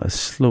like a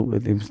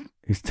slaughtered.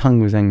 His tongue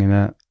was hanging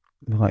out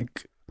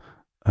like,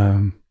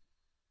 it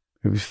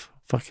was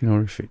fucking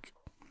horrific.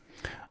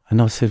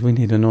 And I said, we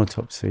need an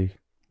autopsy.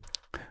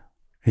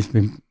 He's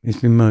been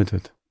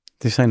murdered.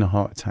 This ain't a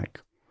heart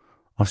attack.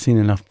 I've seen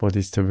enough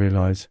bodies to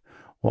realise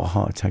what a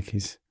heart attack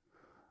is.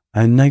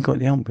 And they got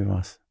the hump with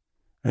us.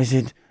 They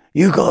said,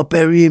 you got to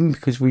bury him,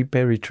 because we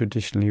bury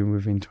traditionally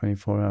within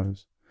 24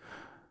 hours.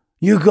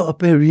 You got to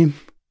bury him.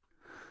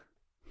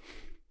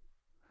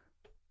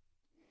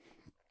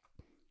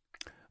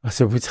 I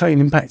said, we're taking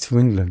him back to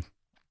England.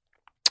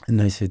 And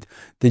they said,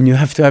 then you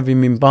have to have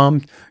him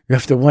embalmed. You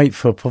have to wait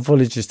for a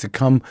pathologist to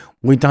come.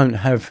 We don't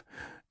have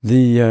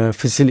the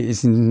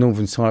facilities in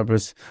northern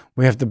Cyprus.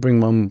 We have to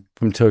bring one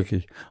from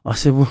Turkey. I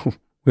said, well,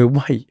 we'll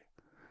wait.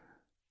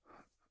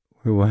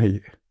 We'll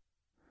wait.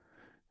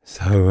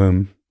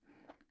 So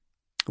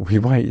we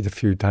waited a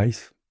few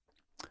days.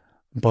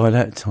 By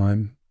that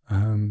time,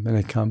 when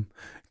they come,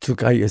 it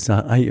took eight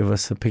of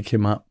us to pick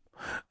him up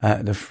out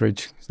of the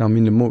fridge. So I'm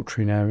in the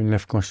mortuary now in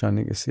Lefkosha,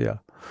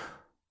 Nicosia,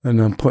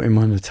 and I'm putting him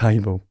on the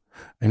table.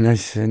 And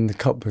the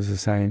coppers are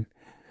saying,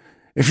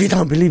 if you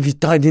don't believe he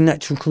died in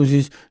natural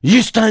causes,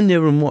 you stand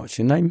there and watch.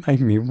 And they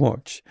made me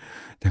watch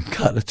them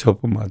cut the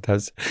top of my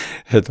dad's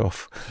head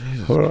off.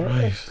 Jesus All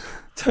right,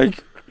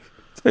 Christ.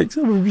 Take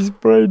some of his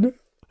brain.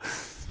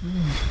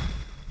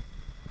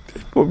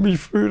 They put me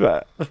through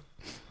that.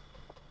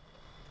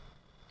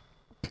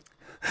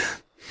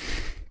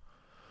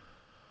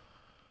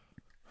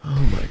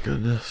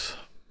 goodness.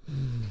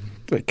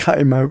 They cut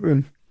him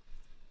open.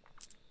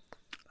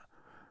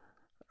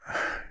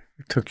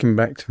 Took him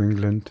back to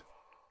England.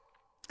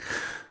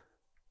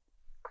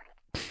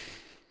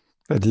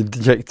 They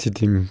injected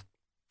him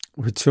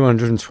with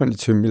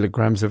 222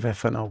 milligrams of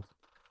ethanol,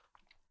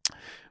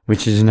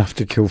 which is enough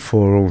to kill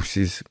 4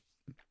 horses.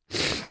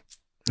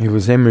 He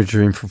was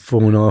hemorrhaging for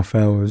 4.5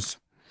 hours.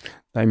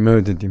 They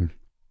murdered him.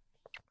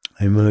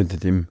 They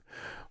murdered him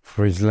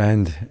for his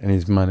land and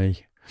his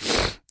money.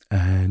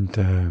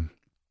 And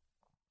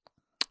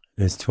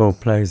there's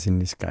 12 players in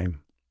this game.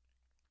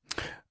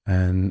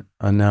 And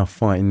are now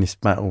fighting this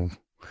battle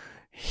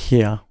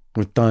here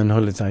with Diane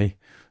Holiday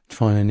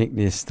trying to nick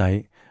the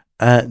estate,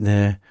 out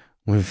there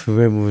with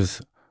whoever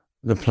was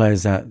the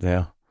players out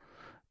there.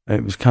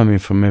 It was coming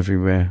from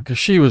everywhere. Because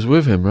she was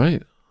with him,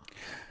 right?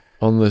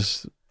 On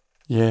this...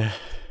 Yeah.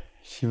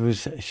 She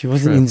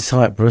wasn't in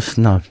Cyprus,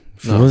 no.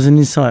 She wasn't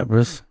in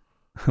Cyprus.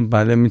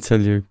 But let me tell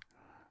you,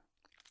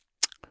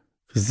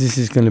 because this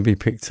is going to be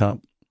picked up.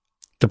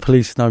 The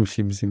police know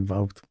she was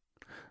involved.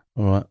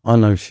 All right, I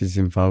know she's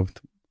involved.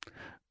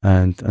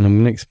 And I'm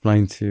going to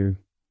explain to you,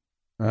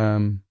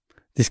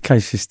 this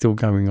case is still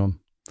going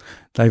on.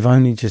 They've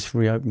only just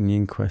reopened the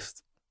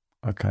inquest.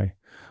 Okay.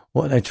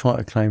 What they tried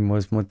to claim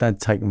was my dad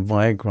taken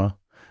Viagra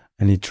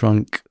and he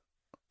drank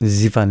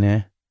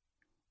Zivaner,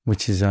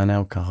 which is an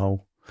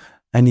alcohol,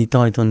 and he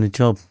died on the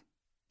job,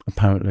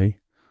 apparently,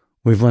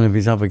 with one of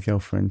his other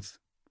girlfriends.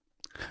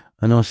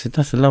 And I said,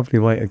 that's a lovely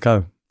way to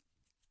go.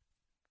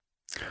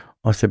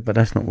 I said, but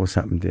that's not what's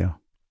happened here.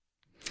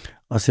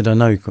 I said, I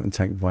know you couldn't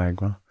take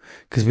Viagra.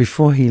 Because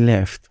before he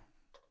left,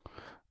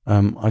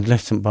 I'd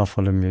left St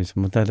Bartholomew's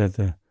and my dad had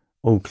the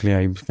all clear.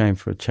 He was going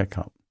for a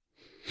checkup.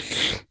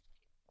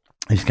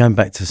 He's going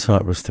back to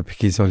Cyprus to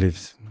pick his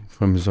olives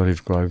from his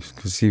olive groves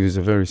because he was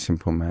a very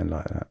simple man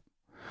like that.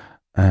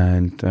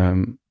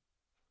 And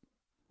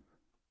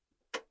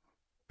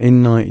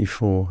in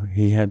 94,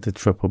 he had the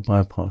triple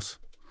bypass.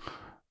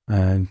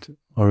 And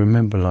I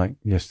remember like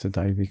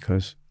yesterday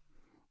because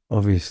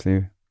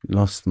obviously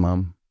lost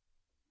mum.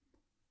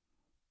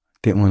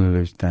 Didn't want to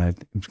lose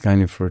dad. He was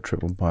going in for a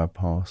triple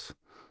bypass.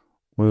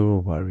 We were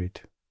all worried.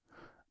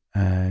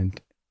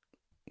 And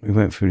we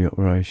went through the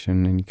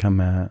operation and he come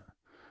out.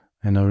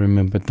 And I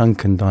remember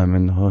Duncan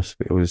Diamond, the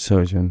hospital, the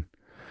surgeon,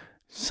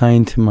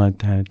 saying to my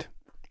dad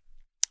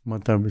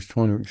was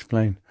trying to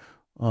explain,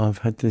 I've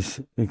had this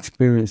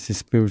experience, this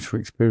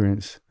spiritual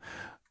experience,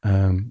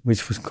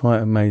 which was quite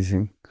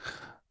amazing.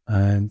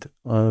 And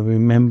I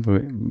remember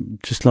it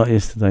just like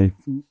yesterday.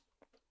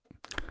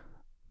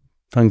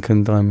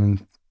 Duncan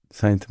Diamond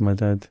saying to my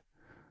dad,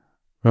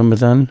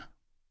 Ramadan,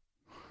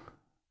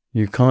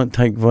 you can't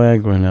take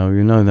Viagra now,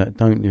 you know that,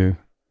 don't you?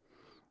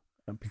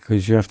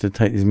 Because you have to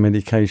take these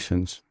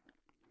medications.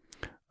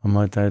 And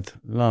my dad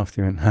laughed,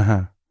 he went,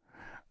 haha,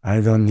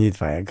 I don't need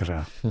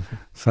Viagra.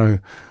 So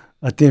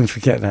I didn't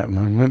forget that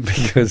moment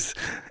because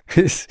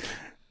it's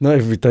not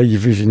every day you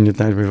vision your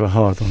dad with a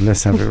heart on,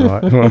 let's have it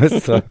right. Right?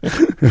 So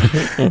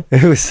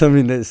it was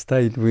something that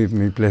stayed with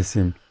me, bless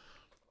him.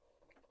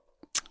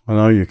 I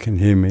know you can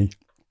hear me.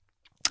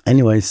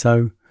 Anyway,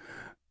 so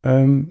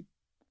he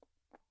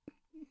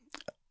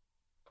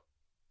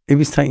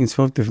was taking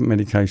 12 different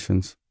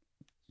medications.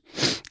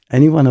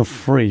 Any one of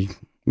 3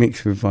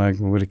 mixed with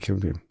Viagra would have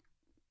killed him.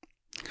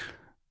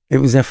 It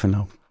was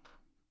ethanol.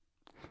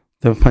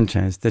 They were punch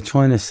hands. They're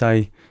trying to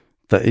say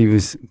that he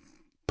was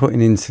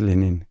putting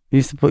insulin in. He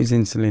used to put his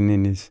insulin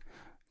in his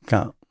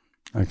gut.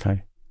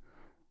 Okay.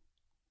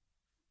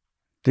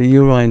 The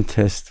urine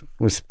test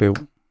was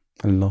spilt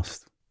and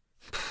lost.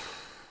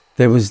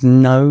 There was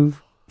no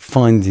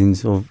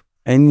findings of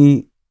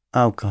any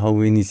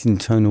alcohol in his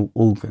internal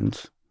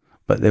organs,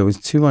 but there was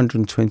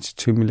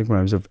 222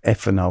 milligrams of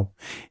ethanol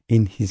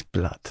in his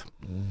blood.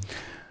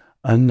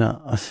 And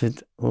I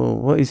said, well,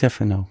 what is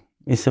ethanol?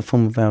 It's a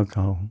form of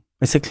alcohol.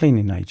 It's a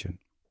cleaning agent.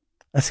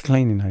 That's a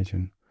cleaning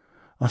agent.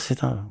 I said,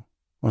 oh.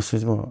 I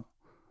said, what?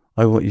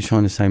 Oh, what you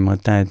trying to say? My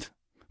dad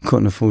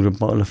couldn't afford a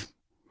bottle of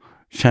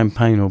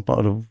champagne or a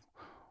bottle of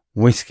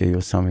whiskey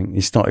or something.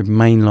 He started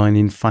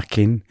mainlining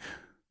fucking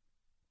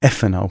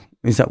ethanol.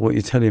 Is that what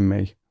you're telling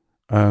me?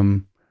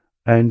 And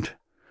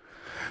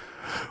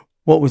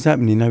what was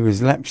happening? They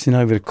was lapsing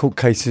over, the court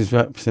cases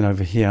lapsing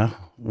over here,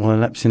 while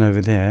lapsing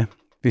over there.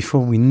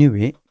 Before we knew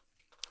it,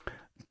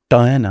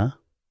 Diana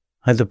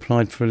had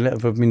applied for a letter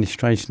of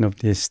administration of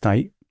the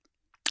estate,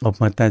 of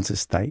my dad's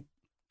estate.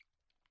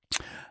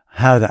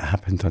 How that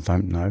happened, I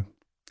don't know.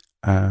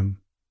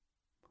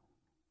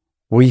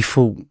 We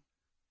thought,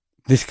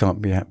 this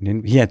can't be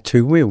happening. He had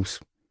 2 wills.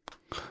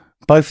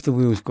 Both the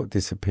wills got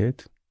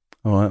disappeared.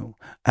 All right.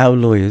 Our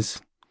lawyers,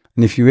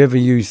 and if you ever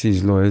use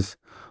these lawyers,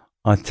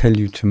 I tell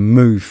you to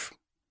move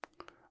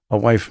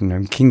away from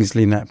them.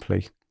 Kingsley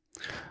Napley.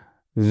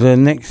 The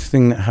next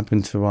thing that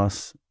happened to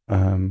us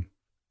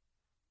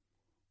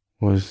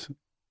was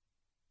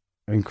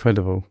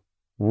incredible.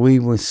 We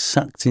were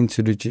sucked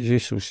into the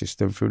judicial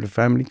system through the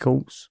family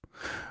courts,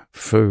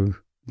 through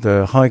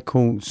the high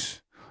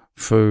courts,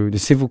 through the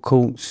civil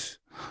courts,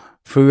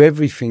 through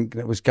everything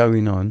that was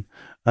going on.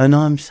 And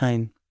I'm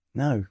saying,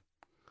 no.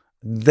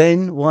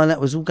 Then, while that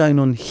was all going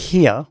on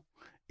here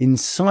in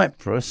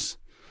Cyprus,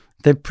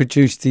 they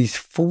produced these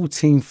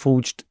 14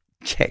 forged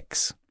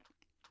cheques,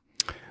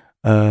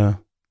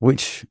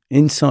 which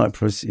in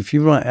Cyprus, if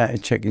you write out a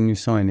cheque and you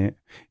sign it,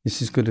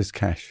 it's as good as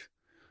cash.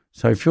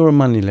 So if you're a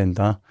money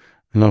lender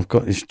and I've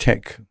got this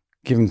cheque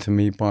given to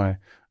me by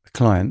a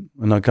client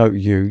and I go to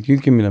you, you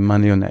give me the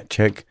money on that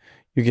cheque,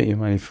 you get your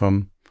money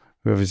from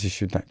whoever's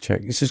issued that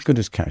cheque. It's as good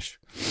as cash.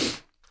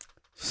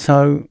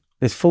 So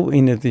there's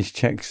 14 of these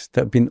cheques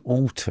that have been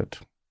altered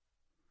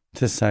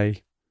to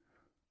say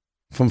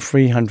from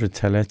 300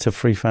 tele to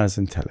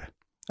 3,000 tele.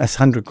 That's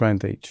 100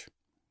 grand each.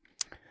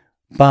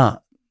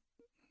 But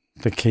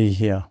the key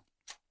here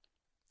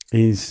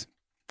is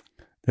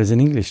there's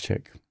an English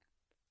cheque.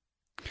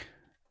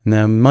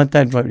 Now, my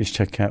dad wrote this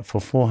cheque out for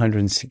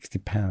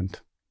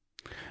 £460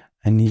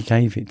 and he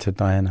gave it to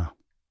Diana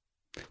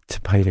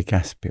to pay the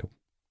gas bill.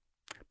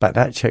 But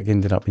that cheque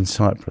ended up in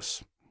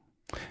Cyprus,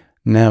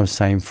 now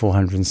saying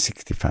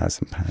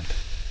 £460,000.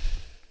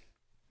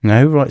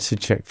 Now, who writes a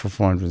cheque for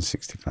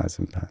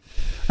 £460,000?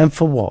 And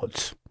for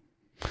what?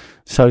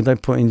 So they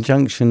put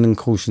injunction and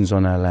cautions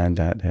on our land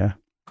out there,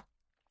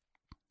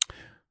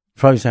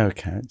 froze our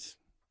accounts,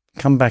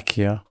 come back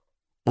here,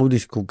 all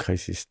these court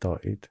cases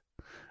started.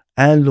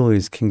 Our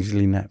lawyers,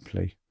 Kingsley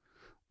Napley,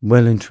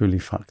 well and truly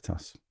fucked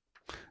us.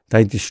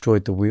 They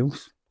destroyed the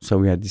wills. So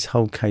we had this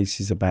whole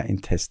case about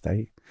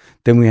intestate.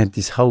 Then we had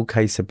this whole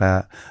case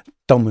about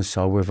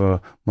domicile,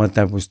 whether my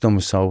dad was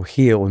domiciled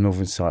here or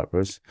Northern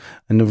Cyprus.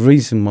 And the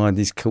reason why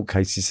these court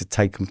cases had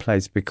taken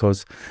place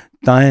because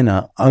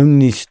Diana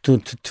only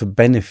stood to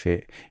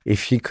benefit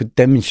if she could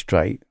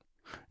demonstrate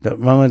that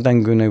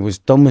Ramadan Gune was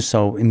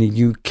domiciled in the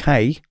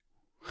UK.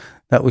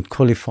 That would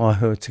qualify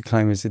her to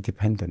claim as a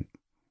dependent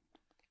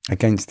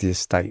against the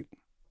estate.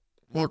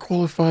 What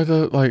qualified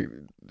her? Like,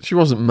 she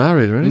wasn't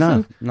married or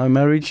anything? No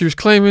marriage. She was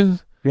claiming...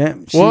 Yeah,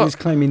 she was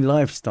claiming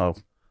lifestyle.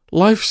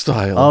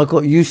 Lifestyle? I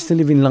got used to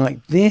living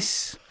like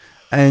this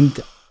and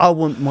I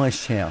want my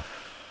share.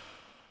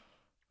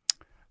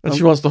 And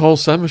she wants the whole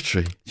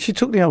cemetery? She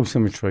took the whole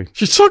cemetery.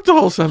 She took the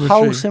whole cemetery?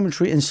 Whole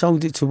cemetery and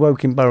sold it to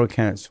Woking Borough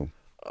Council.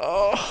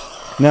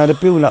 Oh. Now, the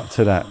build up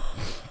to that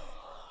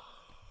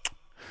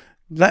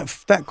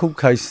court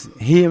case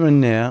here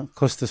and there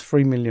cost us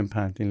 £3 million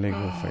in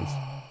legal fees.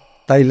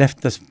 They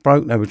left us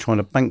broke. They were trying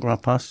to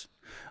bankrupt us.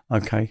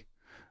 Okay.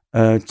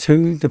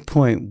 To the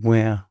point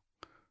where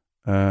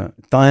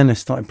Diana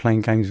started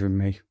playing games with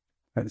me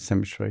at the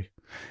cemetery.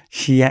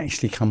 She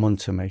actually come on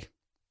to me.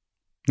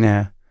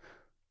 Now,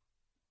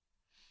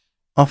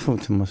 I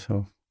thought to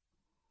myself,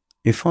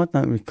 if I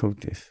don't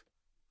record this,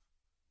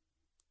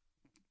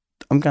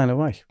 I'm going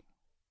away.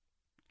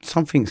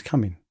 Something's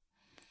coming.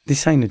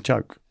 This ain't a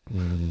joke.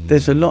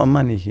 There's a lot of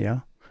money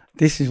here.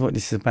 This is what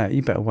this is about.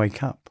 You better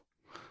wake up.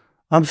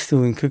 I'm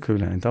still in cuckoo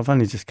land. I've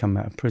only just come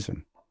out of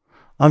prison.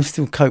 I'm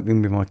still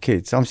coping with my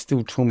kids. I'm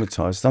still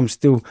traumatised. I'm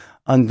still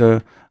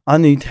I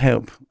need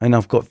help. And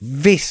I've got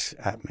this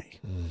at me.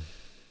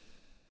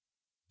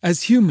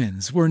 As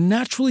humans, we're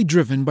naturally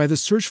driven by the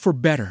search for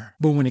better.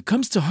 But when it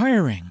comes to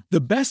hiring,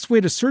 the best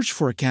way to search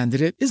for a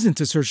candidate isn't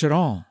to search at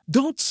all.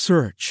 Don't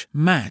search,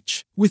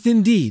 match with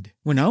Indeed.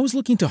 When I was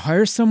looking to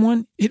hire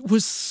someone, it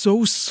was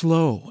so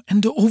slow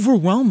and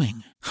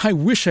overwhelming. I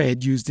wish I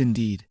had used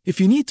Indeed.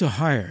 If you need to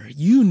hire,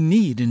 you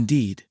need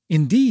Indeed.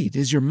 Indeed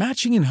is your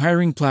matching and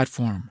hiring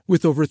platform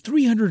with over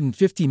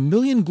 350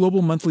 million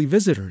global monthly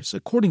visitors,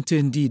 according to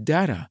Indeed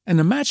data, and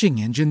a matching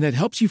engine that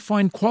helps you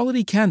find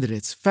quality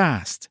candidates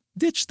fast.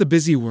 Ditch the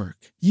busy work.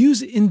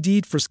 Use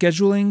Indeed for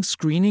scheduling,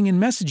 screening,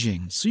 and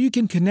messaging so you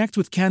can connect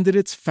with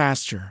candidates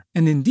faster.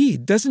 And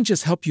Indeed doesn't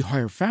just help you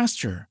hire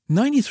faster.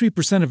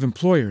 93% of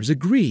employers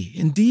agree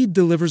Indeed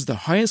delivers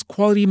the highest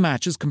quality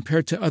matches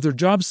compared to other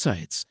job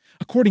sites,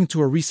 according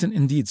to a recent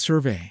Indeed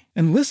survey.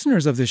 And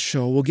listeners of this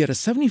show will get a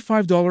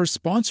 $75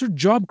 sponsored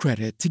job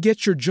credit to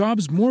get your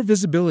jobs more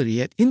visibility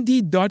at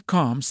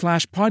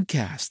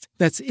Indeed.com/podcast.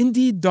 That's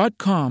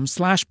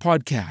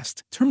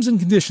Indeed.com/podcast. Terms and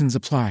conditions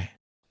apply.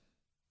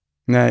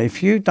 Now,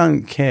 if you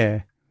don't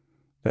care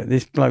that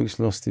this bloke's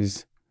lost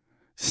his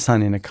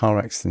son in a car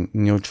accident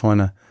and you're trying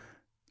to...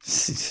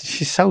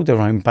 She sold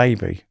her own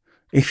baby.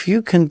 If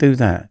you can do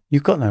that,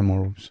 you've got no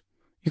morals.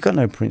 You've got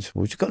no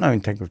principles. You've got no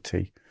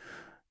integrity.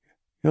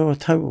 You're a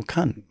total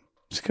cunt.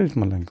 Excuse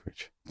my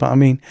language. But I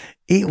mean,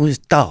 it was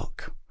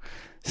dark.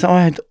 So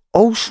I had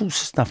all sorts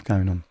of stuff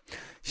going on.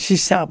 She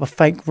set up a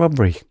fake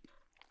robbery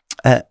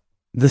at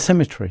the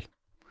cemetery.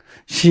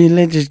 She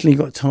allegedly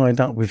got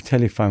tied up with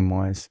telephone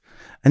wires.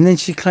 And then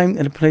she claimed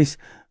to the police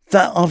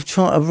that I've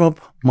tried to rob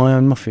my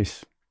own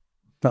office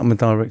that I'm a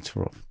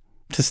director of.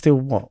 To steal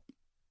what?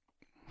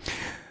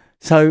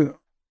 So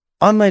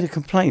I made a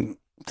complaint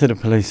to the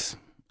police.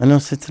 And I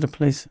said to the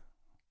police,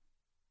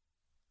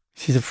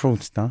 she's a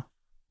fraudster.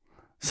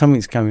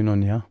 Something's going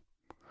on here.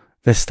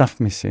 There's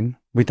stuff missing.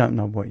 We don't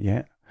know what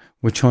yet.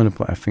 We're trying to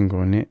put our finger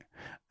on it.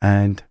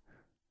 And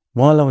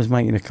while I was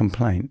making a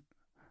complaint,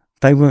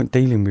 they weren't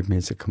dealing with me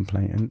as a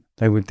complainant.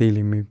 They were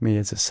dealing with me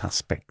as a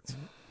suspect.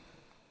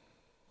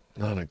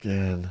 Not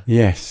again.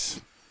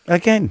 Yes.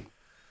 Again.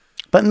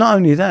 But not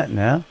only that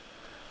now,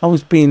 I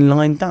was being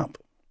lined up.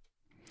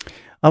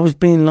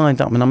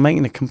 And I'm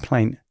making a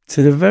complaint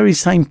to the very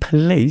same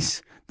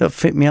police that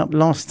fit me up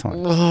last time.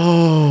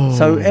 Oh.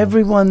 So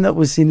everyone that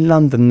was in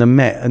London, the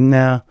Met, are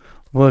now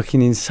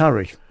working in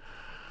Surrey.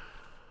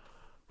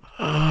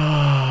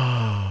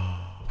 Oh.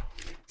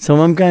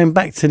 So I'm going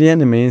back to the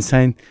enemy and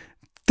saying,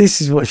 this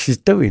is what she's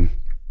doing.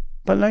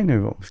 But they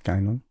knew what was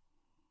going on.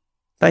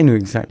 They knew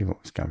exactly what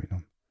was going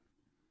on.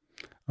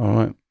 All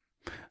right.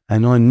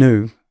 And I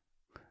knew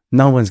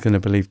no one's going to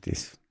believe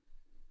this.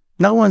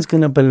 No one's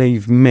going to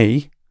believe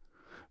me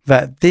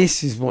that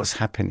this is what's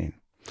happening.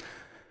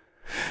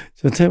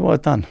 So I'll tell you what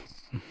I've done.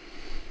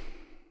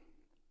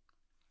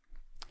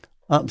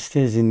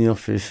 Upstairs in the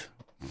office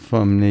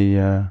from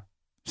the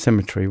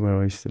cemetery where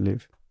I used to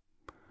live,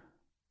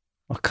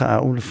 I cut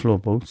out all the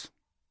floorboards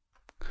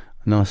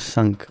and I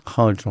sunk a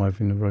hard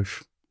drive in the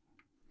roof.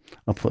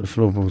 I put the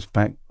floorboards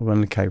back, I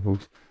run the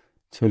cables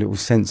to a little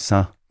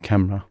sensor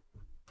camera,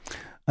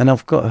 and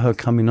I've got her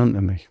coming on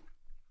to me.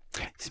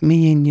 It's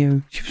me and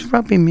you. She was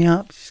rubbing me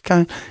up. She's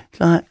going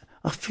like,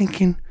 I'm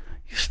thinking,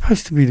 you're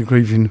supposed to be the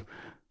grieving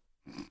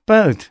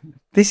bird.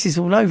 This is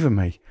all over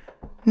me.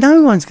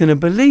 No one's going to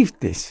believe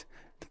this.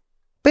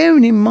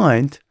 Bearing in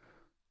mind,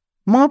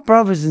 my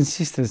brothers and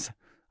sisters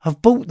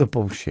have bought the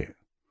bullshit.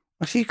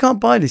 I said, you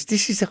can't buy this.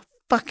 This is a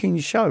fucking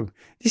show.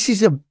 This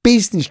is a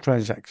business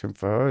transaction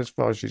for her as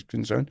far as she's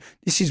concerned.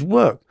 This is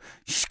work.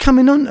 She's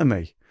coming on to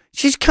me.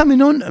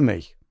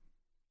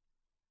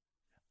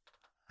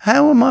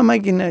 How am I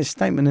making that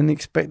statement and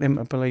expect them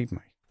to believe me?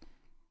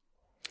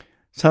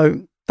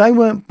 So they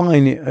weren't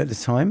buying it at the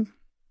time.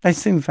 They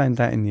soon found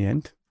out in the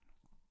end.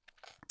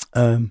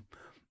 But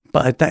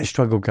I had that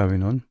struggle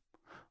going on.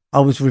 I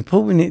was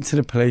reporting it to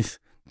the police.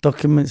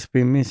 Documents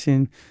been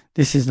missing.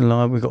 This is a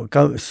lie. We've got to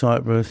go to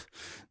Cyprus.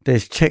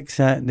 There's checks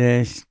out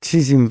there.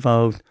 She's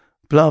involved.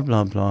 Blah,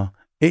 blah, blah.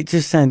 It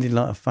just sounded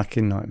like a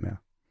fucking nightmare.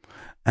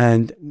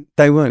 And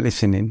they weren't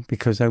listening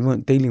because they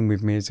weren't dealing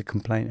with me as a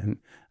complainant.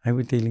 They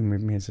were dealing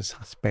with me as a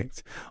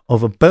suspect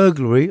of a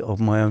burglary of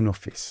my own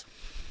office.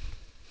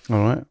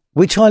 All right.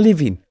 Which I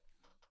live in.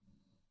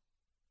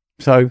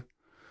 So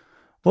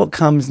what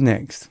comes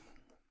next?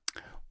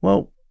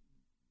 Well,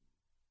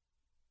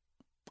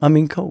 I'm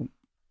in court.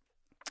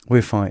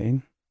 We're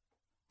fighting.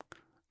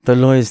 The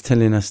lawyer's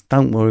telling us,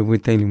 don't worry, we're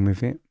dealing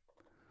with it.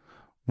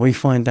 We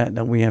find out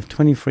that we have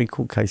 23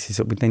 court cases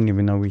that we didn't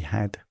even know we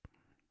had.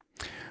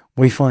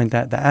 We find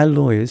out that our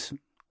lawyers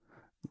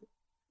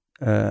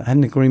had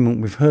an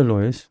agreement with her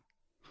lawyers,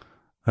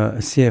 a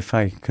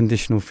CFA,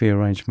 conditional fee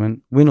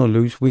arrangement. Win or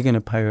lose, we're going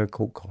to pay her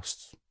court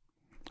costs.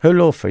 Her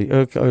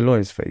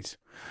lawyer's fees.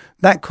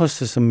 That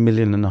cost us $1.5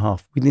 million.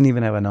 We didn't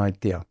even have an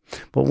idea.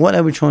 But what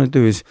they were trying to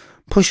do is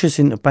push us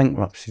into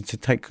bankruptcy to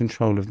take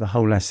control of the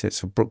whole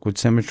assets of Brookwood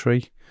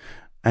Cemetery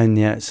and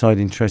the outside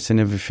interests and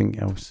everything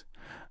else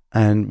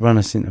and run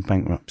us into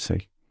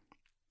bankruptcy.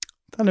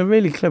 Done a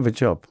really clever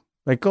job.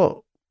 They've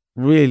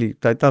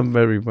done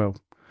very well.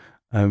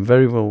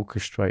 Very well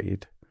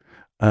orchestrated.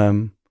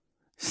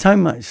 So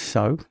much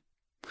so,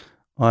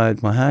 I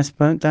had my house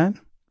burnt down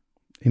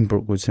in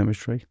Brookwood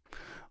Cemetery.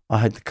 I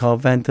had the car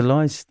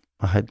vandalised.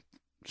 I had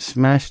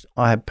smashed.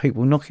 I had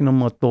people knocking on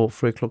my door at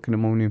 3 o'clock in the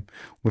morning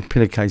with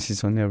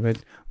pillowcases on their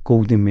head,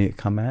 galding me to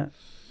come out.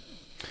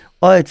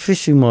 I had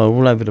fishing wire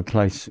all over the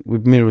place,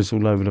 with mirrors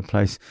all over the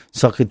place,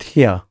 so I could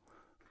hear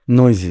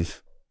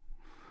noises.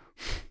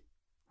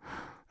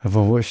 Have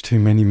I watched too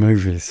many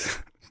movies?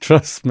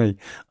 Trust me,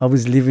 I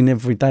was living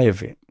every day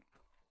of it.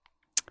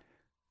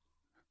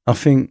 I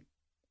think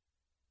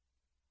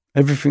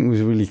everything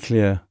was really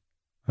clear.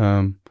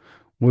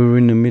 We were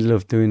in the middle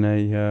of doing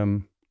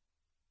a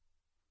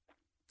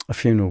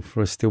funeral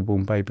for a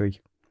stillborn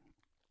baby.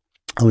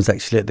 I was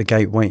actually at the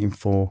gate waiting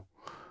for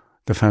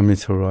the family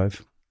to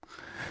arrive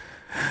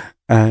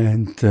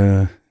and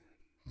to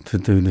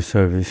do the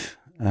service.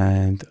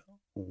 And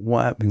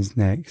what happens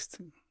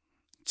next?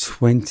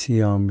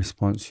 20 armed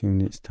response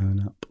units turn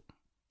up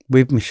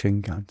with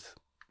machine guns.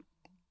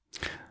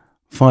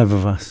 5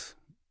 of us.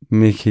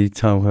 Mickey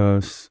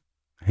Tolhurst,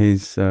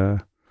 his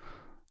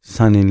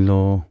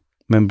son-in-law,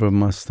 member of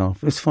my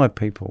staff. It's 5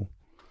 people.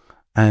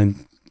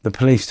 And the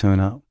police turn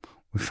up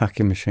with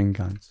fucking machine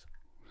guns.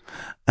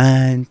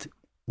 And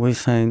we're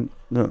saying,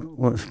 look,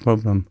 what's the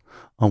problem?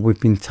 Oh,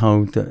 we've been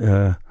told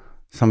that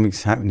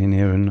something's happening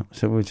here. And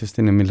so we're just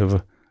in the middle of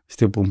a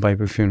stillborn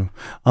baby funeral.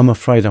 I'm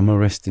afraid I'm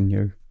arresting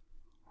you.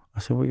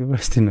 I said, what are you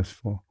arresting us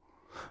for?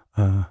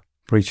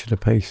 Breach of the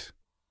peace.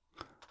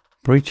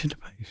 Breach of the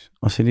peace?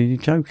 I said, are you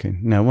joking?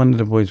 Now, one of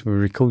the boys were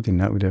recording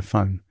that with their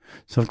phone.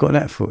 So I've got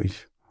that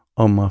footage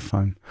on my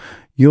phone.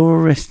 You're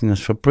arresting us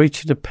for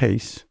breach of the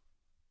peace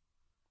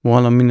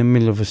while I'm in the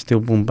middle of a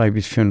stillborn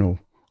baby's funeral.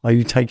 Are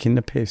you taking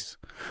the piss?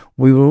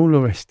 We were all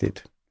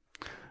arrested.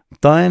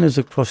 Diana's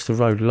across the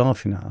road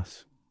laughing at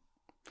us.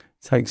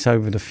 Takes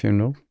over the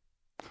funeral.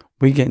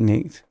 We get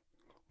nicked.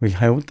 We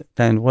held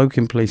down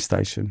Woking police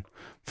station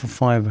for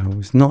 5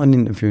 hours. Not an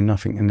interview,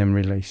 nothing, and then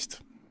released.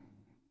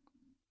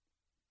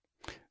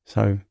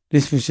 So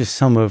this was just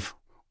some of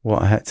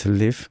what I had to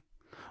live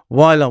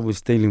while I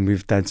was dealing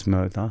with Dad's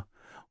murder,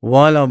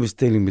 while I was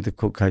dealing with the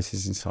court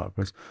cases in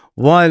Cyprus,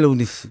 while all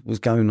this was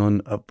going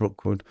on at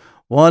Brookwood,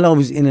 while I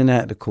was in and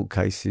out of the court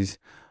cases.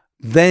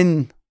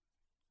 Then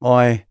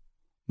I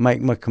make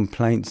my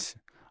complaints.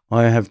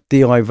 I have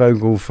D.I.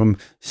 Vogel from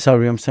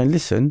Surrey. I'm saying,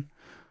 listen,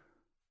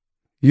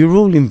 you're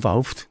all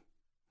involved.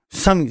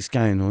 Something's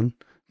going on.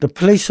 The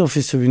police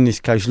officer in this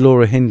case,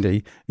 Laura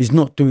Hendy, is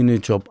not doing her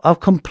job.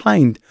 I've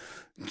complained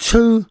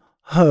to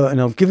her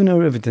and I've given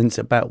her evidence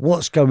about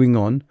what's going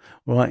on,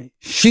 right?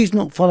 She's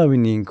not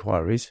following the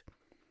inquiries.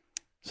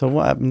 So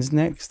what happens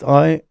next?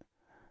 They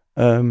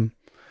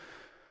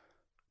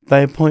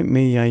appoint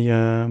me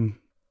a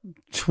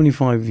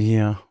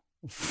 25-year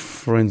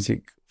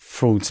forensic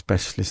fraud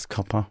specialist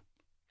copper,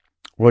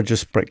 Roger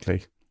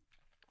Spreckley.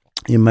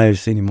 You may have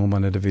seen him on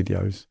one of the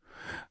videos.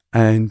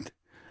 And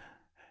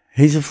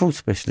he's a fraud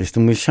specialist,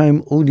 and we show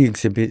him all the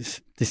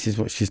exhibits. This is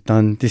what she's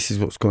done. This is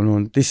what's gone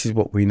on. This is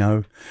what we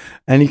know.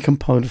 And he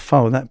compiled a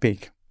file that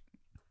big.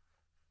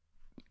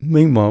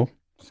 Meanwhile,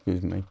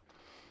 excuse me,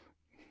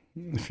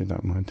 if you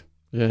don't mind.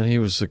 Yeah, and he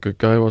was a good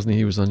guy, wasn't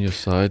he? He was on your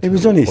side. He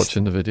was honest.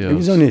 Watching the videos. He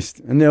was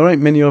honest. And there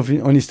ain't many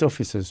honest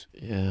officers.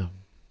 Yeah.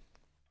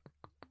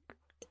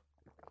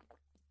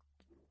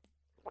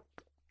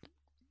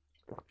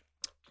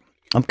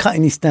 I'm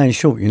cutting this down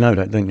short, you know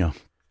that, don't you?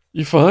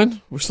 You're fine.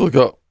 We've still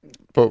got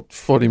about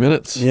 40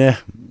 minutes. Yeah.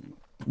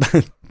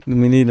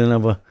 We need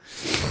another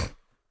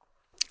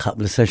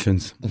couple of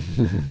sessions.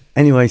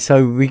 Anyway,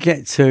 so we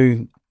get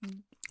to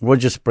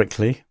Roger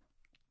Spreckley.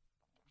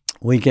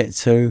 We get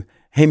to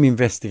him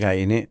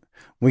investigating it.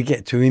 We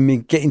get to him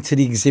getting to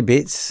the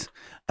exhibits.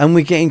 And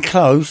we're getting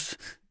close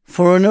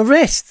for an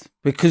arrest.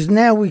 Because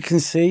now we can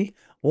see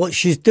what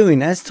she's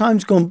doing. As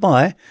time's gone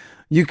by,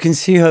 you can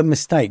see her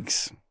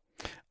mistakes.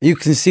 You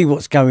can see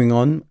what's going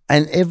on.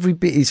 And every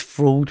bit is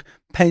fraud.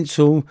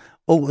 Pencil,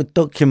 altered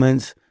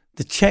documents.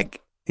 The check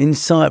in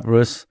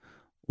Cyprus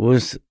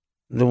was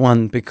the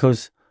one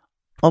because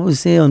I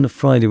was there on the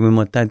Friday when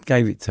my dad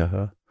gave it to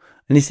her.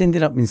 And it's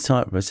ended up in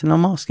Cyprus. And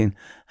I'm asking,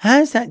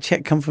 how's that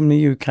check come from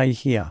the UK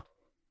here?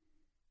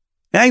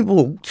 It ain't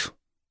walked.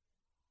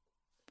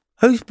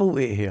 Who's bought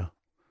it here?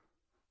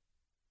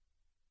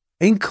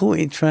 In court,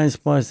 it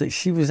transpires that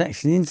she was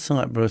actually in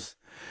Cyprus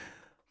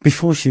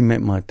before she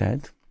met my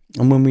dad.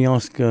 And when we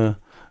asked her,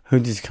 who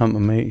did you come to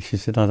meet? She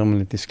said, I don't want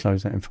to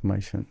disclose that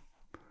information.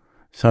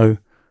 So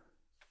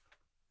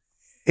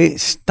it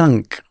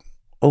stunk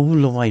all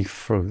the way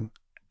through.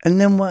 And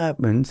then what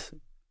happens?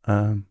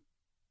 I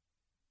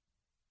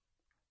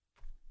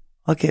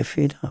get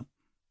fed up.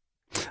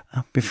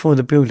 Before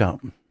the build-up,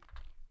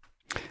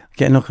 I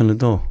get a knock on the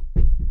door.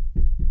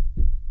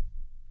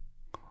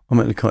 I'm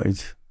at the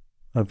cottage.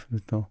 Open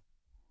the door.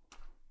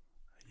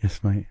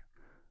 Yes, mate.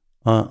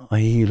 I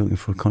hear you looking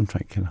for a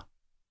contract killer.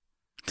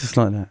 Just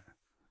like that.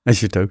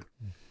 As you do.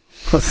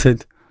 I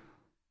said,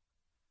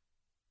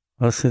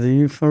 are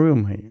you for real,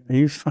 mate? Are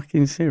you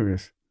fucking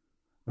serious?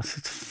 I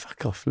said,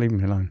 fuck off, leave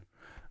me alone.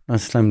 I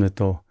slammed the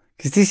door.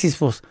 Because this is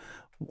what's,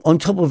 on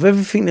top of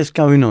everything that's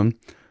going on,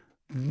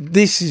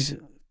 they're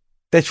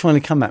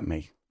trying to come at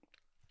me.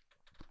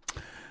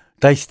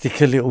 They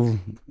stick a little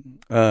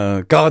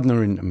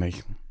gardener into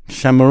me,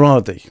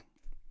 Shamaradi.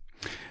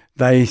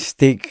 They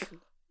stick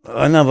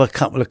another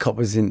couple of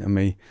coppers into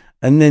me.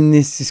 And then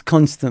there's this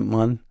constant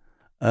one.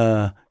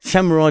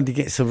 Shamaradi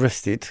gets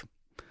arrested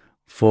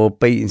for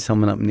beating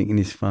someone up, nicking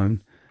his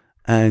phone.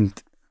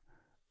 And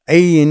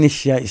he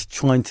initiates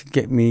trying to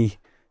get me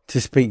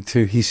to speak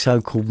to his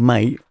so-called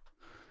mate.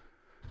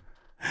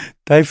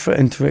 They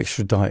threaten to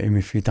extradite him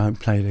if he don't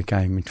play the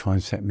game and try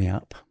and set me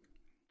up.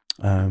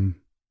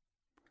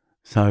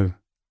 So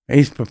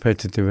he's prepared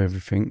to do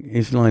everything.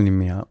 He's lining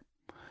me up.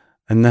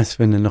 And that's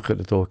when the knock at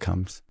the door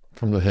comes.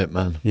 From the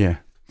hitman. Yeah,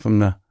 from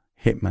the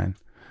hitman,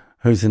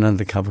 who's an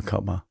undercover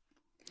copper.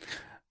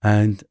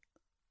 And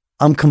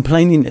I'm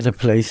complaining to the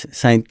police,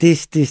 saying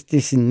this,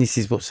 and this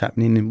is what's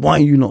happening. And why are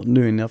you not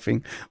doing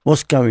nothing?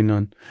 What's going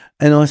on?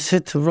 And I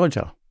said to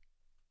Roger,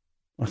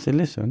 I said,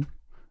 listen,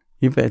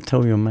 you better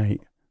tell your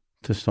mate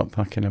to stop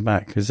fucking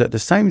about. Because at the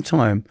same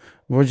time,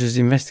 Roger's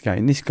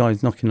investigating. This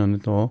guy's knocking on the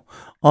door,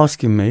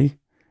 asking me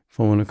if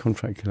I want a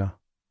contract killer.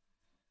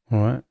 All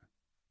right?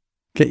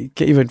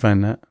 Get your head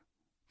around that,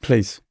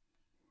 please.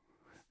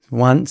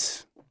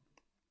 Once,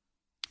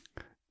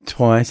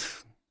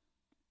 twice,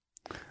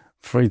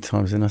 3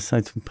 times. And I say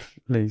to him,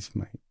 please,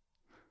 mate,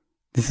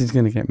 this is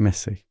going to get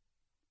messy.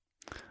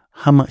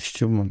 How much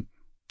do you want?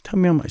 Tell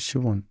me how much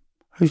you want.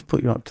 Who's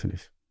put you up to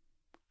this?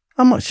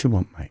 How much do you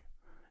want, mate?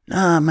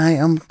 Nah, mate,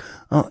 I'm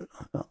out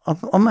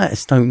of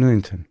Stoke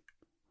Newington.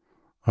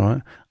 All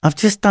right? I've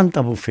just done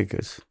double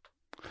figures.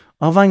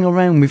 I've hung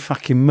around with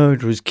fucking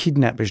murderers,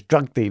 kidnappers,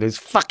 drug dealers,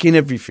 fucking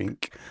everything.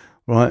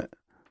 Right?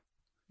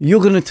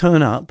 You're going to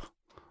turn up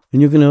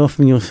and you're going to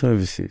offer me your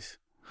services.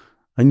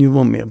 And you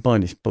want me to buy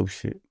this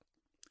bullshit.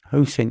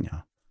 Who sent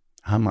you?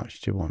 How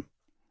much do you want?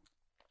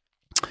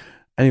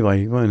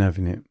 Anyway, you weren't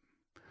having it.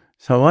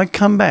 So I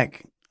come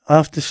back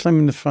after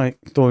slamming the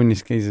door in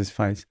this geezer's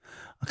face,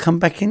 I come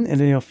back into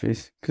the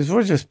office because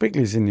Roger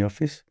Spickley's in the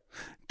office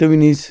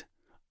doing his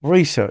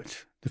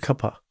research, the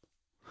copper.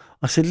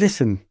 I said,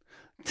 listen,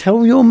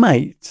 tell your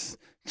mates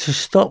to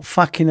stop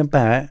fucking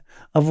about,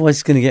 otherwise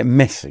it's going to get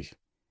messy.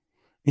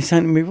 He's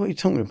saying to me, what are you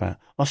talking about?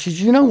 I said,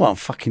 you know what I'm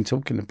fucking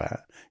talking about?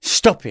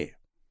 Stop it.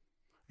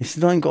 He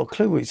said, I ain't got a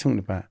clue what you're talking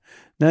about.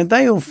 Now,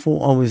 they all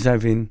thought I was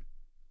having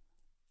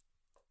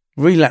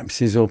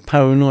relapses or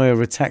paranoia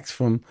attacks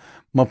from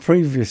my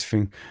previous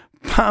thing.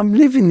 But I'm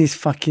living this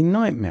fucking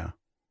nightmare.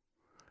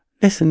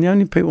 Listen, the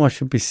only people I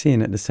should be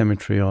seeing at the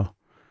cemetery are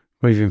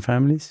grieving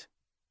families,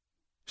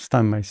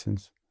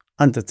 stonemasons,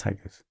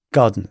 undertakers,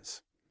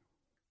 gardeners,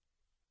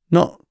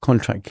 not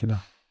contract killer.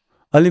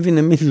 I live in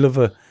the middle of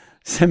a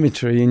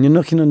cemetery and you're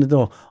knocking on the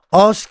door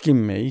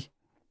asking me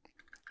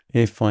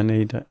if I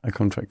need a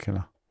contract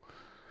killer.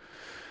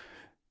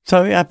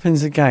 So it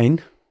happens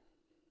again,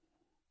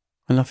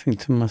 and I think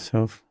to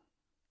myself,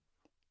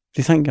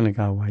 this ain't going to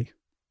go away.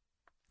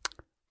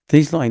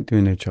 These lot ain't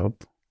doing their job.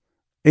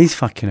 He's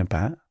fucking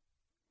about.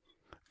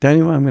 The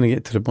only way I'm going to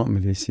get to the bottom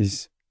of this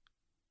is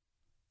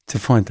to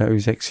find out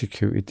who's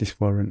executed this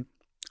warrant.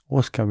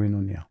 What's going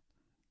on here?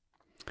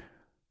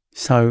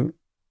 So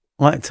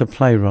I had to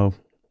play role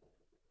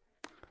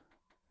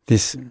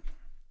this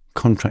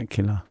contract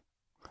killer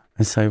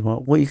and say,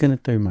 well, what are you going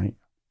to do, mate?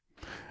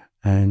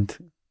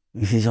 And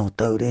he says, I'll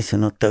do this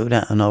and I'll do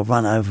that and I'll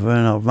run over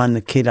and I'll run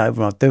the kid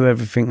over, I'll do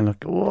everything. And I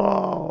go,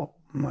 whoa,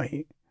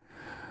 mate.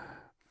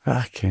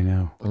 Fucking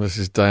hell. And this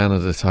is Diana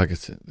the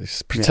target. This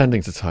is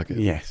pretending to target.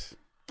 Yes.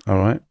 All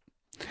right.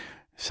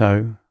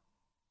 So,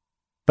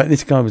 but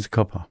this guy was a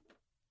copper.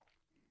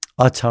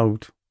 I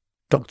told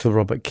Dr.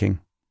 Robert King,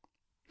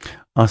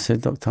 I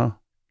said, Doctor,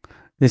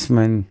 this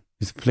man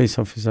is a police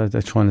officer.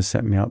 They're trying to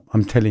set me up.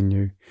 I'm telling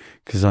you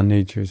because I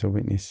need you as a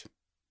witness.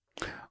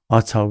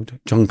 I told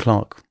John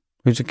Clark,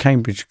 who's a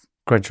Cambridge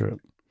graduate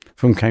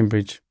from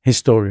Cambridge,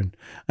 historian.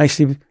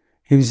 Actually,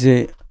 he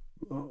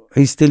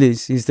still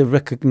is. He's the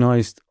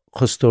recognised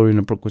historian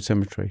of Brookwood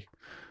Cemetery.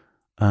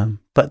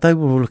 But they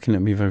were all looking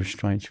at me very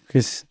strange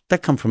because they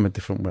come from a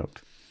different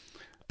world.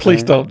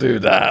 Please don't do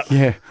that.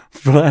 Yeah,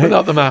 right. We're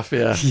not the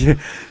mafia.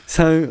 Yeah.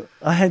 So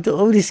I had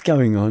all this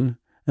going on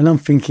and I'm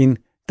thinking,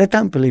 they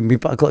don't believe me,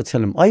 but I've got to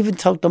tell them. I even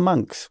told the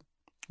monks.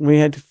 We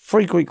had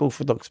 3 Greek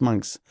Orthodox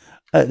monks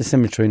at the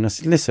cemetery and I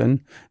said,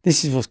 listen,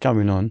 this is what's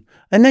going on.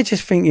 And they're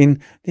just thinking,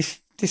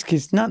 this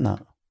kid's nut. All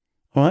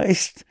right?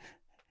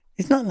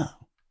 It's nut.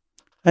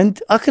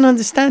 And I can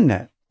understand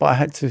that, but I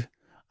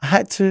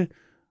had to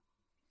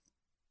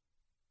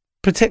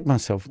protect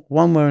myself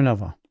one way or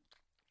another.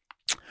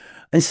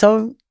 And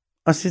so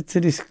I said to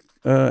this,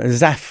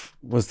 Zaf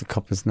was the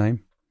copper's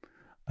name,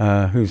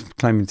 who's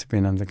claiming to be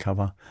an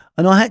undercover.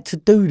 And I had to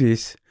do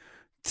this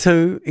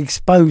to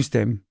expose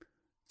them,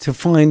 to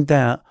find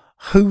out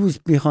who was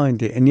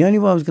behind it. And the only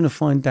way I was going to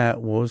find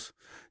out was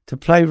to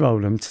play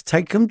roll them, to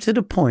take them to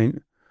the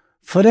point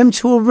for them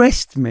to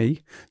arrest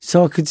me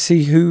so I could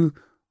see who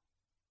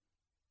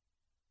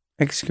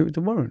executed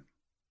the warrant.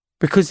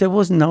 Because there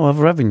was no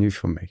other avenue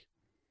for me.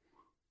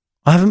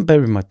 I haven't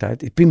buried my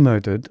dad. He's been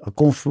murdered. I've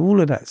gone through all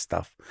of that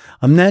stuff.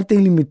 I'm now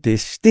dealing with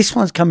this. This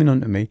one's coming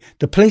on to me.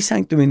 The police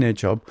ain't doing their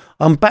job.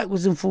 I'm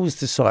backwards and forwards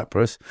to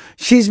Cyprus.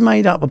 She's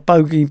made up a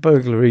bogey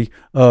burglary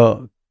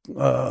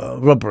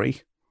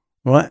robbery,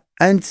 right?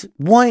 And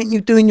why ain't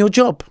you doing your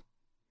job?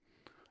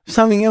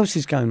 Something else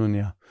is going on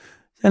here.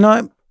 And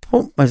I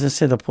put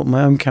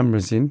my own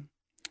cameras in.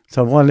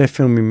 So while they're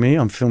filming me,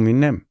 I'm filming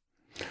them.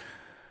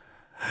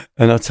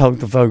 And I told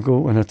the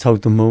Vogel and I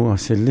told them all, I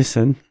said,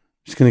 listen,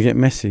 it's going to get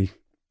messy.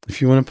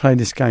 If you want to play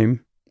this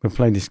game, we'll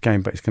play this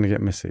game, but it's going to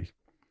get messy.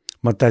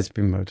 My dad's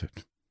been murdered.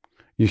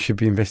 You should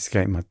be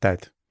investigating my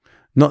dad,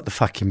 not the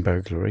fucking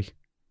burglary.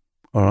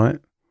 All right?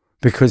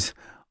 Because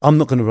I'm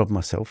not going to rob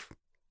myself.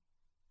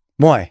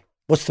 Why?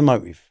 What's the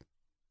motive?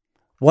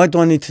 Why do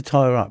I need to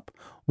tie her up?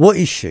 What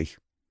is she?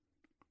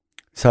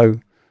 So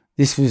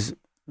this was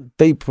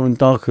deeper and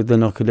darker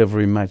than I could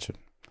ever imagine.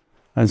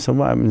 And so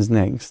what happens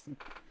next?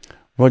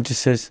 Roger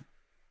says,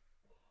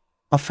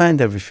 I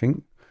found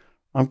everything.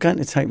 I'm going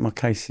to take my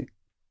case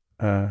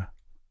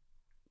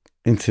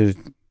into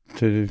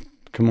the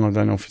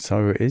commanding officer,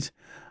 who it is,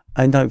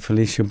 and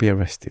hopefully she'll be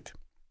arrested.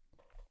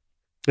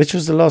 This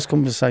was the last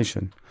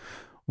conversation.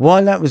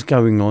 While that was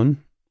going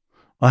on,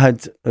 I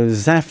had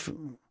Zaf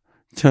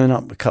turn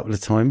up a couple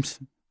of times,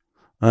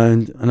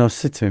 and I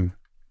said to him,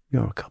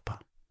 you're a copper.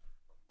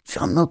 He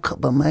said, I'm not a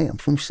copper, mate. I'm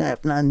from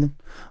South London.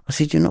 I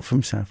said, you're not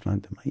from South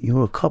London, mate.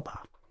 You're a copper.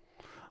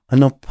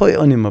 And I put it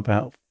on him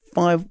about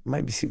 5,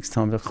 maybe 6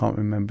 times. I can't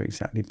remember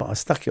exactly, but I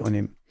stuck it on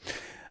him.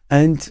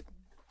 And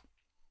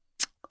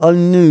I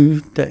knew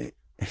that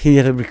he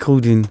had a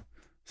recording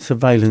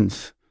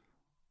surveillance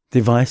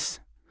device.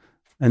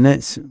 And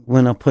that's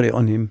when I put it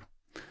on him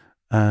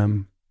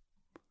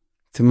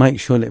to make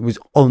sure that it was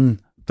on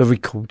the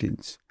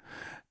recordings.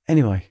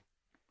 Anyway,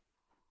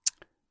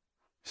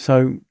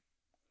 so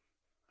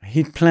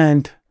he'd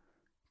planned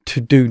to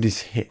do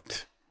this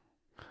hit.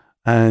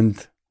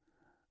 And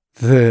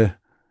the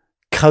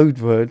code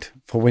word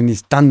for when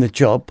he's done the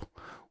job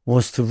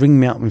was to ring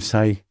me up and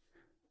say,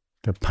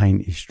 the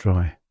paint is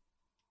dry.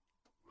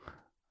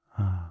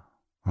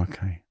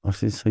 Okay. I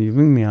said, so you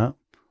ring me up.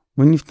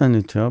 When you've done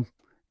the job,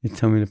 you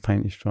tell me the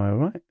paint is dry, all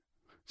right?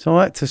 So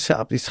I had to set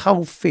up this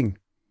whole thing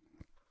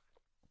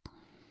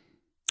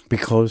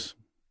because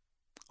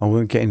I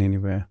weren't getting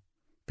anywhere,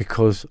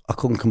 because I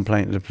couldn't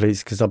complain to the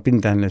police because I've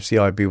been down there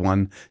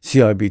CIB1,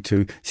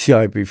 CIB2,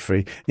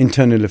 CIB3,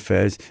 Internal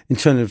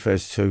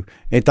Affairs 2.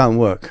 It don't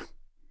work.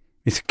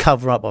 It's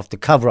cover up after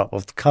cover up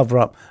after cover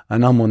up,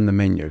 and I'm on the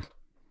menu.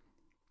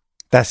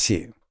 That's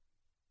it.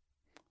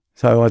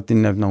 So I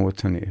didn't have no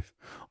alternative.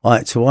 I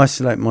had to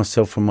isolate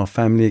myself from my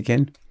family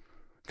again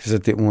because I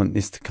didn't want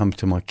this to come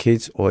to my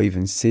kids or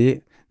even see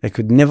it. They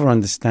could never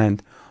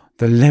understand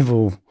the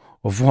level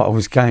of what I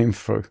was going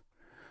through.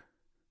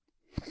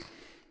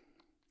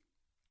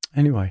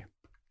 Anyway,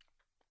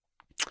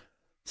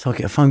 so I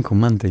get a phone call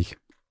Monday.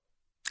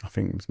 I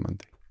think it was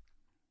Monday.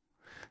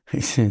 He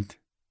said,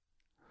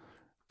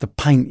 the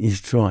paint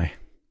is dry.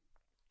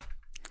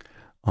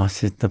 I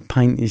said, the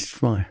paint is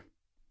dry.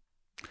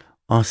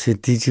 I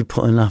said, did you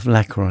put enough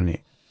lacquer on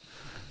it?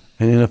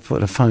 And then I put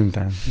the phone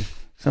down.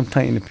 So I'm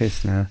taking the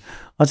piss now.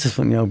 I just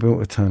want the old bill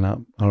to turn up,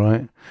 all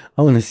right?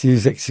 I want to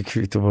use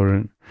execute the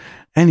warrant.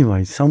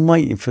 Anyway, so I'm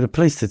waiting for the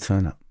police to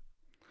turn up.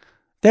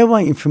 They're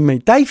waiting for me.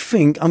 They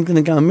think I'm going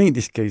to go and meet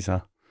this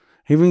geezer.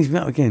 He rings me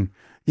up again.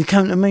 You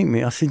came to meet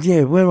me? I said,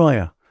 yeah, where are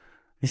you?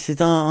 He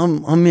said,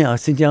 I'm here. I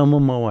said, yeah, I'm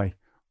on my way.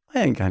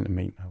 I ain't going to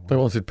meet no one. They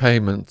wanted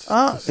payment.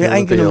 It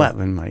ain't going to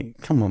happen, mate.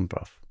 Come on,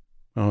 bruv.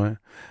 All right?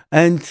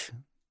 And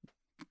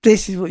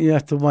this is what you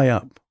have to weigh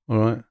up, all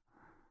right?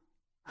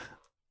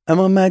 Am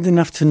I mad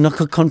enough to knock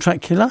a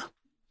contract killer?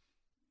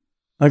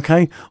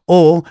 Okay?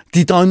 Or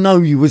did I know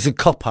you was a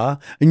copper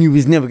and you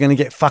was never going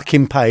to get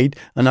fucking paid,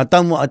 and I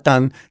done what I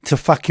done to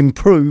fucking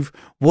prove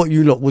what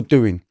you lot were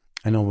doing?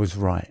 And I was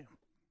right.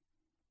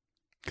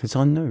 Because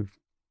I knew.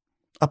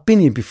 I've been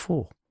here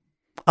before.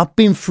 I've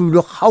been through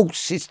the whole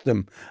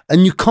system,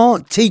 and you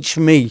can't teach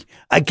me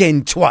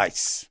again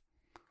twice.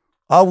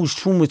 I was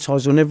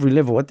traumatised on every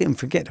level. I didn't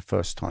forget the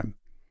first time.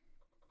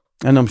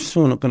 And I'm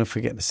sure not going to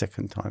forget the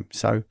second time.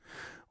 So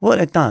what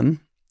they've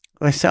done,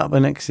 they set up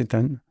an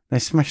accident. They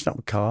smashed up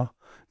a car.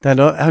 They had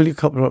a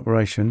helicopter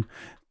operation.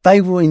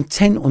 They were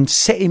intent on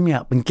setting me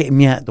up and getting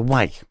me out of the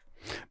way.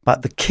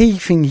 But the key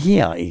thing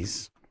here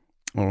is,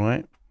 all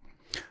right,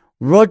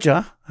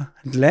 Roger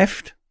had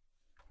left.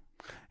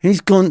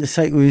 He's gone to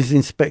say to his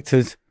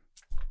inspectors,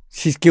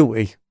 she's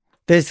guilty.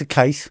 There's the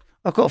case.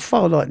 I've got a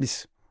file like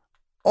this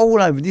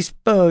all over. This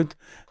bird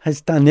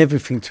has done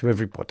everything to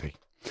everybody.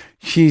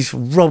 She's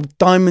robbed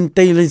diamond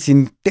dealers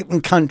in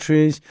different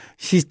countries.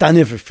 She's done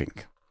everything.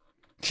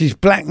 She's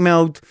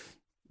blackmailed.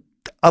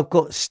 I've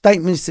got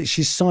statements that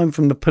she's signed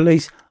from the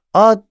police.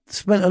 I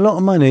spent a lot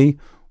of money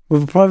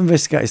with private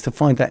investigators to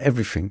find out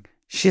everything.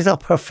 She's a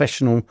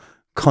professional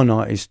con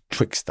artist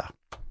trickster.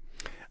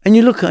 And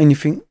you look at her and you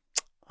think,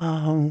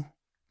 oh,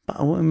 but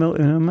I want to melt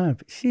in her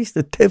mouth. She's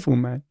the devil,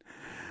 man.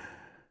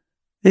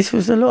 This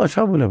was a lot of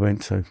trouble I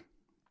went to.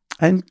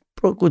 And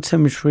Brookwood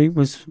Cemetery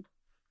was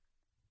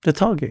the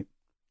target.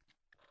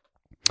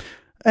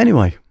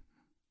 Anyway,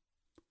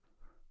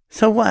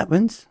 so what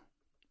happens?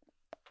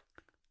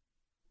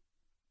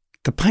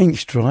 The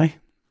paint's dry.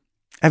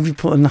 Have you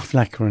put enough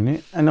lacquer on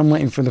it? And I'm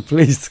waiting for the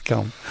police to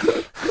come.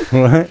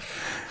 Right?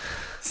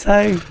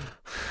 So,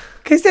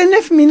 because they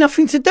left me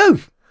nothing to do.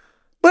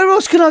 Where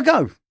else can I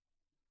go?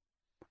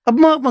 I've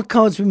marked my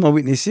cards with my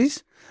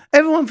witnesses.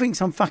 Everyone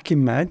thinks I'm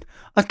fucking mad.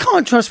 I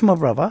can't trust my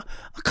brother.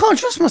 I can't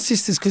trust my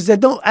sisters because they're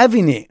not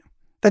having it.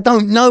 They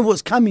don't know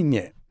what's coming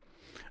yet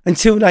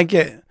until they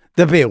get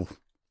the bill.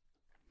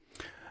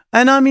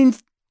 And I mean,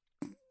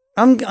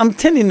 I'm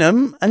telling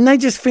them, and they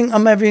just think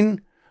I'm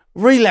having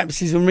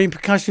relapses and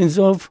repercussions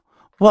of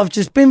what I've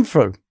just been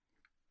through.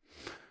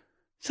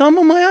 So I'm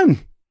on my own.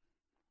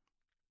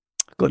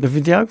 I've got the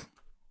video.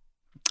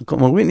 I've got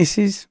my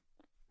witnesses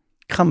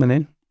coming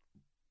in.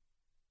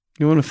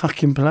 You want to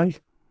fucking play?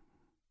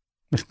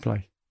 Let's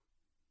play.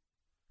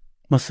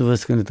 What's the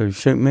worst going to do?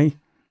 Shoot me?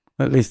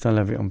 At least I'll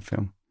have it on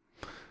film.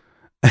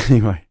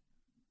 Anyway.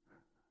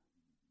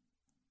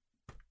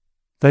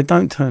 They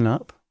don't turn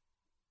up.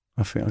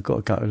 I think I've got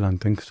to go to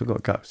London because I've got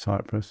to go to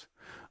Cyprus.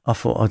 I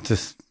thought I'd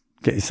just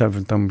get this over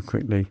and done with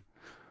quickly.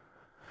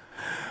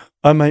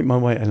 I make my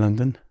way to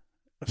London.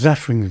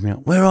 Zaf rings me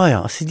up. Where are you?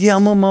 I said, yeah,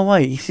 I'm on my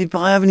way. He said, but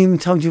I haven't even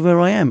told you where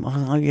I am. I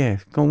was like, yeah,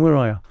 go on, where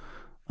are you?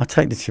 I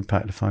take the chip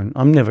out of the phone.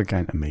 I'm never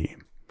going to meet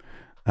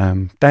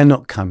him. They're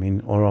not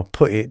coming, or I'll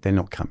put it, they're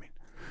not coming.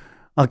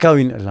 I go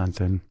into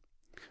London.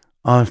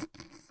 I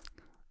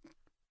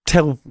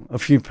tell a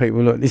few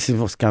people, look, this is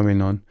what's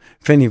going on.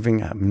 If anything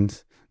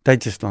happens, they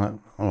just like,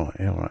 all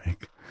right,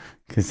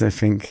 because they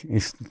think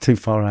it's too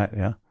far out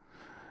there.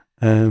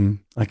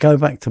 I go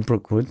back to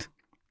Brookwood,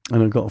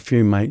 and I've got a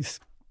few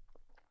mates,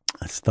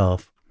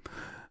 staff,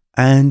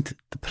 and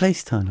the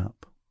police turn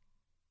up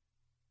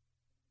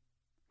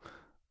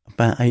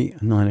about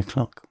 8 or 9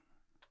 o'clock.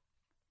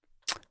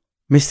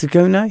 Mr.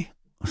 Gounay?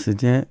 I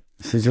said, yeah.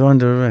 He said, you're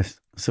under arrest.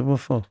 said, what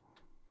for?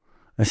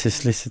 I said,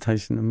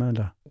 solicitation of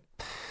murder.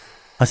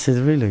 I said,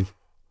 really?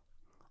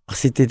 I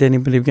said, did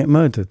anybody get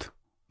murdered?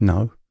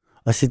 No.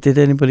 I said, did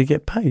anybody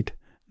get paid?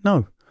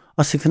 No.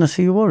 I said, can I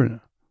see your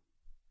warrant?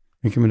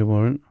 He gave me the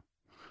warrant.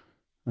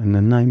 And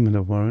the name of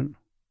the warrant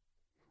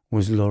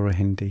was Laura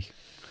Hendy.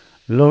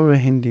 Laura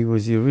Hendy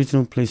was the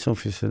original police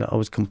officer that I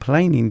was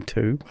complaining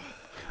to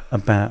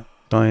about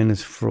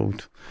Diana's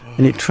fraud.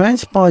 And it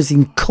transpires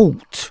in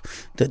court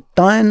that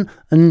Diane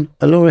and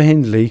Laura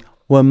Hendy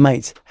were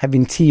mates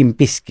having tea and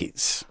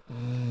biscuits.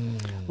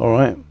 All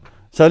right?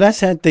 So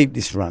that's how deep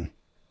this run.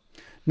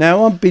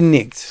 Now, I've been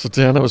nicked. So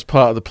Diana was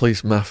part of the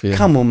police mafia.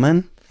 Come on,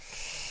 man.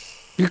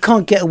 You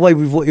can't get away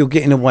with what you're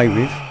getting away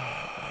with.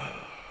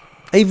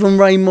 Even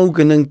Ray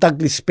Morgan and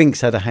Douglas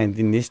Spinks had a hand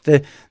in this.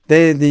 They're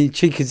the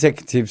chief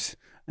executives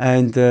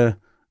and the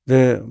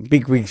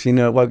bigwigs in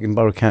Woking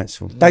Borough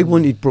Council. They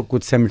wanted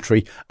Brookwood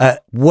Cemetery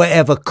at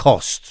whatever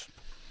cost.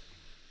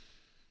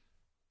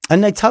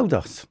 And they told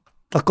us.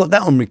 I got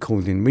that on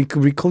recording. We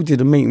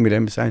recorded a meeting with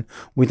them saying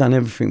we done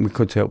everything we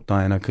could to help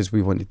Diana because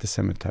we wanted the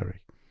cemetery.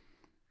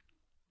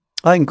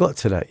 I ain't got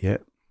to that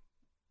yet.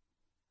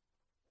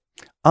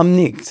 I'm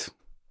nicked.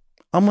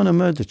 I'm on a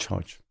murder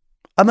charge.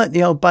 I'm at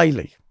the Old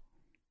Bailey.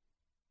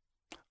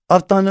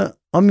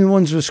 I'm in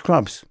Wandsworth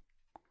Scrubs.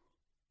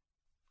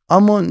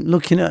 I'm on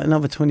looking at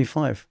another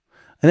 25.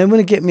 And they want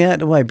to get me out of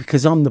the way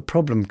because I'm the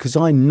problem, because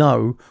I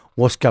know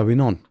what's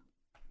going on.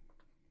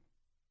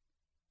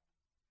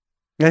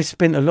 They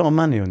spent a lot of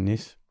money on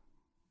this.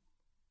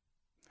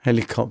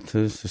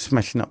 Helicopters,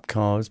 smashing up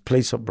cars,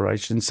 police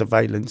operations,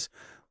 surveillance.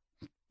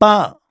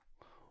 But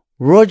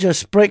Roger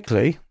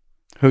Spreckley,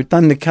 who'd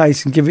done the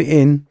case and give it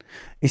in,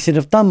 he said,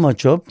 I've done my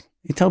job.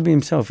 He told me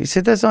himself. He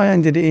said, as I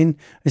handed it in,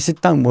 he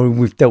said, don't worry,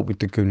 we've dealt with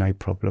the Gounet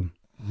problem.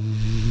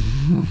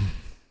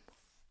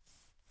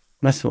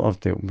 That's what I've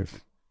dealt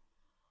with.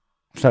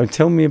 So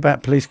tell me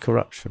about police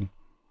corruption.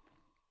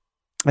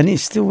 And it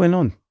still went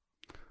on.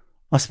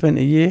 I spent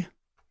a year.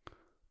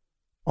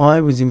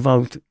 I was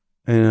involved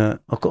in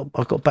I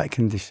got back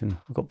condition.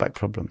 I got back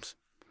problems.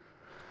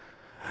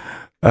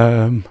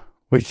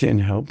 Which didn't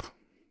help.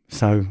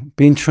 So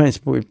being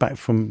transported back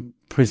from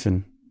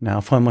prison. Now,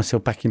 I find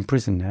myself back in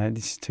prison now.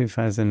 This is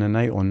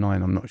 2008 or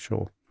 9, I'm not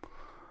sure.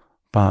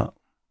 But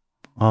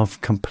I've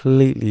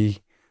completely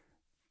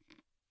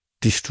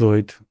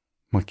destroyed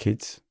my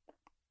kids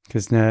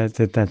because now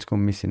their dad's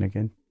gone missing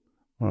again.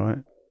 All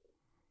right.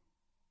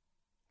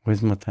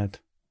 Where's my dad?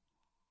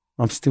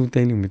 I'm still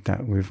dealing with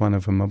that, with one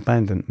of them,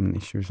 abandonment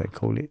issues, they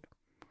call it,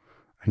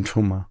 and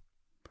trauma.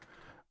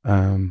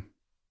 I'm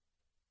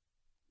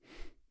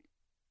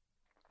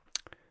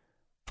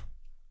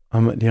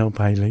at the Old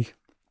Bailey.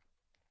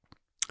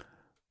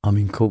 I'm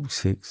in Court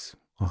 6.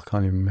 I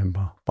can't even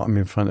remember, but I'm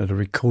in front of the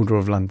Recorder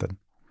of London.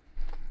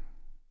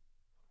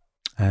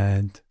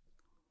 And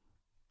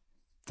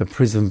the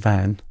prison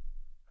van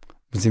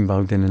was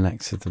involved in an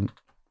accident.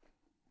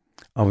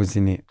 I was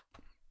in it.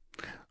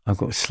 I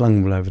got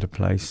slung all over the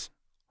place.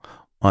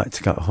 I had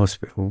to go to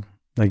hospital.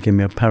 They gave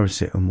me a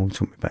paracetamol,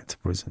 took me back to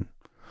prison.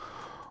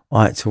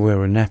 I had to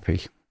wear a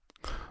nappy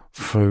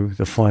through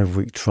the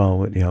 5-week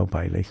trial at the Old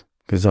Bailey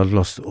because I'd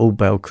lost all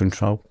bowel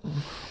control,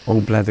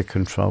 all bladder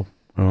control.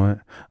 All right,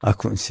 I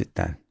couldn't sit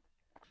down.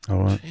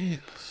 All right,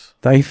 Jesus.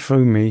 They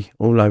threw me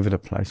all over the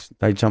place.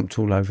 They jumped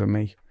all over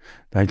me.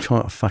 They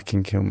tried to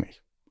fucking kill me.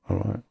 All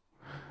right.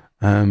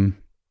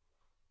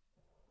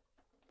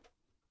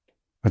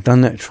 I'd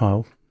done that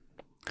trial,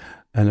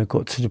 and I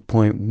got to the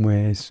point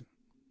where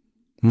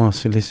my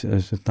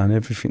solicitors had done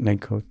everything they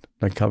could.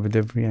 They covered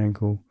every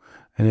angle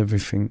and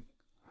everything,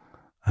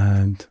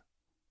 and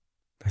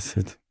they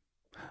said,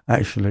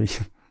 actually,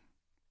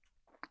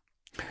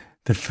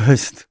 the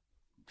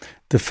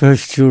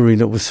first jury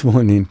that was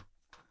sworn in,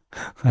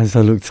 as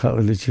I looked up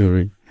at the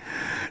jury,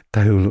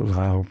 they all looked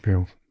like old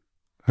Bill.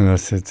 And I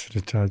said to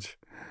the judge,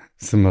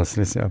 to my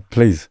solicitor,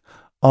 please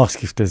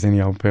ask if there's any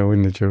old Bill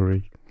in the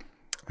jury.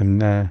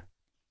 And they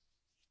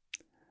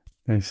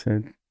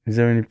said, is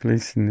there any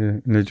police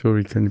in the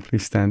jury? Can you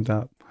please stand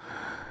up?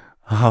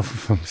 Half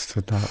of them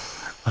stood up.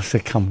 I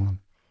said, come on,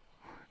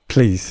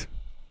 please.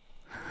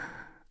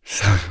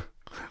 So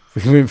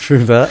we went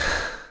through that.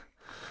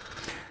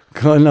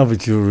 Got another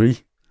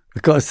jury.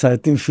 I've got to say, I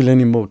didn't feel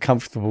any more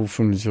comfortable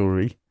from the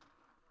jury,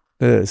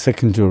 the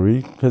second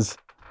jury, because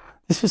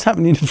this was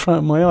happening in front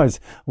of my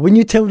eyes. When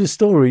you tell the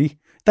story,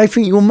 they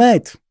think you're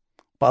mad.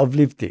 But I've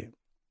lived it.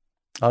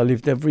 I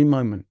lived every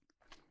moment.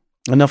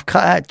 And I've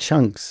cut out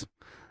chunks.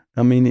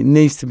 I mean, it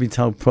needs to be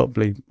told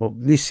properly. Well,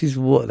 this is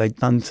what they've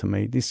done to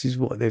me. This is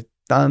what they've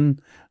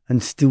done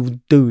and still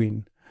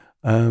doing.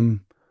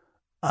 And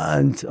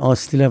I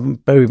still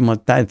haven't buried my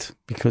dad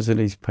because of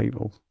these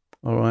people.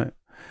 All right.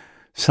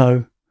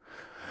 So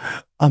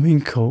I'm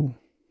in court.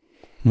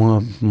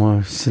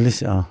 My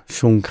solicitor,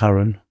 Sean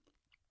Curran,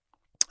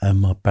 and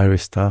my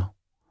barrister,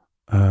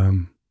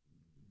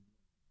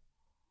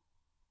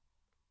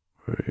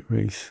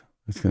 Reese,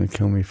 is going to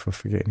kill me for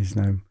forgetting his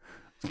name.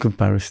 Good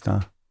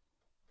barrister.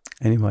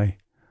 Anyway,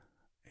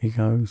 he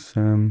goes,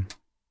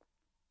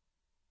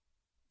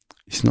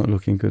 it's not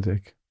looking good,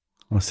 Egg.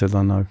 I said,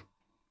 I know.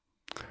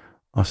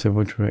 I said,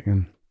 what do you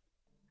reckon?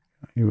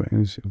 He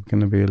reckons it's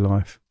going to be a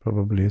life,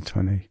 probably a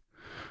 20.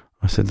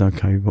 I said,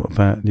 okay, what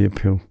about the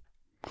appeal?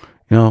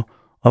 You know,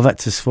 I've had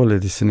to swallow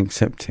this and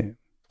accept it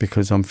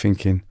because I'm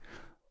thinking,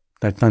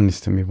 they've done this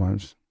to me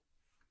once.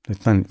 They've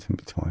done it to me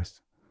twice.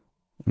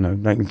 You know,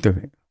 they can do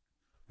it.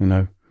 You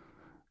know,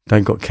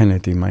 they got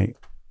Kennedy, mate.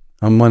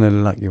 I'm one of the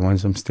lucky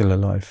ones. I'm still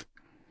alive.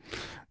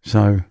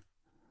 So,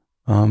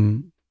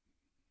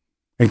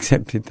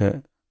 accepted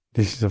that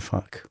this is a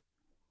fuck.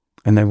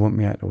 And they want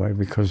me out of the way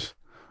because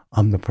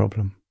I'm the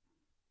problem.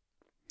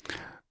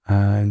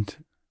 And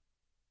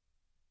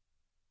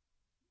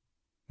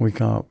we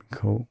go up in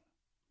court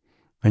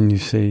and you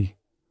see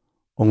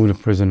all the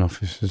prison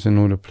officers and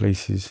all the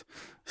police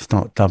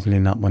start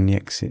doubling up on the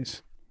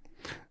exits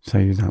so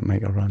you don't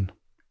make a run.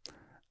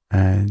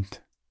 And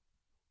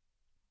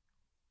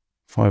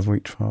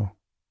 5-week trial.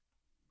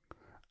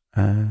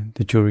 And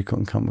the jury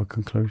couldn't come to a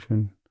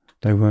conclusion.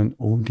 They weren't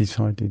all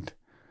decided.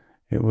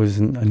 It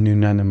wasn't an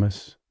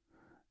unanimous.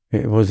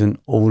 It wasn't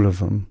all of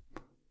them.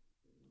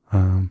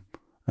 And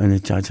the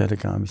judge had to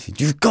go and he said,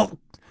 you've got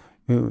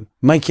to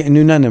make it an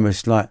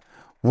unanimous, like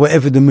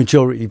whatever the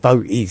majority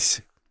vote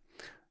is.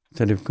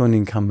 So they've gone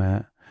and come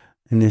out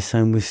and they're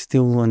saying we're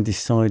still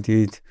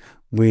undecided.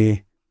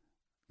 We're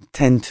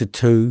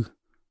 10-2.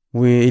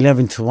 We're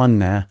 11-1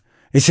 now.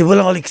 He said,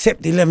 well, I'll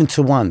accept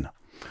 11-1.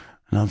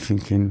 And I'm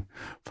thinking,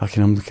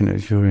 I'm looking at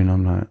the jury and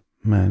I'm like,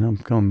 man, I'm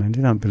gone, man.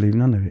 They don't believe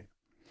none of it.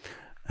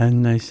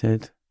 And they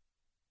said,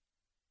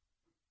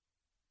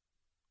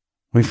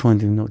 we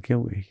find him not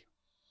guilty.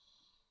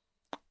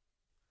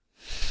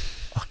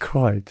 I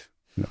cried.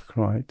 And I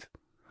cried.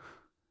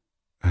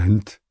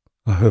 And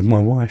I heard my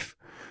wife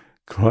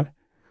cry.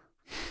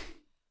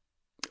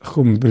 I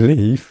couldn't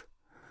believe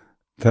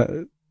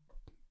that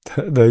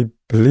they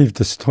believed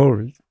the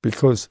story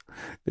because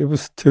it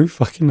was too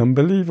fucking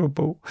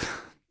unbelievable.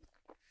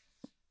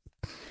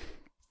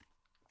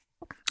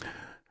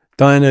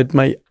 Diana had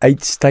made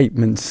 8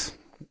 statements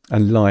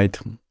and lied.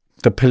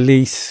 The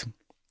police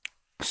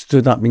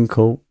stood up in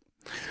court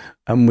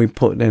and we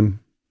put them.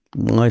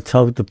 I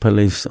told the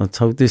police, I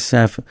told this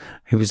South,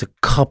 he was a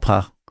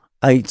copper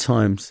 8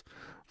 times,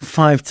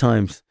 5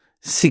 times,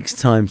 6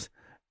 times.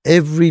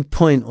 Every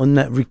point on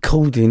that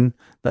recording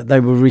that they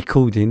were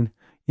recording,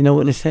 you know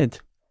what they said?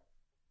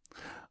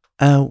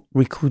 Our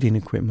recording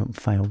equipment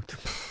failed.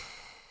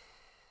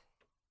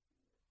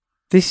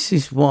 This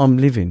is what I'm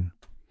living.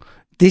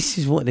 This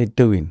is what they're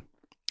doing.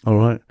 All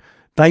right.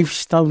 They've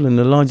stolen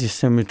the largest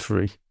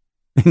cemetery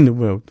in the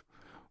world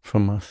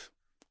from us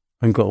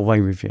and got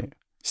away with it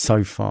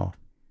so far.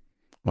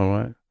 All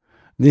right.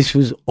 This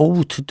was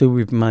all to do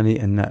with money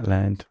and that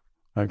land.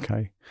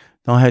 Okay.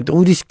 I had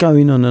all this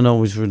going on and I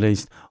was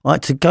released. I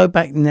had to go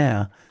back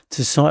now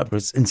to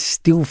Cyprus and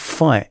still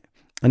fight.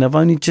 And I've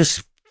only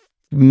just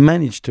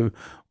managed to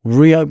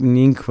reopen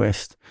the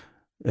inquest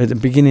at the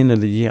beginning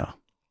of the year.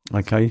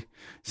 Okay.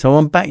 So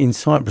I'm back in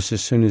Cyprus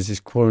as soon as this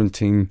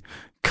quarantine,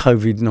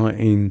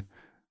 COVID-19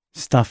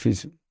 stuff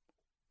is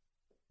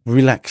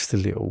relaxed a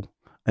little.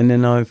 And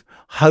then I'm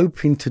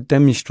hoping to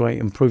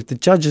demonstrate and prove. The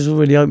judge has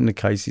already opened the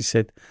case. He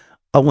said,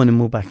 I want them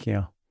all back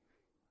here.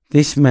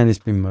 This man has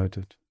been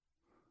murdered.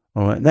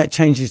 All right. That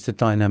changes the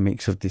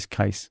dynamics of this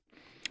case.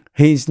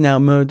 He's now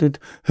murdered.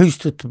 Who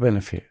stood to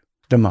benefit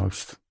the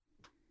most?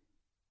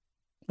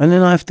 And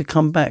then I have to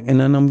come back and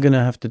then I'm going to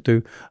have to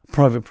do a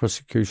private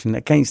prosecution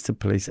against the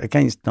police,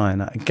 against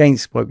Diana,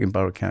 against Woking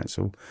Borough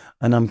Council.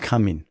 And I'm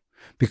coming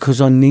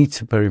because I need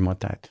to bury my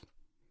dad.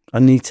 I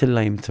need to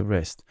lay him to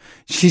rest.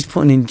 She's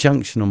put an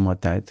injunction on my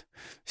dad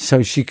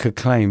so she could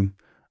claim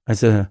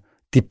as a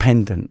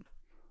dependent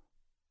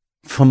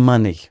for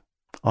money.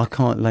 I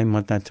can't lay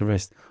my dad to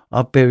rest.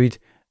 I've buried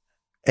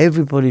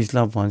everybody's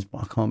loved ones,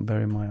 but I can't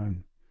bury my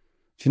own.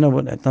 Do you know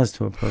what that does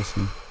to a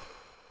person?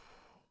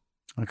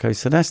 Okay,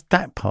 so that's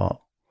that part.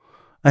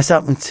 That's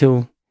up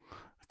until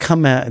I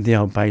come out of the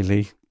Old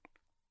Bailey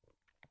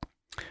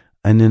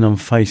and then I'm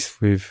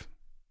faced with...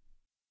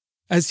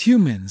 As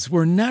humans,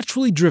 we're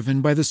naturally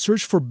driven by the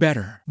search for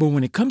better. But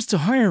when it comes to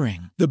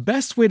hiring, the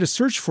best way to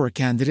search for a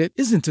candidate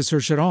isn't to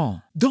search at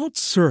all. Don't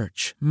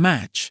search,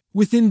 match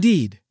with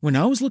Indeed. When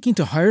I was looking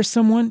to hire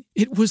someone,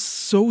 it was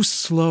so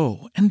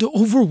slow and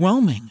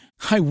overwhelming.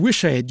 I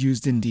wish I had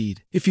used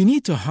Indeed. If you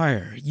need to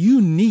hire,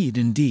 you need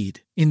Indeed.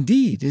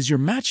 Indeed is your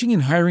matching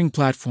and hiring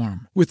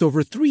platform with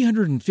over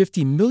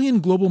 350 million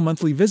global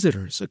monthly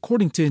visitors,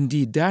 according to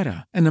Indeed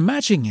data, and a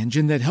matching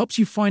engine that helps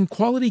you find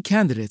quality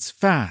candidates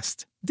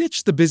fast.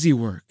 Ditch the busy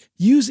work.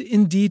 Use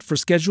Indeed for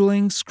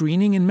scheduling,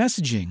 screening, and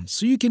messaging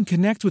so you can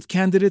connect with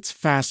candidates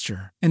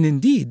faster. And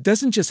Indeed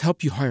doesn't just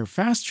help you hire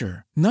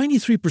faster.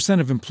 93%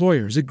 of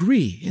employers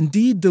agree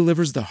Indeed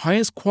delivers the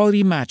highest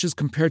quality matches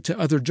compared to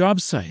other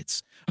job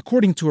sites,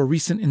 according to a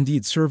recent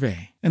Indeed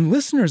survey. And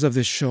listeners of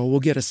this show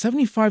will get a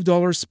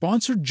 $75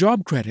 sponsored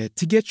job credit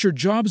to get your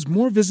jobs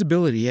more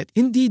visibility at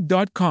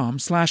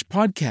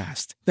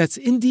Indeed.com/podcast. That's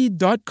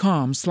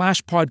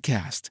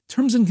Indeed.com/podcast.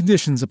 Terms and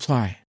conditions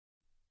apply.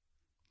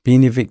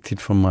 Being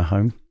evicted from my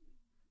home,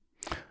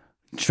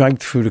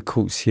 dragged through the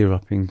courts here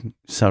up in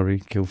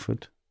Surrey,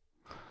 Guildford.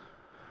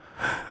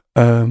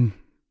 They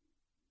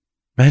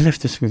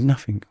left us with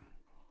nothing.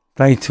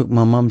 They took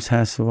my mum's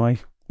house away.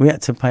 We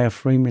had to pay a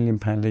 £3 million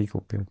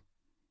legal bill.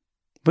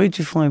 Where'd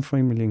you find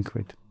 £3 million?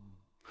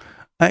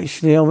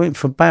 Actually, I went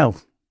for bail.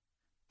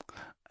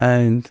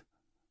 And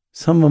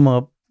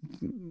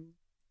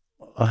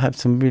I have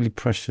some really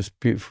precious,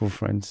 beautiful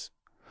friends.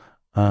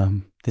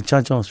 The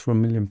judge asked for £1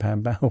 million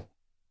bail.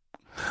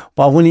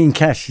 But I want it in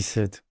cash, he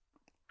said.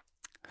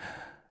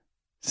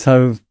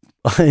 So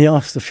I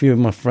asked a few of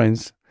my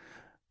friends,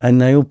 and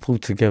they all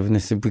pulled together and they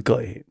said, we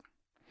got it.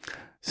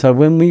 So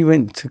when we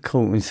went to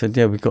court and said,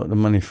 yeah, we got the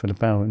money for the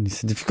bail, and he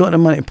said, if you've got the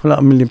money to pull out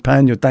 £1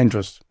 million, you're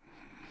dangerous.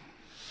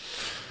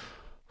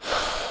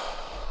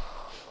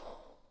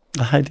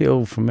 I had it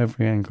all from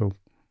every angle.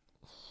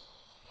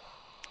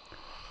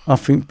 I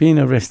think being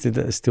arrested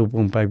at a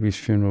stillborn baby's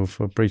funeral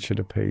for a breach of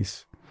the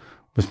peace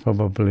was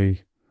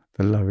probably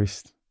the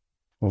lowest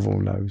of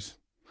all lows.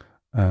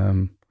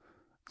 Don't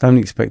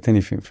expect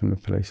anything from the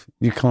police.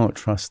 You can't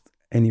trust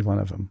any one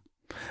of them.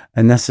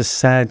 And that's a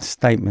sad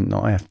statement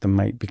that I have to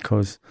make,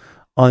 because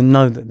I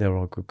know that there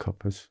are good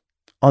coppers.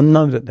 I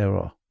know that there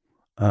are.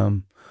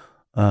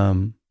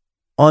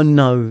 I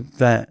know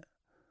that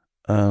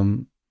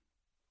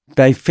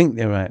they think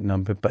they're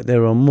outnumbered, but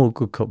there are more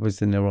good coppers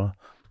than there are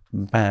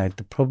bad.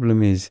 The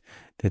problem is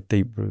they're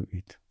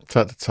deep-rooted. It's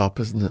at the top,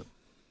 isn't it?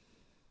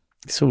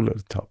 It's all at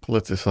the top.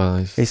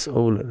 Politicised. It's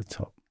all at the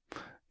top.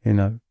 You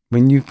know,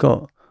 when you've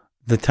got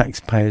the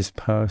taxpayers'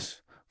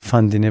 purse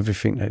funding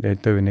everything that they're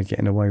doing, they're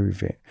getting away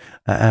with it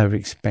at our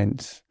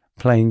expense,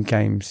 playing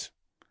games,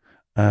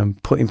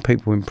 putting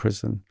people in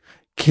prison,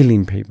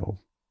 killing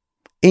people,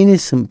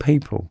 innocent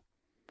people,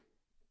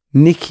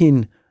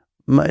 nicking,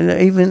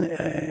 even,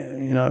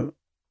 you know,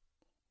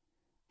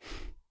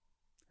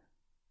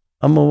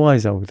 I'm a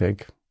wise old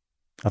egg.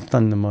 I've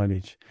done the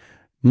mileage.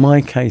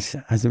 My case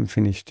hasn't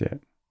finished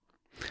yet.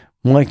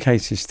 My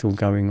case is still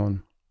going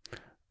on.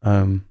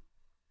 I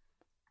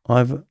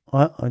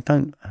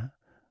don't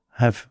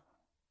have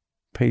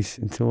peace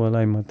until I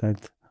lay my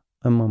dad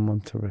and my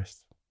mum to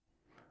rest.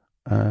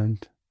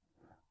 And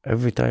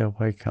every day I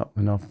wake up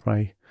and I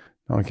pray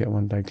that I get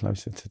one day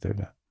closer to do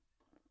that.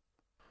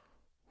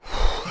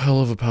 Hell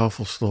of a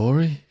powerful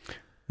story.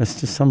 That's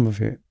just some of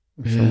it.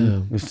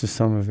 It's just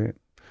some of it.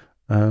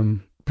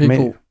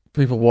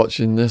 People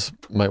watching this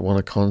might want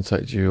to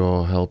contact you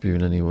or help you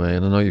in any way.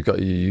 And I know you've got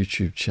your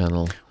YouTube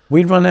channel.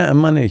 We run out of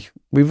money.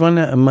 We run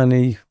out of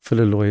money for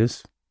the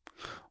lawyers.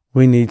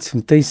 We need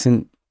some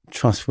decent,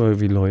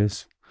 trustworthy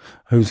lawyers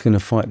who's going to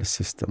fight the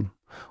system.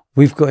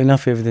 We've got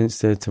enough evidence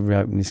there to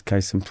reopen this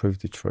case and prove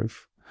the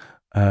truth.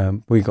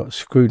 We got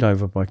screwed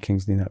over by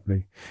Kingsley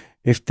Napley.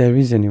 If there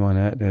is anyone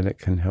out there that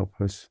can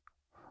help us,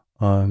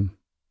 I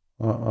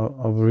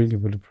really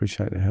would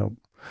appreciate the help.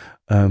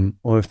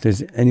 Or if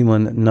there's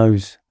anyone that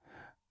knows,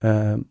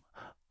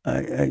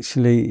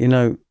 actually, you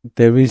know,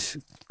 there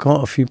is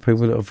quite a few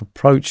people that have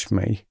approached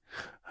me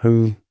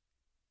who,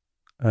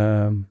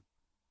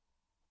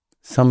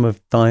 some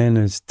of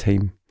Diana's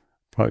team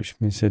approached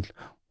me and said,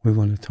 we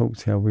want to talk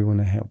to you, we want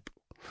to help.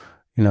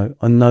 You know,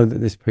 I know that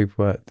there's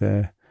people out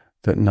there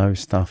that know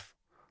stuff.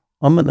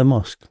 I'm at the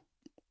mosque.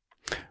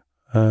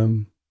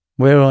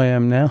 Where I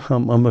am now,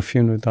 I'm a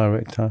funeral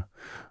director.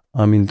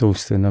 I'm in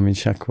Dalston, I'm in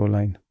Shackwell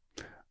Lane.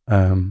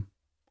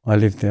 I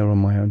live there on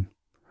my own,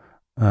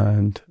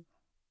 and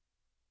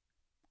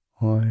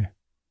I'm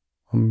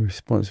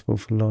responsible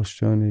for the last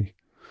journey.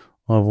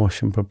 I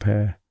wash and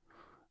prepare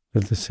the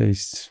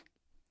deceased,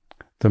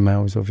 the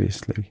males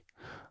obviously,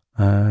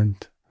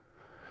 and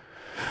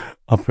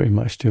I pretty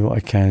much do what I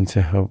can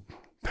to help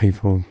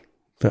people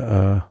that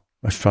are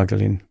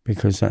struggling,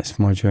 because that's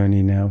my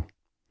journey now.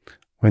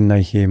 When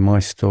they hear my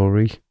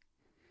story,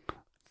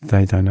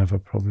 they don't have a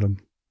problem.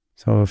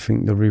 So I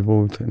think the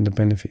reward and the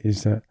benefit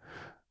is that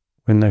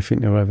when they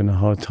think they're having a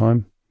hard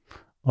time,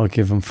 I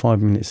give them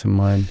 5 minutes of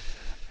mine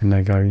and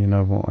they go, you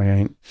know what, I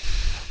ain't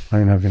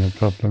having a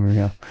problem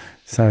here.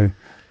 So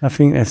I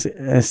think that's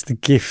the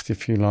gift,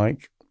 if you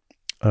like.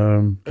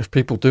 If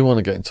people do want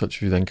to get in touch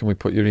with you, then can we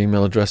put your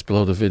email address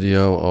below the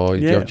video, or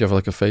do you have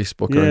like a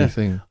Facebook or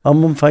anything?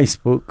 I'm on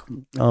Facebook.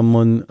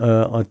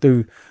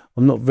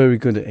 I'm not very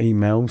good at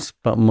emails,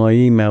 but my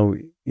email,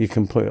 you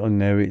can put it on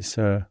there. It's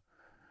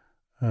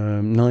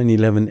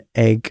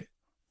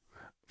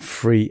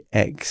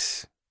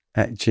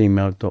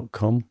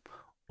 911egg3x@gmail.com,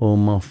 or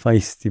my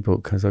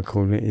Facebook, as I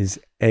call it, is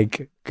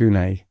Egg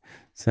Gunay.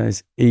 So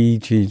it's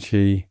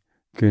EGG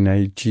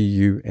Gunay,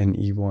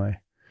 GUNEY.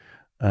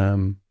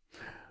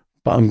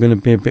 But I'm going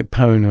to be a bit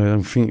paranoid.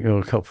 I think you're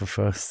a copper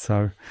first,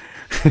 so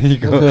you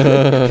got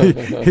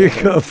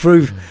to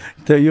prove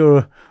that you're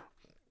a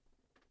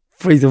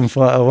freedom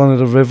fighter, one of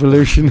the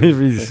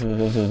revolutionaries.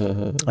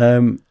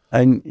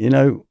 And you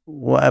know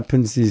what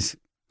happens is,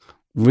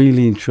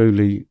 really and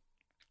truly,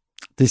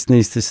 this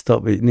needs to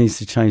stop. It needs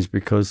to change,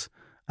 because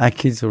our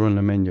kids are on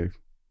the menu.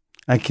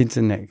 Our kids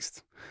are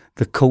next.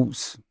 The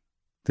courts,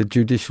 the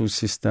judicial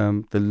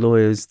system, the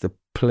lawyers, the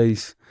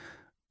police,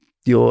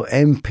 your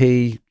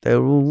MP,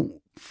 they're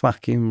all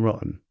fucking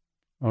rotten.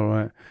 All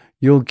right.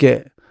 You'll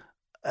get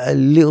a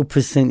little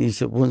percentage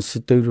that wants to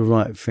do the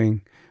right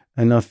thing.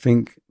 And I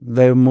think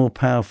they're more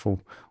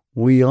powerful.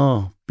 We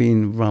are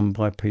being run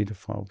by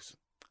paedophiles.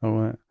 All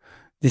right.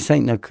 This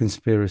ain't no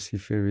conspiracy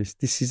theories.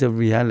 This is a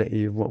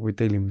reality of what we're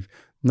dealing with.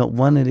 Not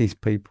one of these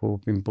people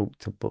have been brought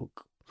to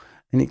book.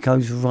 And it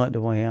goes right the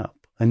way up.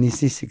 And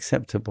is this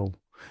acceptable?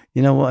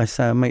 You know what I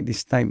say? I make this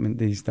statement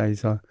these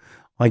days.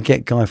 I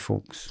get Guy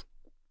Fawkes.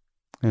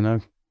 You know?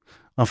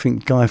 I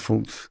think Guy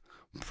Fawkes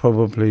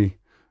probably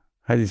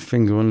had his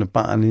finger on the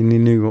button and he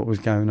knew what was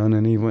going on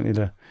and he wanted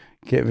to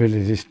get rid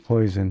of this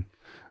poison.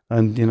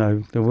 And, you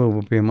know, the world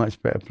would be a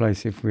much better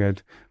place if we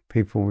had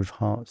people with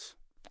hearts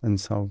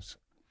and souls.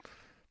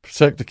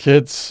 Protect the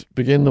kids,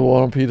 begin the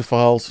war on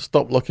paedophiles,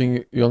 stop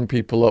locking young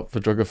people up for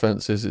drug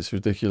offences, it's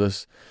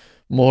ridiculous.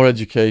 More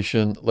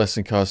education, less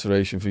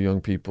incarceration for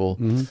young people,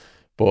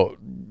 but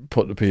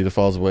put the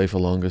paedophiles away for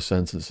longer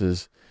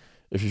sentences.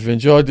 If you've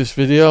enjoyed this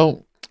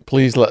video,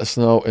 please let us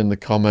know in the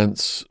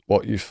comments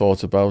what you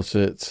thought about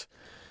it.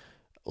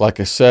 Like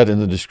I said, in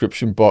the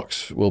description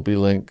box will be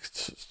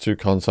linked to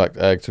contact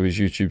Egg, to his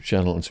YouTube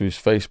channel and to his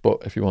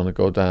Facebook if you want to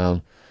go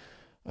down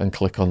and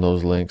click on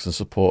those links and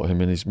support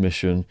him in his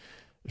mission.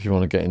 If you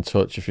want to get in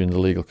touch, if you're in the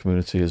legal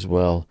community as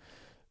well,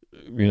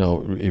 you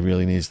know, he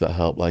really needs that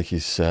help, like he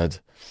said.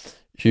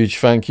 Huge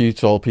thank you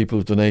to all people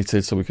who've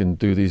donated so we can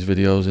do these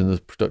videos in the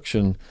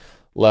production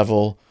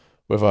level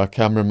with our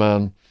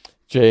cameraman,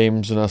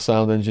 James, and our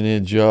sound engineer,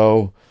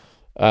 Joe.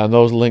 And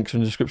those links are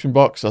in the description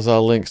box, as are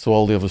links to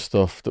all the other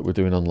stuff that we're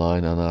doing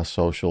online and our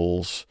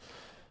socials.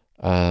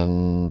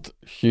 And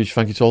huge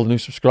thank you to all the new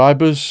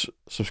subscribers.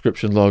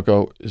 Subscription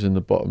logo is in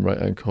the bottom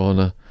right-hand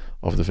corner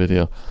of the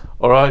video.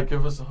 All right,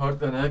 give us a hug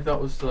then, Egg.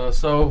 That was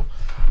so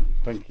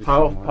Thank you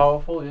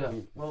powerful. Yeah,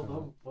 well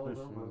done. Well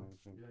done, man.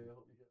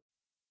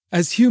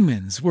 As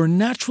humans, we're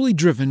naturally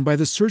driven by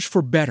the search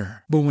for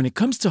better. But when it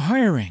comes to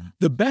hiring,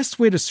 the best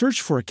way to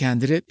search for a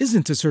candidate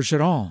isn't to search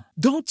at all.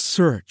 Don't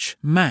search,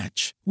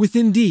 match with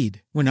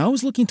Indeed. When I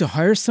was looking to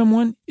hire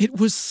someone, it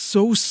was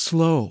so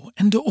slow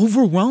and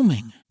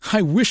overwhelming.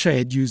 I wish I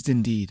had used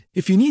Indeed.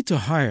 If you need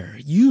to hire,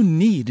 you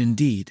need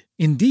Indeed.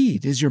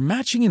 Indeed is your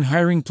matching and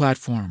hiring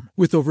platform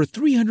with over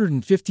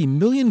 350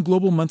 million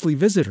global monthly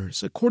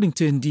visitors, according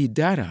to Indeed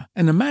data,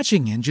 and a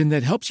matching engine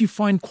that helps you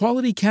find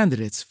quality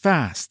candidates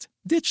fast.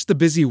 Ditch the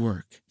busy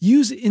work.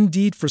 Use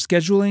Indeed for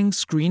scheduling,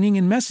 screening,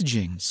 and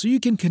messaging so you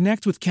can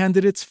connect with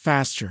candidates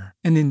faster.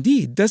 And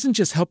Indeed doesn't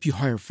just help you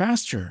hire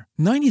faster.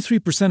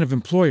 93% of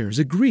employers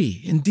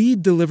agree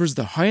Indeed delivers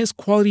the highest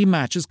quality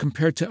matches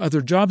compared to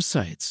other job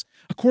sites,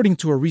 according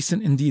to a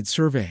recent Indeed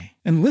survey.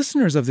 And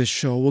listeners of this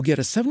show will get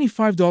a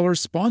 $75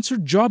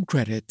 sponsored job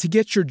credit to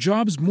get your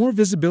jobs more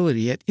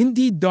visibility at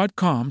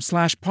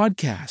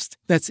Indeed.com/podcast.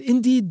 That's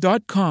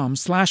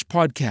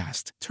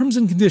Indeed.com/podcast. Terms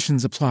and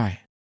conditions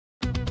apply.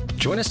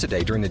 Join us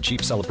today during the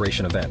Jeep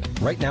Celebration event.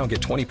 Right now, get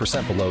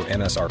 20% below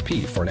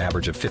MSRP for an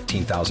average of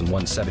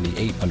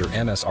 $15,178 under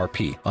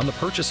MSRP on the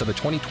purchase of a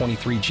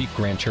 2023 Jeep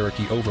Grand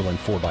Cherokee Overland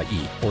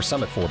 4xE or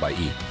Summit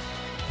 4xE.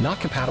 Not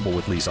compatible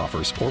with lease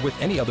offers or with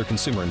any other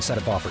consumer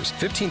incentive offers.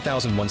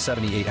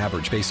 $15,178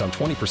 average based on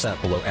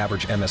 20% below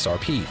average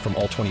MSRP from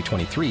all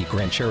 2023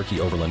 Grand Cherokee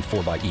Overland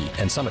 4xE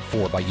and Summit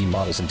 4xE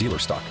models in dealer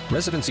stock.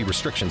 Residency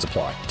restrictions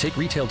apply. Take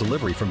retail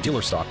delivery from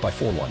dealer stock by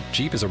 4/1.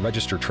 Jeep is a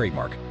registered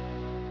trademark.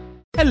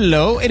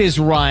 Hello, it is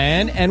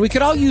Ryan, and we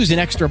could all use an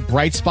extra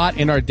bright spot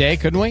in our day,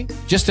 couldn't we?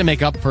 Just to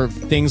make up for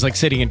things like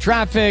sitting in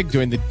traffic,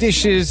 doing the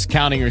dishes,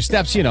 counting your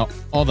steps, you know,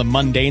 all the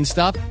mundane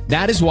stuff.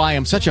 That is why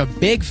I'm such a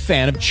big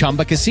fan of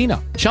Chumba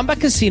Casino. Chumba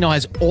Casino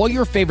has all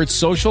your favorite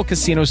social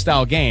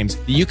casino-style games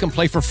that you can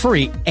play for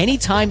free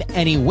anytime,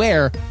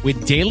 anywhere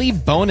with daily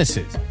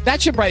bonuses.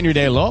 That should brighten your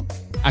day a little.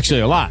 Actually,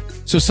 a lot.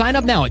 So sign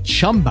up now at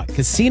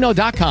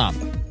ChumbaCasino.com.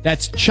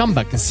 That's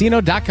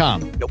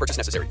ChumbaCasino.com. No purchase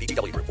necessary.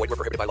 VGW Group. Void where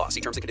prohibited by law. See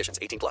terms and conditions.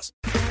 18+.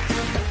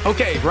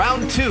 Okay,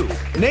 round two.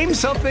 Name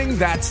something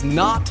that's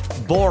not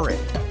boring.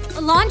 A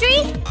laundry?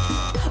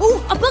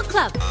 Ooh, a book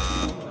club.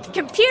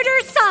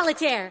 Computer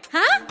solitaire,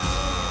 huh?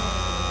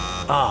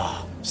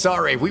 Ah,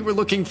 sorry. We were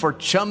looking for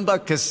Chumba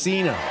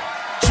Casino.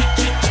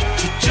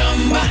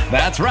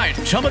 That's right.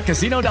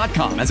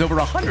 ChumbaCasino.com has over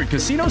 100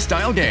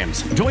 casino-style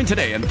games. Join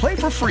today and play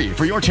for free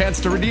for your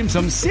chance to redeem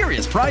some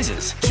serious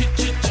prizes.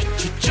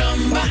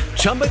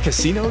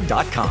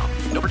 ChumbaCasino.com.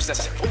 No purchase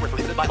necessary. Void where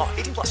prohibited by law.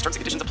 18+. Terms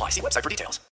and conditions apply. See website for details.